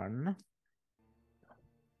everyone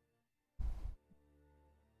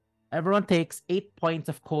takes 8 points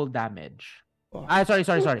of cold damage. Oh.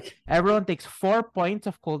 Sorry. Everyone takes 4 points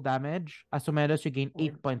of cold damage. Asomedos, you gain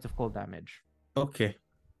 8 points of cold damage. Okay.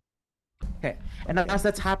 Okay, and as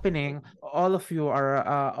that's happening, all of you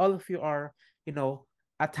are,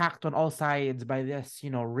 attacked on all sides by this,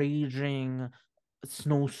 raging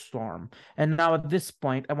snowstorm. And now at this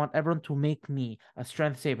point, I want everyone to make me a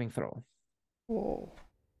strength saving throw. Whoa.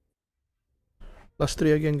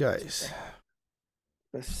 +3 again, guys.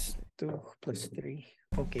 +2 plus 3.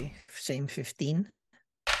 Okay, same 15.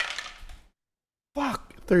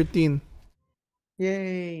 Fuck. 13.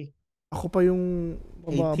 Yay! Ako pa yung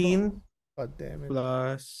mababa. 18 God damn it.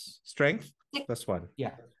 plus strength plus 1.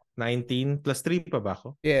 Yeah. 19 plus 3 pa ba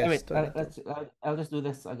ako? Yes. Wait, 22. I'll just do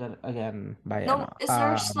this again by No, is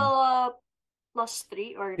there still a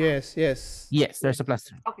 +3 or no? Yes. Yes, there's a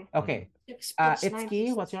 +3. Okay. Okay. 6 plus 9 Itsuki,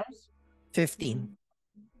 plus what's yours? 15.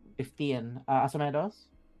 15. Asomedos?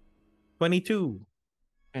 22.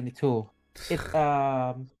 22.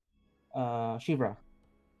 Shivra?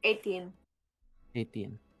 18.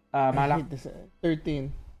 18. I Malak? hate this.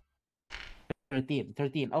 13.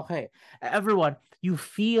 13. Okay. Everyone, you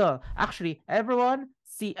feel actually everyone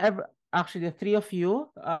see actually the three of you,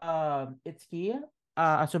 Itsuki,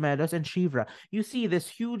 Asomedos, and Shivra. You see this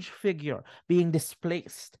huge figure being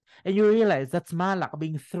displaced, and you realize that's Malak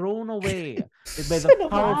being thrown away by the Son of a-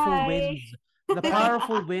 powerful Bye. winds. The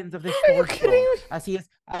powerful winds of this Are you storm kidding me?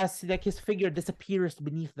 as like his figure disappears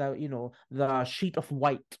beneath the sheet of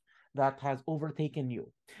white that has overtaken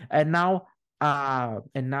you. And now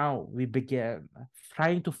we begin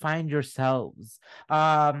trying to find yourselves.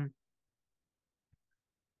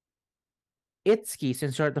 Itsuki,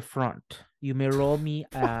 since you're at the front, you may roll me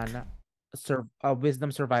a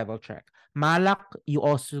wisdom survival check. Malak, you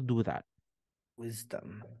also do that.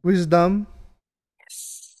 Wisdom. Wisdom.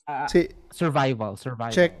 Yes. Say Survival.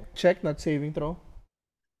 check, not saving throw.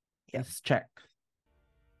 Yep. Let's check.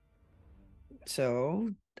 So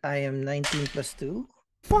I am 19 plus 2,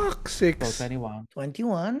 Fuck, So 6. 21.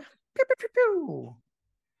 21. Pew, pew, pew, pew.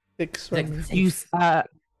 6 Six. from me. You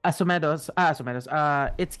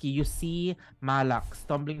Itsuki, you see Malak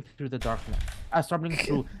stumbling through the darkness. Stumbling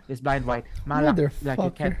through this blind white. Malak, like you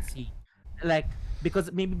can't Motherfucker. see. Like because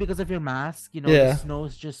of your mask, Yeah. the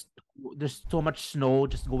snow's just there's so much snow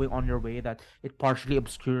just going on your way that it partially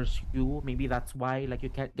obscures you. Maybe that's why like you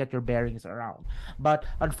can't get your bearings around. But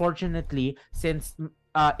unfortunately, since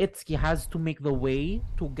Itsuki has to make the way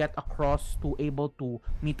to get across to able to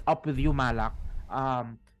meet up with you, Malak.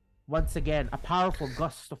 Once again, a powerful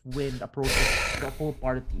gust of wind approaches the whole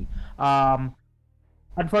party.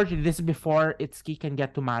 Unfortunately, this is before Itsuki can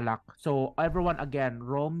get to Malak. So everyone, again,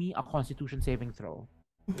 roll me a Constitution saving throw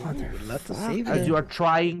Would love to save as it. you're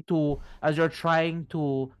trying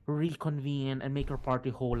to reconvene and make your party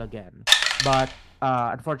whole again. But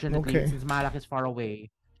unfortunately, Okay. since Malak is far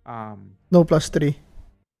away, No, +3.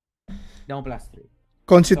 no plus 3.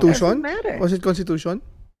 Constitution? Doesn't matter. Was it Constitution?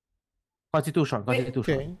 Constitution.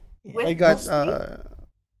 Okay. With I got +3?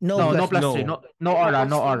 No, No plus plus 3. No aura.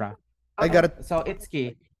 No aura. I got a So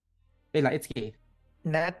Itsuki. Itsuki.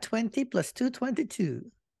 Nat 20 plus 2,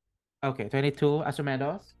 22. Okay, 22.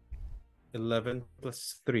 Asumedos. 11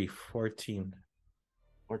 plus 3, 14.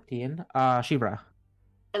 14. Shibra.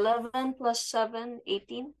 11 plus 7,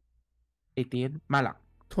 18. 18. Malak.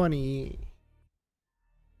 20.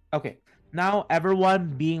 Okay. Now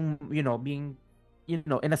everyone being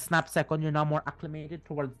in a snap second, you're now more acclimated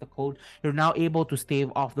towards the cold. You're now able to stave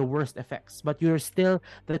off the worst effects, but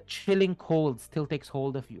the chilling cold still takes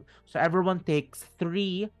hold of you. So everyone takes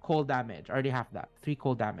 3 cold damage. I already have that. 3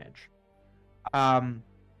 cold damage. And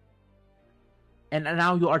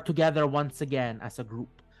now you are together once again as a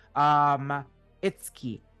group.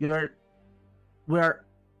 Itsuki,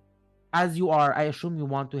 as you are, I assume you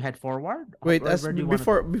want to head forward. Wait, Where do you wanna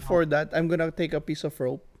go? before that, I'm gonna take a piece of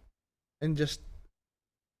rope and just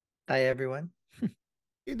Tie everyone.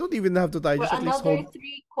 you don't even have to tie, For just at least another hold.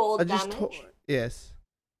 3 cold damage. Yes.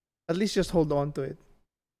 At least just hold on to it.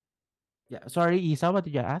 Yeah, sorry, Isa, what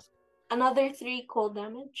did you ask? Another 3 cold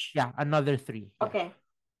damage. Yeah, another 3. Yeah. Okay.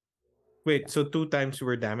 Wait, so 2 times you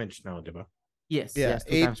were damaged now, diba? Yes, Yeah, yes,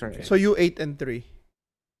 2 8. times already. So you 8 and 3.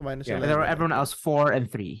 Minus Yeah. 11. Everyone else 4 and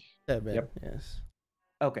 3. 7. Yep. Yes.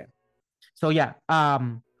 Okay. So yeah,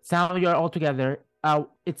 now you're all together.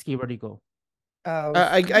 Itsuki, where do you go?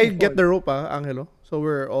 I get the rope, Angelo. So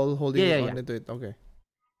we're all holding Yeah, on into it. Okay.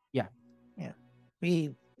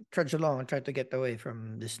 We trudge along and try to get away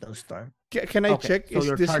from the snowstorm. Can I Okay, check so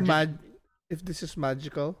you're charging- if this is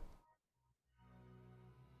magical?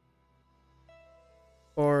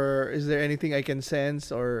 Or is there anything I can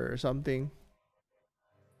sense or something?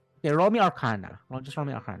 Okay, roll me Arcana. Just roll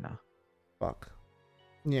me Arcana. Fuck.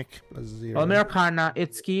 Nick plus 0. Roll me Arcana.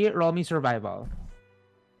 Itsuki, roll me Survival.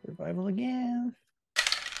 Survival again.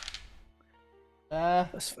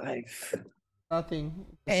 Plus 5. Nothing.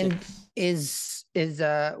 And 6.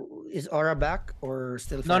 is Aura back or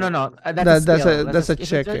still? No. fighting? That's a That's skill. a- that's a if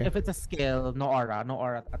check, It's eh. if it's a skill, no aura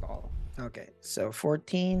at all. Okay, so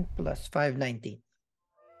 14 plus 5, 19.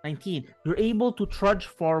 19. You're able to trudge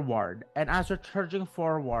forward, and as you're trudging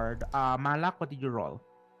forward, Malak, what did you roll?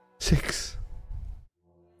 6.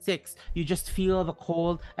 6. You just feel the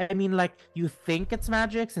cold. I mean, like, you think it's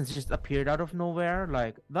magic since it just appeared out of nowhere.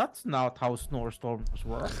 Like, that's not how snowstorms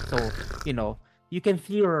work. So, you can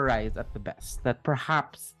theorize at the best that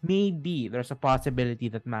perhaps, maybe, there's a possibility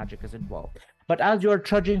that magic is involved. But as you're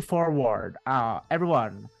trudging forward,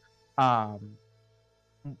 everyone,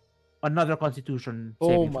 another Constitution Oh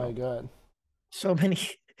saving my throw. god. So many.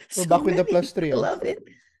 We're back with the plus 3. I love it.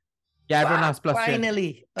 Yeah, everyone Wow, has plus 3.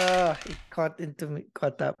 finally. It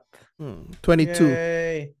caught up. 22.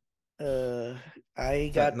 Yay. I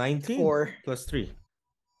Is that got 19 4. plus 3.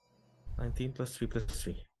 19 plus 3 plus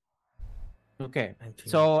 3. Okay. 19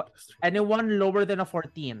 So plus 3. anyone lower than a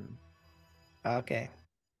 14. Okay.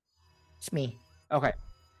 It's me. Okay.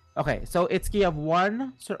 Okay. So Itsuki have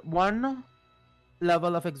one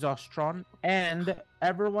level of exhaustion, and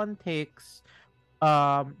everyone takes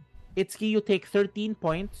Itsuki, you take 13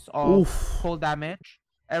 points of Oof. cold damage.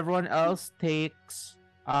 Everyone else takes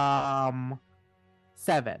 7.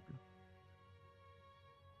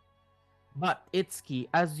 But Itsuki,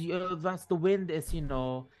 as the wind is,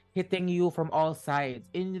 hitting you from all sides,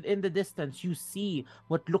 in the distance you see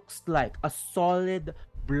what looks like a solid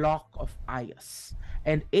block of ice,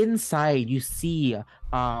 and inside you see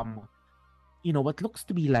what looks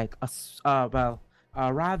to be like a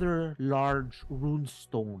rather large rune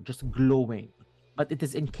stone just glowing, but it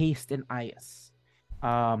is encased in ice.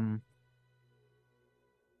 Yeah,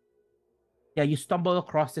 you stumble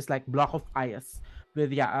across this like block of ice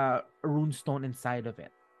with a rune stone inside of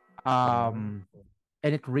it.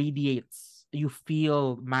 And it radiates. You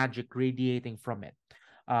feel magic radiating from it.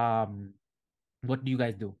 What do you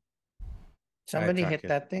guys do? Somebody attack hit it.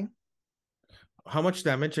 that thing. How much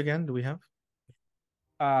damage again do we have?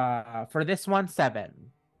 For this one, 7.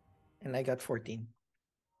 And I got 14.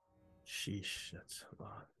 Sheesh, that's a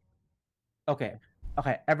lot. Okay,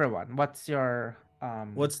 everyone, what's your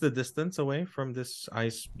What's the distance away from this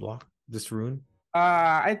ice block, this rune?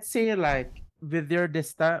 I'd say like with your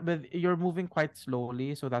distance, you're moving quite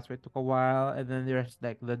slowly, so that's why it took a while. And then there's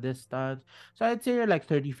like the distance, so I'd say you're like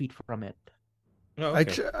 30 feet from it. Oh, I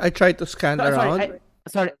okay. I tried to scan around.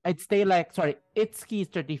 I'd stay like Itsuki is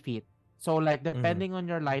 30 feet. So like depending on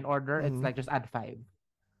your line order, it's like just add 5.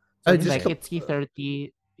 So I it's just like Itsuki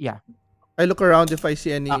 30. Yeah. I look around if I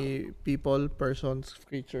see any people, persons,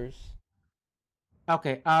 creatures.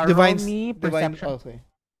 Okay. Divine. Roll me perception. Okay.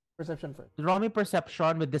 Perception first. Roll me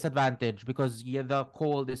perception with disadvantage because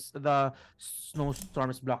the snowstorm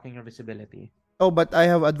is blocking your visibility. Oh, but I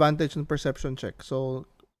have advantage in perception check, so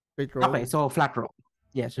straight roll. Okay, so flat roll.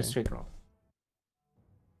 Yes, just Okay. straight roll.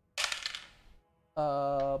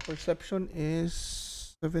 Perception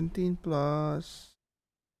is 17 plus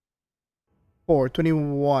 4,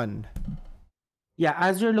 21. Yeah,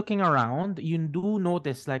 as you're looking around, you do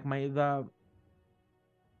notice like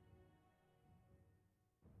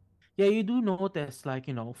you do notice like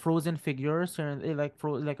frozen figures or like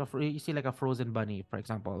you see like a frozen bunny, for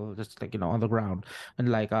example, just like on the ground, and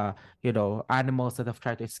like animals that have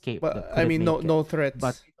tried to escape. But that I couldn't mean, make it. no threats.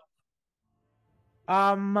 But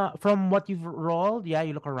from what you've rolled, yeah,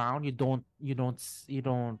 you look around, you don't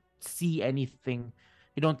see anything.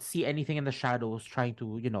 You don't see anything in the shadows trying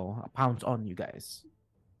to pounce on you guys.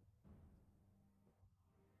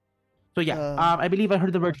 So yeah, I believe I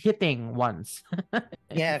heard the word hitting once.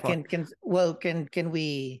 Yeah, before. can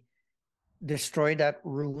we destroy that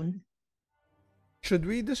rune Should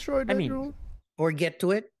we destroy that rune? or get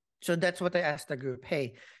to it? So that's what I asked the group.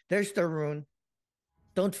 Hey, there's the rune.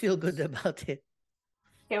 Don't feel good about it.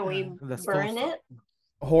 Can we The burn stone- it?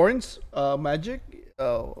 Horns, magic,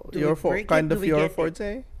 your break it? kind Do of we your get it?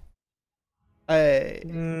 forte.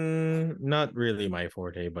 Not really my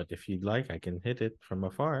forte, but if you'd like, I can hit it from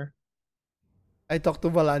afar. I talked to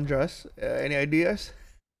Valandras. Any ideas?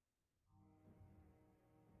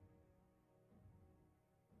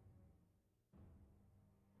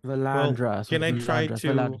 Valandras. Can I try Valandras, to?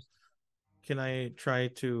 Valandras. Can I try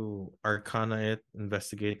to Arcana it,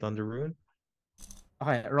 investigate on the rune?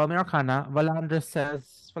 Okay, roll me Arcana. Valandras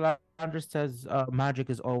says, magic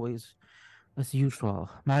is always, as usual,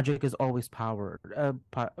 magic is always powered.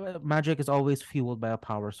 Magic is always fueled by a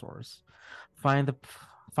power source. Find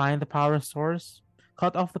the power source,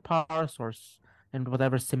 cut off the power source, and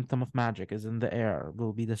whatever symptom of magic is in the air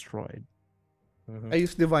will be destroyed. I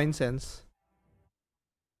use divine sense.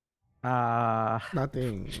 Nothing.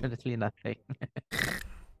 Nothing. Definitely nothing.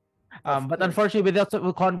 But unfortunately, without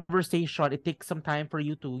a conversation, it takes some time for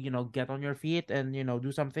you to, get on your feet and,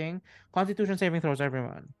 do something. Constitution saving throws,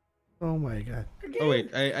 everyone. Oh my god. Oh wait,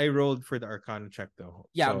 I rolled for the Arcana check though.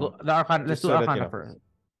 Yeah, So, the Arcana. Let's just do so that you Arcana know. first.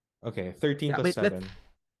 Okay, 13 Yeah, plus wait, 7.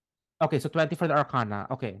 Okay, so 20 for the Arcana.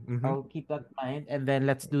 Okay, Mhm. I'll keep that in mind, and then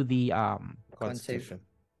let's do the Constitution.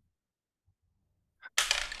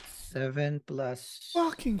 7 plus.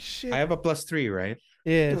 Fucking shit. I have a +3, right?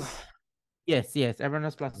 Yes. Yes. Everyone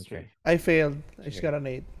has plus 3. I failed. I just got an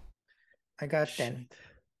 8. I got 10.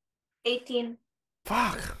 18.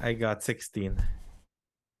 Fuck. I got 16.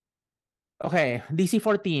 Okay, DC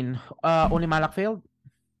 14. Only Malak failed.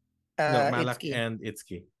 No, Malak Itsuki. and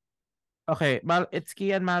Itsuki. Okay,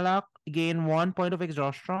 Itsuki and Malak gain 1 point of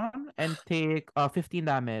exhaustion and take 15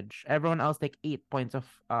 damage. Everyone else take 8 points of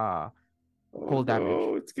cold damage.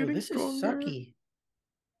 No, it's Oh, getting this is stronger. sucky.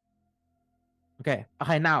 Okay.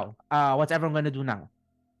 Okay, now. What's everyone gonna do now?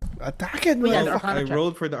 Attack it, Oh, yeah, man. the Well, Arcana I check.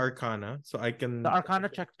 rolled for the Arcana, so I can. The Arcana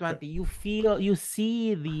check 20. You see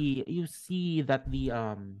that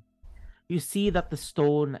the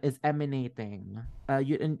stone is emanating.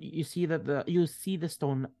 You see the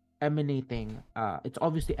stone emanating. It's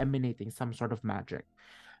obviously emanating some sort of magic,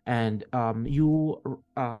 and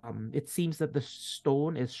it seems that the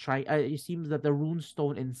stone is it seems that the rune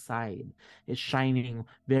stone inside is shining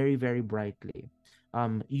very, very brightly.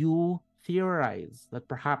 You theorize that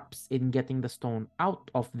perhaps in getting the stone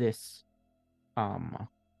out of this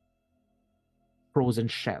frozen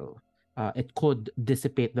shell, it could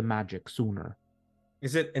dissipate the magic sooner.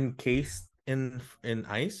 Is it encased in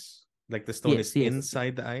ice? Like the stone is Yes.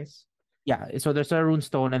 inside the ice? Yeah, so there's a rune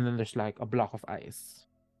stone and then there's like a block of ice.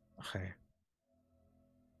 Okay.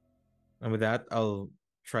 And with that, I'll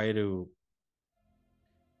try to.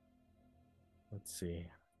 Let's see.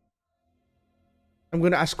 I'm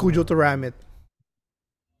gonna ask Cujo to ram it.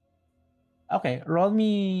 Okay, roll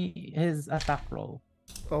me his attack roll.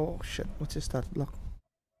 Oh shit! What's his stat block?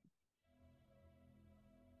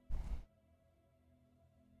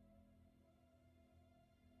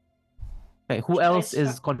 Okay, who Should I else is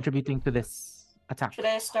start- contributing to this attack? Should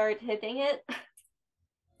I start hitting it?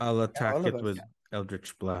 I'll attack all of it us. with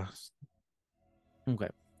Eldritch Blast. Okay.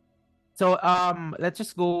 So let's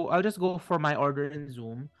just go. I'll just go for my order in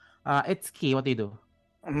Zoom. It's Key. What do you do?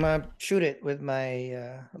 I'm gonna shoot it with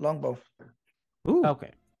my longbow. Ooh.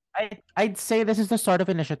 Okay. I'd say this is the start of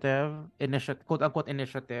initiative, quote unquote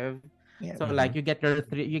initiative. Yeah. So like you get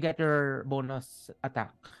your bonus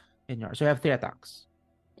attack in your. So you have 3 attacks.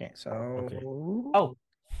 Okay. So. Okay. Oh,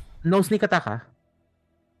 no sneak attack, huh?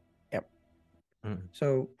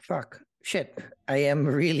 So fuck. Shit. I am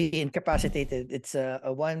really incapacitated. It's a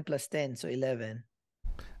 1 plus 10, so 11.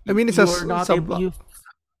 I mean, it's You a were not sub. able,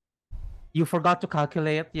 you forgot to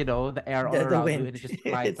calculate, the air all The around wind. you, and it just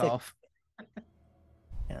flies It's like- off.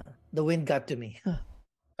 Yeah. The wind got to me.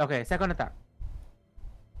 Okay, second attack.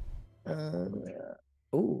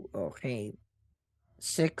 Oh, okay.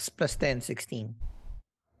 6 plus 10, 16.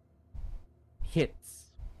 Hits.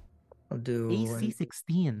 I'll do AC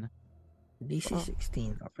 16. DC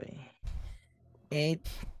 16. Okay. 8.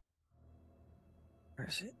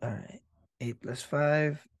 Where's it? All right. 8 plus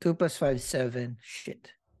 5. 2 plus 5, 7.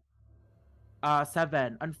 Shit.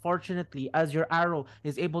 7. Unfortunately, as your arrow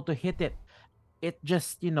is able to hit it, it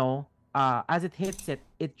just, as it hits it,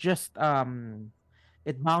 it just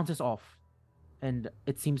it bounces off, and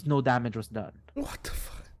it seems no damage was done. What the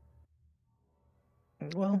fuck?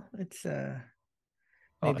 Well, it's Oh,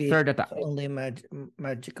 maybe third attack. only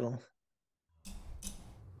magical.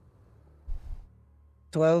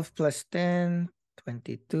 12 plus 10,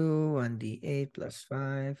 22, 1d8 plus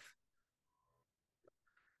 5.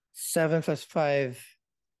 7 plus 5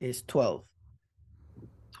 is 12.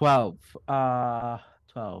 12.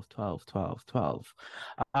 12.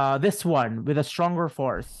 This one with a stronger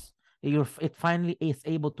force, it finally is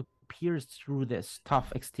able to pierce through this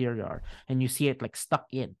tough exterior, and you see it like stuck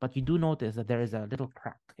in. But you do notice that there is a little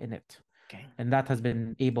crack in it, Okay. and that has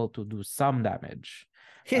been able to do some damage.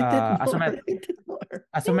 Hit it more. Asumed- Hit it more.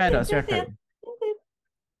 Asomeda, it's your turn.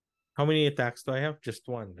 How many attacks do I have? Just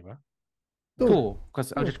one, diba? 2,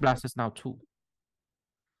 because Eldritch Blast is now 2.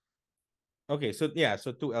 Okay, so yeah,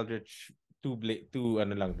 so 2 Eldritch, 2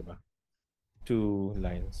 ano lang, diba? 2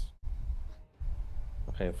 lines.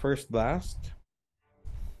 Okay, first blast.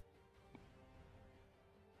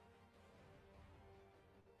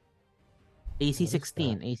 AC What is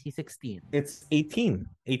 16. that? AC 16. It's 18.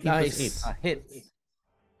 18 plus Nice. 8. Hits.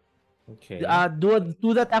 Okay.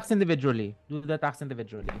 Do the attacks individually.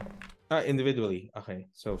 Individually. Okay.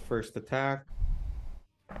 So first attack.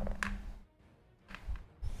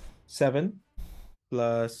 7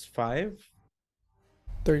 plus 5.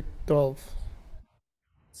 12.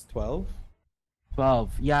 It's 12.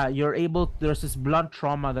 12. Yeah, you're able. There's this blunt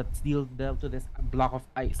trauma that's dealt to this block of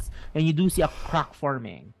ice, and you do see a crack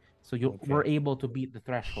forming. So you Okay. were able to beat the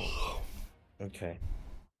threshold. Okay.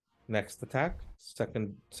 Next attack.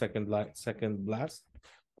 Second blast.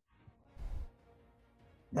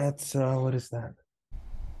 That's what is that?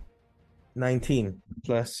 19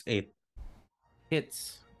 plus 8.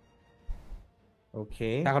 Hits.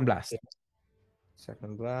 Okay. Second blast.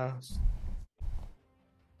 Second blast.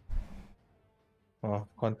 Oh,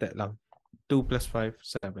 konti lang. 2 plus 5,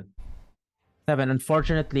 7. 7.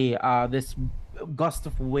 Unfortunately, this gust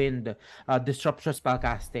of wind disrupts your spell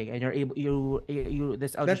casting, and you're able you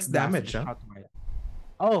this Eldritch That's Blast damage, is huh? shot by it.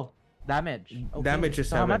 Oh, damage. Okay. Damage is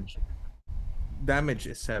so how 7. much? Damage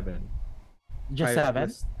is 7. Just 5 7?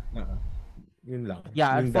 plus, yun lang.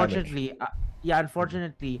 Yeah, Yung damage.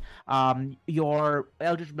 unfortunately, your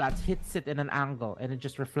Eldritch Blast hits it in an angle, and it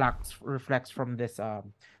just reflects from this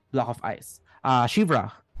block of ice.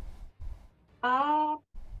 Shivra. I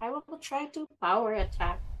will try to power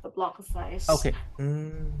attack the block of ice. Okay.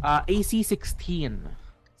 Mm. AC 16.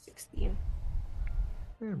 16.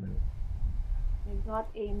 Hmm. I got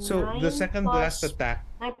a 9 So the second blast plus attack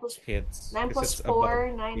 9 plus hits 9 'cause plus it's above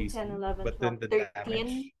 4, 9, AC, 10, 11, but then 12, the 13.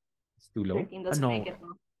 damage is too low. 13 doesn't No. make it.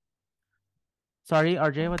 No. Sorry,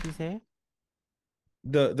 RJ, what do you say?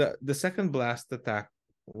 The second blast attack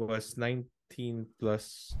was 19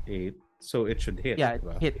 plus 8, so it should hit. Yeah, it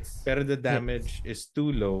diba? hits. Pero the damage is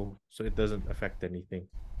too low, so it doesn't affect anything.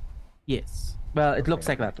 Yes. Well, it looks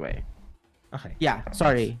Okay. like that way. Okay. Yeah,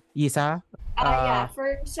 sorry. Isa? Yeah,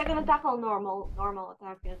 for second attack, I'll normal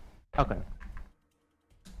attack it. Okay.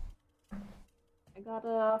 I got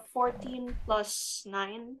a 14 plus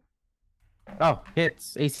 9. Oh,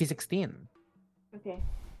 hits. AC 16. Okay.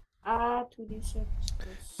 2d6.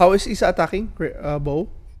 plus- How is Isa attacking? Bow?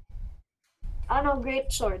 No,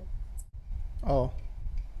 great sword. Oh.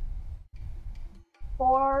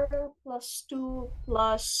 4 plus 2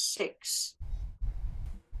 plus 6.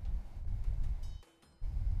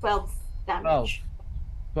 12 damage.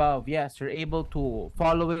 12, yes, you're able to,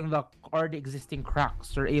 following the already existing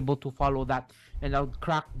cracks, you're able to follow that, and now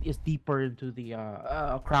crack is deeper into the,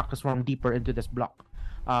 crack is formed deeper into this block.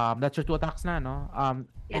 That's your 2 attacks na, no?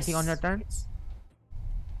 Anything on your turn? Yes.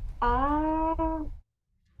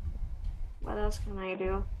 What else can I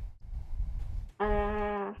do?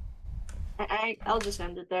 I'll just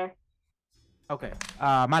end it there. Okay.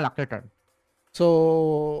 Malak, your turn.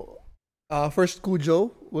 So, first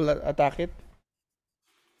Cujo will attack it.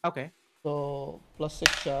 Okay. So, plus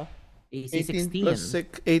 6 siya. AC 18 16. plus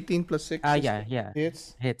 6. 18 plus 6. is- Yeah.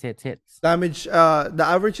 Hits. Hits. Damage, the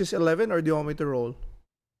average is 11, or do you want me to roll?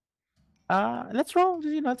 Let's roll.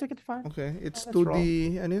 Take it fine. Okay, it's let's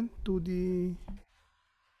 2D, ano yun? 2D,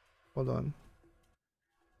 hold on.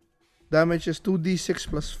 Damage is 2d6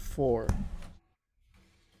 plus 4.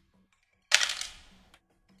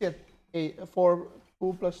 Get 4,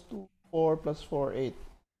 2 plus 2, 4 plus 4, 8.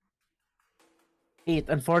 8.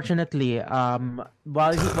 Unfortunately,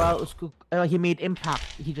 while he made impact,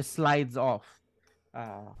 he just slides off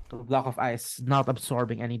to the block of ice, not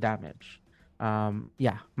absorbing any damage.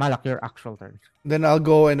 Yeah, Malak, your actual turn. Then I'll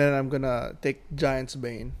go and then I'm gonna take Giant's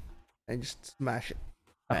Bane and just smash it.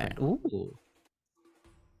 Okay. Ooh.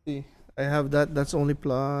 See, I have that. That's only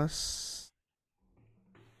plus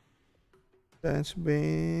Giant's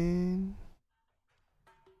Bane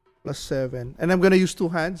plus 7. And I'm gonna use 2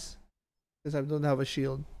 hands because I don't have a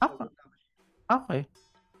shield. Okay.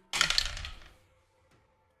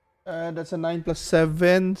 That's a 9 plus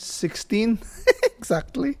 7, 16.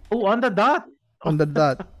 Exactly. Oh, on the dot. On the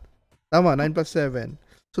dot. Tama, 9 plus 7.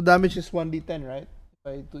 So damage is 1d10, right? If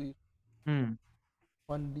I do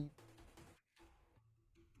 1d.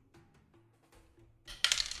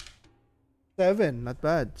 7, not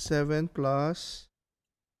bad. 7 plus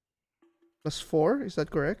 4, is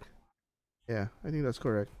that correct? Yeah, I think that's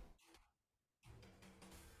correct.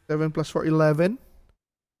 7 plus 4, 11.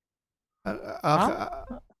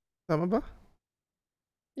 Tama ba?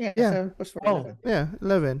 Yeah. Yeah. 7 plus 4, Oh. 11. Yeah,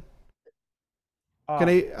 11.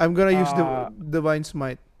 I'm gonna use the Divine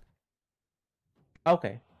Smite.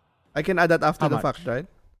 Okay. I can add that after How the much? fact, right?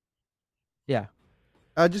 Yeah.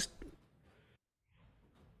 Just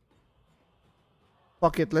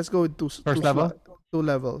fuck it. Let's go with First level? 2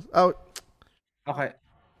 levels. Oh, Okay.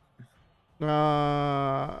 no,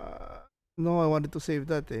 I wanted to save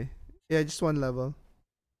that. Yeah, just 1 level.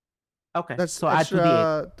 Okay. That's so add 2d8.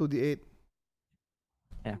 extra 2d8.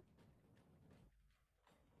 Yeah.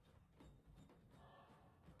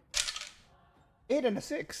 8 and a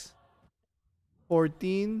 6.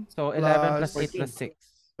 14. So 11 plus plus 8 plus 6.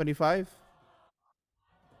 25.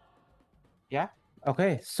 Yeah.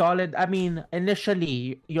 Okay. Solid. I mean,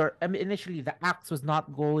 initially the axe was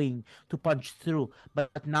not going to punch through,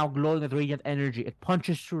 but now glowing with radiant energy, it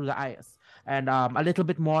punches through the ice. And a little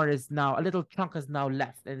bit more is now, a little chunk is now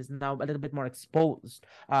left and is now a little bit more exposed.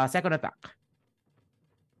 Second attack.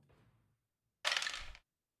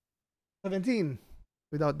 17.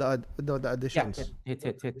 Without the Yeah. additions. Hit.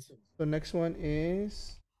 So next one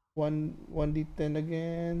is 1d10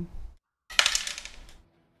 again.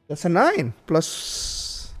 That's a 9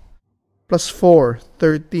 plus 4,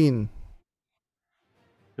 13.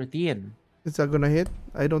 13. Is that gonna hit?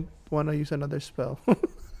 I don't wanna use another spell.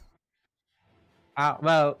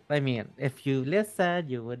 Well, I mean, if you listen,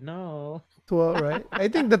 you would know. 12, right? I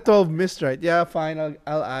think the 12 missed, right? Yeah, fine.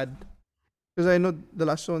 I'll add. Because I know the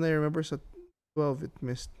last one I remember is at 12. It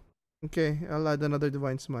missed. Okay, I'll add another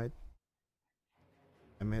Divine Smite.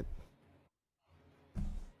 Damn it.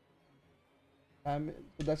 So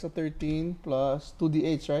that's a 13 plus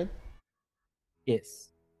 2d8, right? Yes.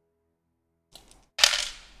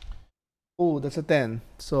 Oh, that's a 10.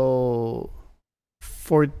 So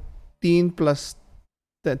 14 plus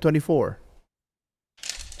 10, 24.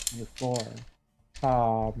 24.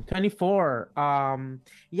 24.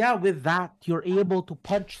 Yeah, with that, you're able to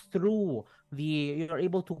punch through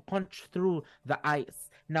the ice.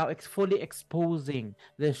 Now it's fully exposing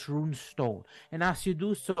this rune stone. And as you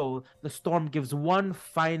do so, the storm gives one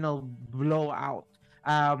final blowout.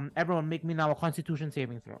 Everyone make me now a constitution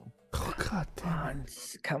saving throw. Oh, god damn.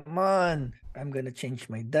 Come on. I'm gonna change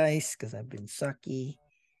my dice because I've been sucky.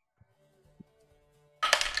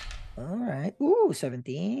 All right. Ooh,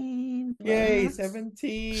 17. Yay, plus-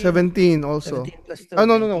 17. 17 also. 17 plus 2. Oh,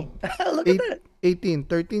 no. 19. Look Eight- at that. 18.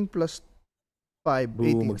 13 plus 5. Boom,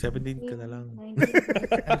 18. mag-17 ka na lang.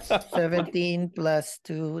 17 plus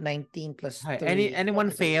 2, 19 plus 3. Hi, anyone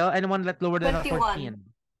fail? Anyone let lower than a 14? 21.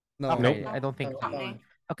 No. Okay, Nope. I don't think Oh, so. fine.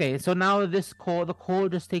 Okay, so now this cold, the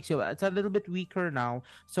cold just takes you. It's a little bit weaker now,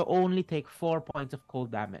 so only take 4 points of cold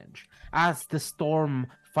damage as the storm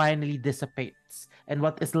finally dissipates, and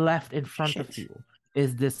what is left in front of Shit. you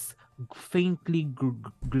is this faintly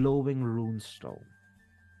glowing rune stone.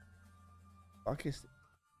 Fuck is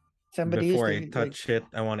Somebody Before I used to, touch it,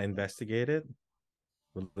 I want to investigate it.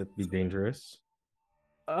 Will it be dangerous?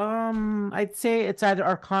 I'd say it's either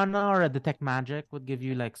Arcana or a Detect Magic would give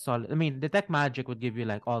you like solid. I mean, Detect Magic would give you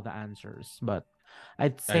like all the answers, but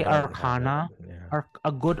I'd say I don't have Arcana. that, yeah.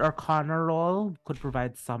 A good Arcana roll could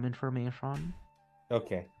provide some information.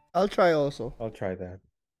 Okay, I'll try also. I'll try that.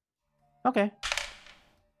 Okay.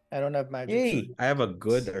 I don't have magic. Yay! I have a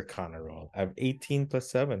good Arcana roll. I have 18 plus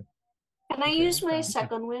 7. Can I Okay, use my fine.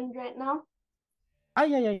 second wind right now?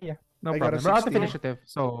 Yeah. No I got a problem. We're out of 16. initiative,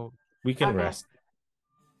 so We can Okay. rest.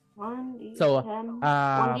 1d10. So,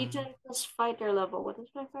 1d10 plus fighter level. What is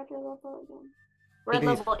my fighter level again? We're at It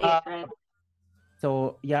is- level 8, right?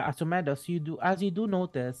 so yeah, Asumedos, you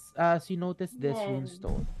notice this Yeah.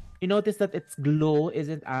 runestone, you notice that its glow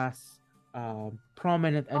isn't as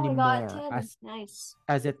prominent Oh, I anymore got 10. as Nice.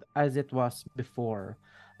 it was before,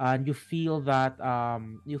 and you feel that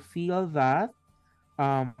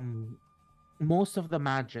most of the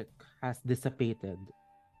magic has dissipated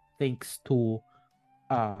thanks to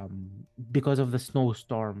because of the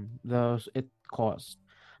snowstorm it caused,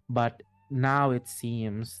 but now it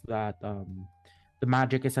seems that the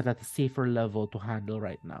magic is at a safer level to handle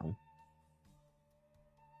right now.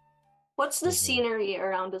 What's the Mhm. scenery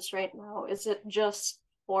around us right now? Is it just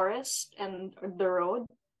forest and the road?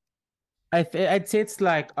 I'd say it's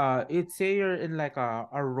like I'd say you're in like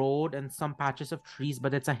a road and some patches of trees,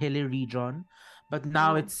 but it's a hilly region. But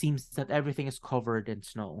now Oh. it seems that everything is covered in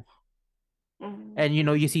snow. Mhm. And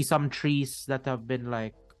you see some trees that have been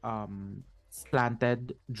like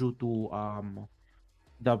slanted due to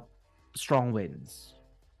the strong winds.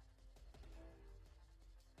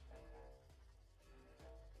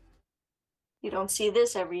 You don't see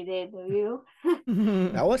this every day, do you?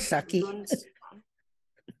 That was sucky. Runes.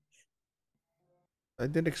 I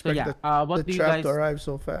didn't So expect yeah, the what do you trap guys to arrive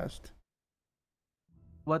so fast.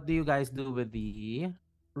 do with the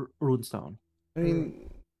runestone? I mean,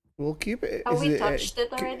 we'll keep it. Have Is we it, touched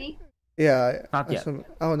it already? Yeah. Not yet.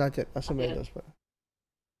 Not yet. Asumedos, but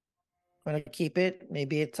Want to keep it?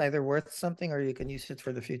 Maybe it's either worth something or you can use it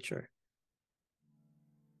for the future.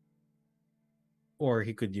 Or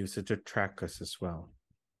he could use it to track us as well.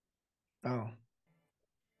 Oh.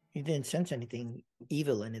 He didn't sense anything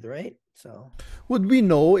evil in it, right? So would we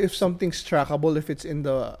know if something's trackable if it's in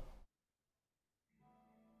the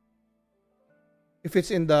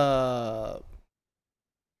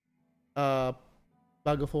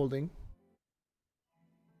bag of holding?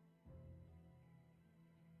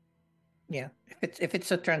 yeah. If it's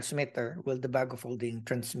a transmitter, will the bag of holding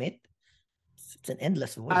transmit? It's an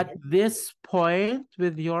endless void. At this point,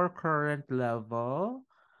 with your current level,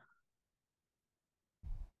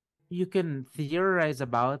 you can theorize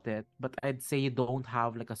about it, but I'd say you don't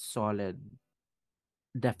have like a solid,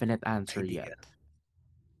 definite answer Idea. yet.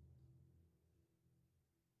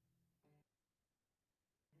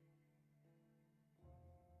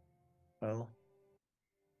 Well,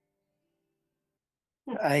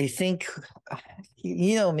 I think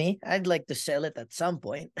you know me. I'd like to sell it at some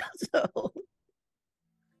point. So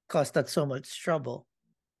cost that so much trouble.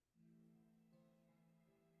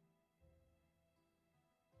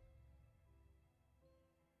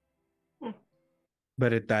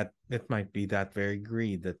 But it might be that very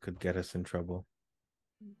greed that could get us in trouble.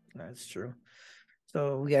 That's true.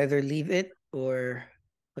 So we either leave it or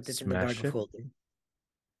put it in the bag Smash of it. holding.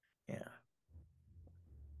 Yeah.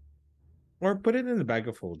 Or put it in the bag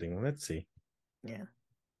of holding. Let's see. Yeah.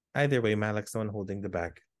 Either way, Malak's the one holding the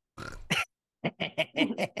bag.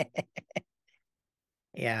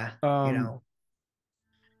 Yeah. Um,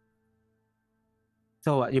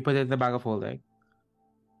 So what? You put it in the bag of holding.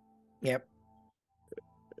 Yep.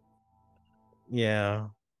 Yeah.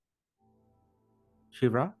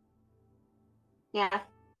 Shivra? Yeah.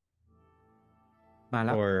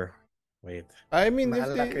 Malak? Or wait, I mean, if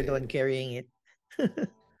Malak, you're the one they, carrying it.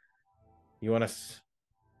 you want us?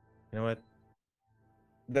 You know what?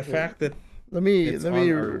 The Okay. fact that let me it's let on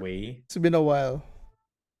me. our way. It's been a while.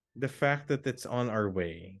 The fact that it's on our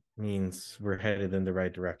way means we're headed in the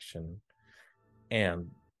right direction, and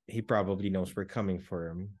he probably knows we're coming for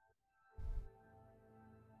him.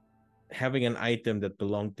 Having an item that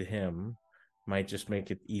belonged to him might just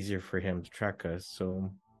make it easier for him to track us.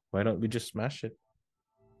 So why don't we just smash it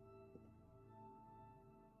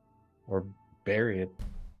or bury it?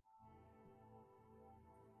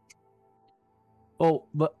 Oh,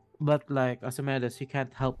 but like Asimedes, you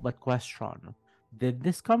can't help but question. Did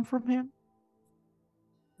this come from him?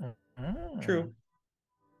 True.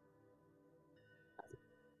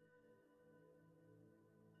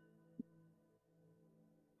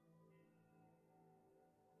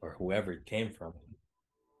 Or whoever it came from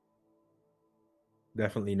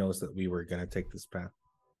definitely knows that we were gonna take this path.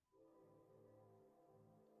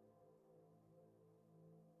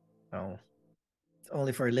 Oh. It's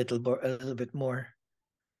only for a little bit more.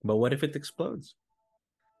 But what if it explodes?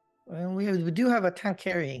 Well, we do have a tank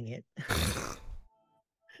carrying it.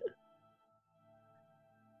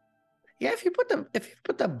 Yeah, if you put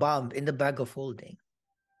the bomb in the bag of holding,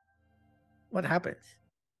 what happens?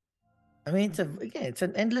 I mean, it's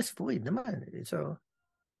an endless void, naman. So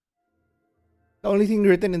The only thing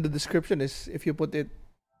written in the description is if you put it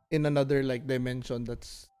in another like dimension,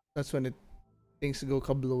 that's when things go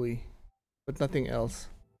kablooey, but nothing else.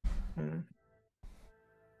 hmm.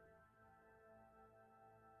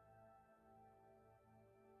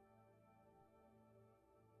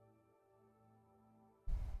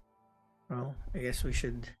 Well, I guess we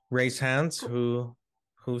should. Raise hands. Who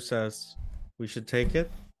says we should take it?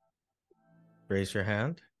 Raise your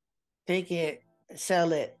hand. Take it,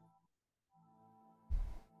 sell it.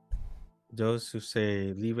 Those who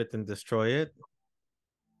say leave it and destroy it.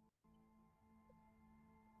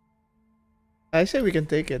 I say we can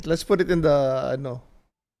take it. Let's put it in the no,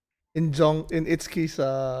 in Itsuki's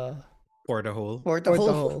Porta hole.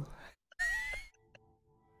 portahole.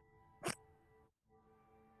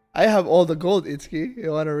 I have all the gold, Itsuki.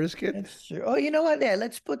 You wanna risk it? That's true. Oh, you know what? Yeah,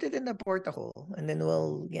 let's put it in the portahole, and then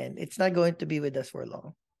it's not going to be with us for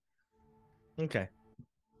long. Okay.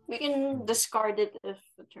 We can discard it if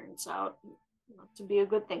it turns out not to be a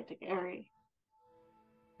good thing to carry.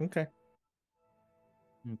 Okay.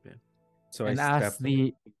 Okay. So And I as step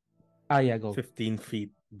the yeah, go. 15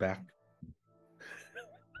 feet back.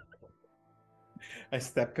 I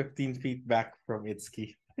step 15 feet back from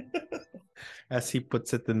Itsuki as he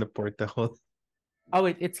puts it in the portahole. Oh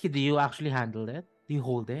wait, Itsuki, do you actually handle it? Do you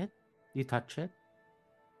hold it? Do you touch it?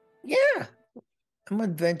 Yeah, I'm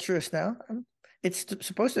adventurous now. It's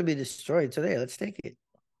supposed to be destroyed, so there, let's take it.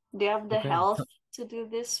 Do you have the Okay. health to do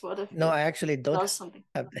this? What if No, it I actually don't does something?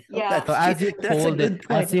 have the Yeah. So as you that's a hold good it,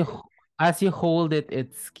 point. as you hold it,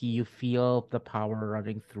 Itsuki, you feel the power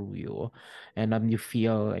running through you, and you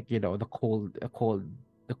feel like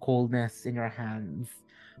the coldness in your hands.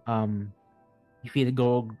 You feel it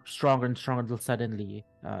go stronger and stronger until suddenly,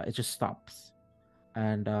 it just stops,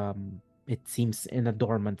 and it seems in a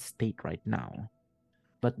dormant state right now.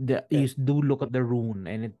 But you do look at the rune,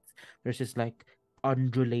 and there's this like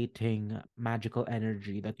undulating magical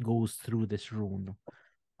energy that goes through this rune.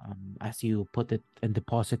 As you put it and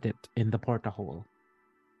deposit it in the portahole.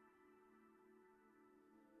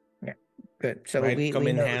 Yeah, good. So Might we come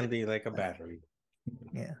in know handy like a battery.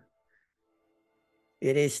 yeah,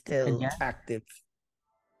 it is still yeah. active.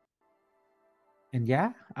 And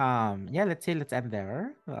yeah, let's end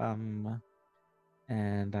there.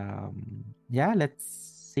 Yeah, let's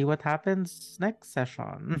see what happens next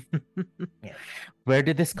session. Yeah. Where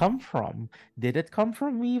did this come from? Did it come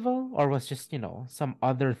from evil, or was just some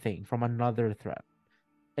other thing from another threat?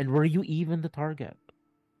 And were you even the target?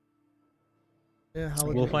 Yeah, how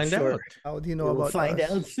We'll find Sure. out. How would he know We'll about find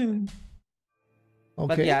us? out soon.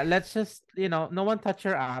 But Okay. yeah, let's just no one touch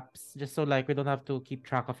your apps, just so like we don't have to keep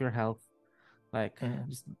track of your health. Like Mm.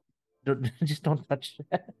 just Just don't touch.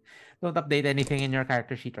 Don't update anything in your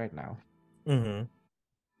character sheet right now. Mm-hmm.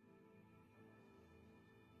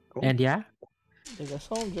 Cool. And yeah, Take us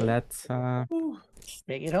home, Jay. let's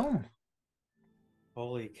Take it home.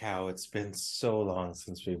 Holy cow, it's been so long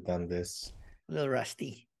since we've done this. A little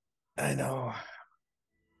rusty. I know.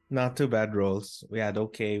 Not too bad rolls. We had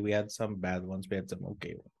some bad ones, we had some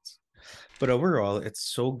okay ones. But overall, it's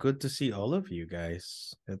so good to see all of you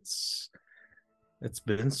guys. It's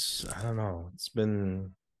been I don't know.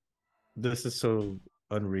 This is so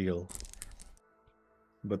unreal.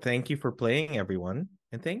 But thank you for playing, everyone.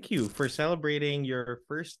 And thank you for celebrating your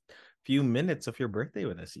first few minutes of your birthday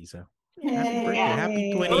with us, Isa. Happy birthday. Yeah.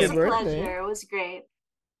 Happy It was 20th a birthday. pleasure. It was great.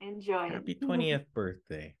 Enjoyed. Happy 20th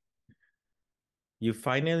birthday. You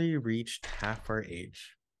finally reached half our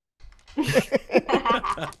age.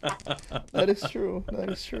 That is true. That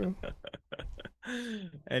is true.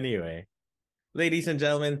 Anyway, ladies and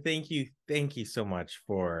gentlemen, thank you so much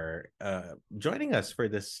for joining us for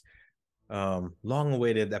this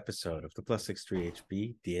long-awaited episode of the Plus63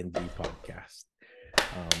 HP D&D podcast.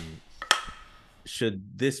 Should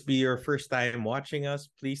this be your first time watching us,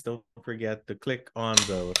 please don't forget to click on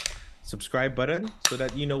the subscribe button so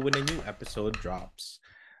that you know when a new episode drops.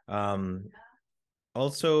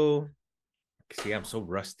 Also, see, I'm so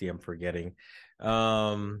rusty, I'm forgetting.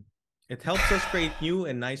 It helps us create new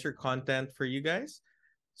and nicer content for you guys.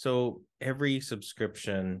 So every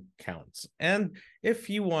subscription counts. And if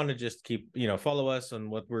you want to just keep, follow us on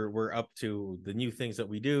what we're up to, the new things that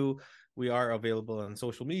we do, we are available on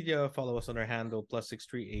social media. Follow us on our handle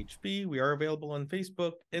Plus63HB. We are available on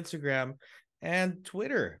Facebook, Instagram, and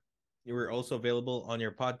Twitter. We're also available on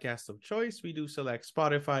your podcast of choice. We do select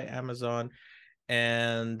Spotify, Amazon,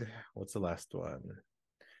 and what's the last one?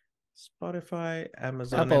 Spotify,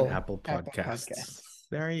 Amazon, and Apple Podcasts.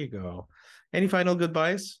 There you go. Any final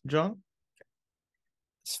goodbyes, John?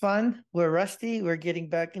 It's fun. We're rusty. We're getting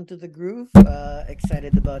back into the groove.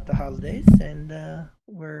 Excited about the holidays, and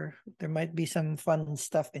there might be some fun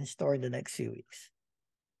stuff in store in the next few weeks.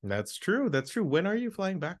 That's true. When are you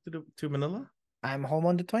flying back to Manila? I'm home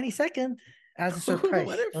on the 22nd as a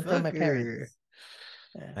surprise. Don't tell my parents.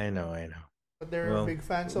 I know. But they're big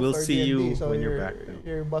fans of we'll our see D&D, you so when you're back, though.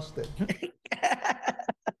 You're busted.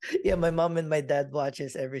 Yeah, my mom and my dad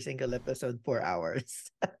watches every single episode 4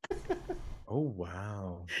 hours. Oh,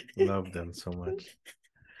 wow. Love them so much.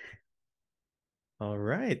 All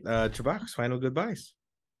right. Chubax, final goodbyes.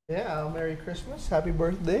 Yeah, Merry Christmas. Happy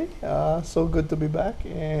birthday. So good to be back.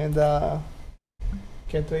 And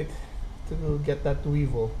can't wait to get that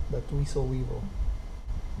Weevil, that Weasel Weevil.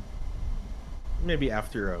 Maybe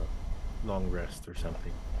after a long rest or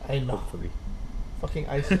something. I know. Hopefully. Fucking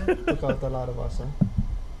ice took out a lot of us, huh?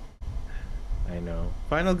 I know.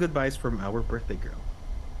 Final goodbyes from our birthday girl.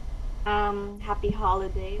 Happy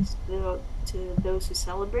holidays to those who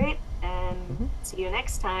celebrate, and see you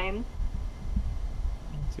next time.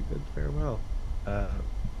 That's a good farewell.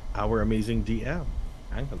 Our amazing DM,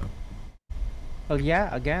 Angelo. Well,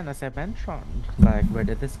 yeah, again, as I mentioned, like, where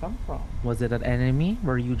did this come from? Was it an enemy?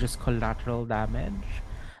 Were you just collateral damage?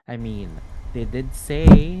 I mean, they did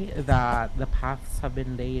say that the paths have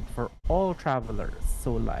been laid for all travelers.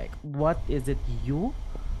 So, like, what is it, you?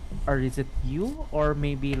 Or is it you? Or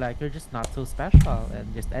maybe, like, you're just not so special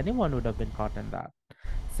and just anyone would have been caught in that.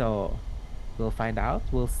 So, we'll find out.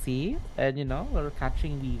 We'll see. And, we're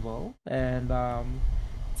catching Weevil. And,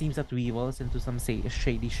 seems that Weevil is into some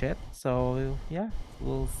shady shit. So, yeah,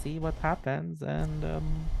 we'll see what happens. And,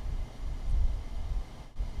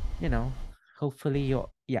 hopefully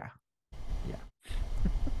yeah.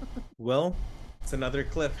 Well, it's another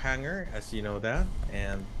cliffhanger, as you know that.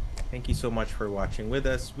 And thank you so much for watching with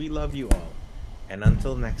us. We love you all. And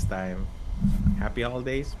until next time, happy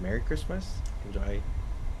holidays, Merry Christmas, enjoy,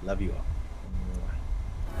 love you all.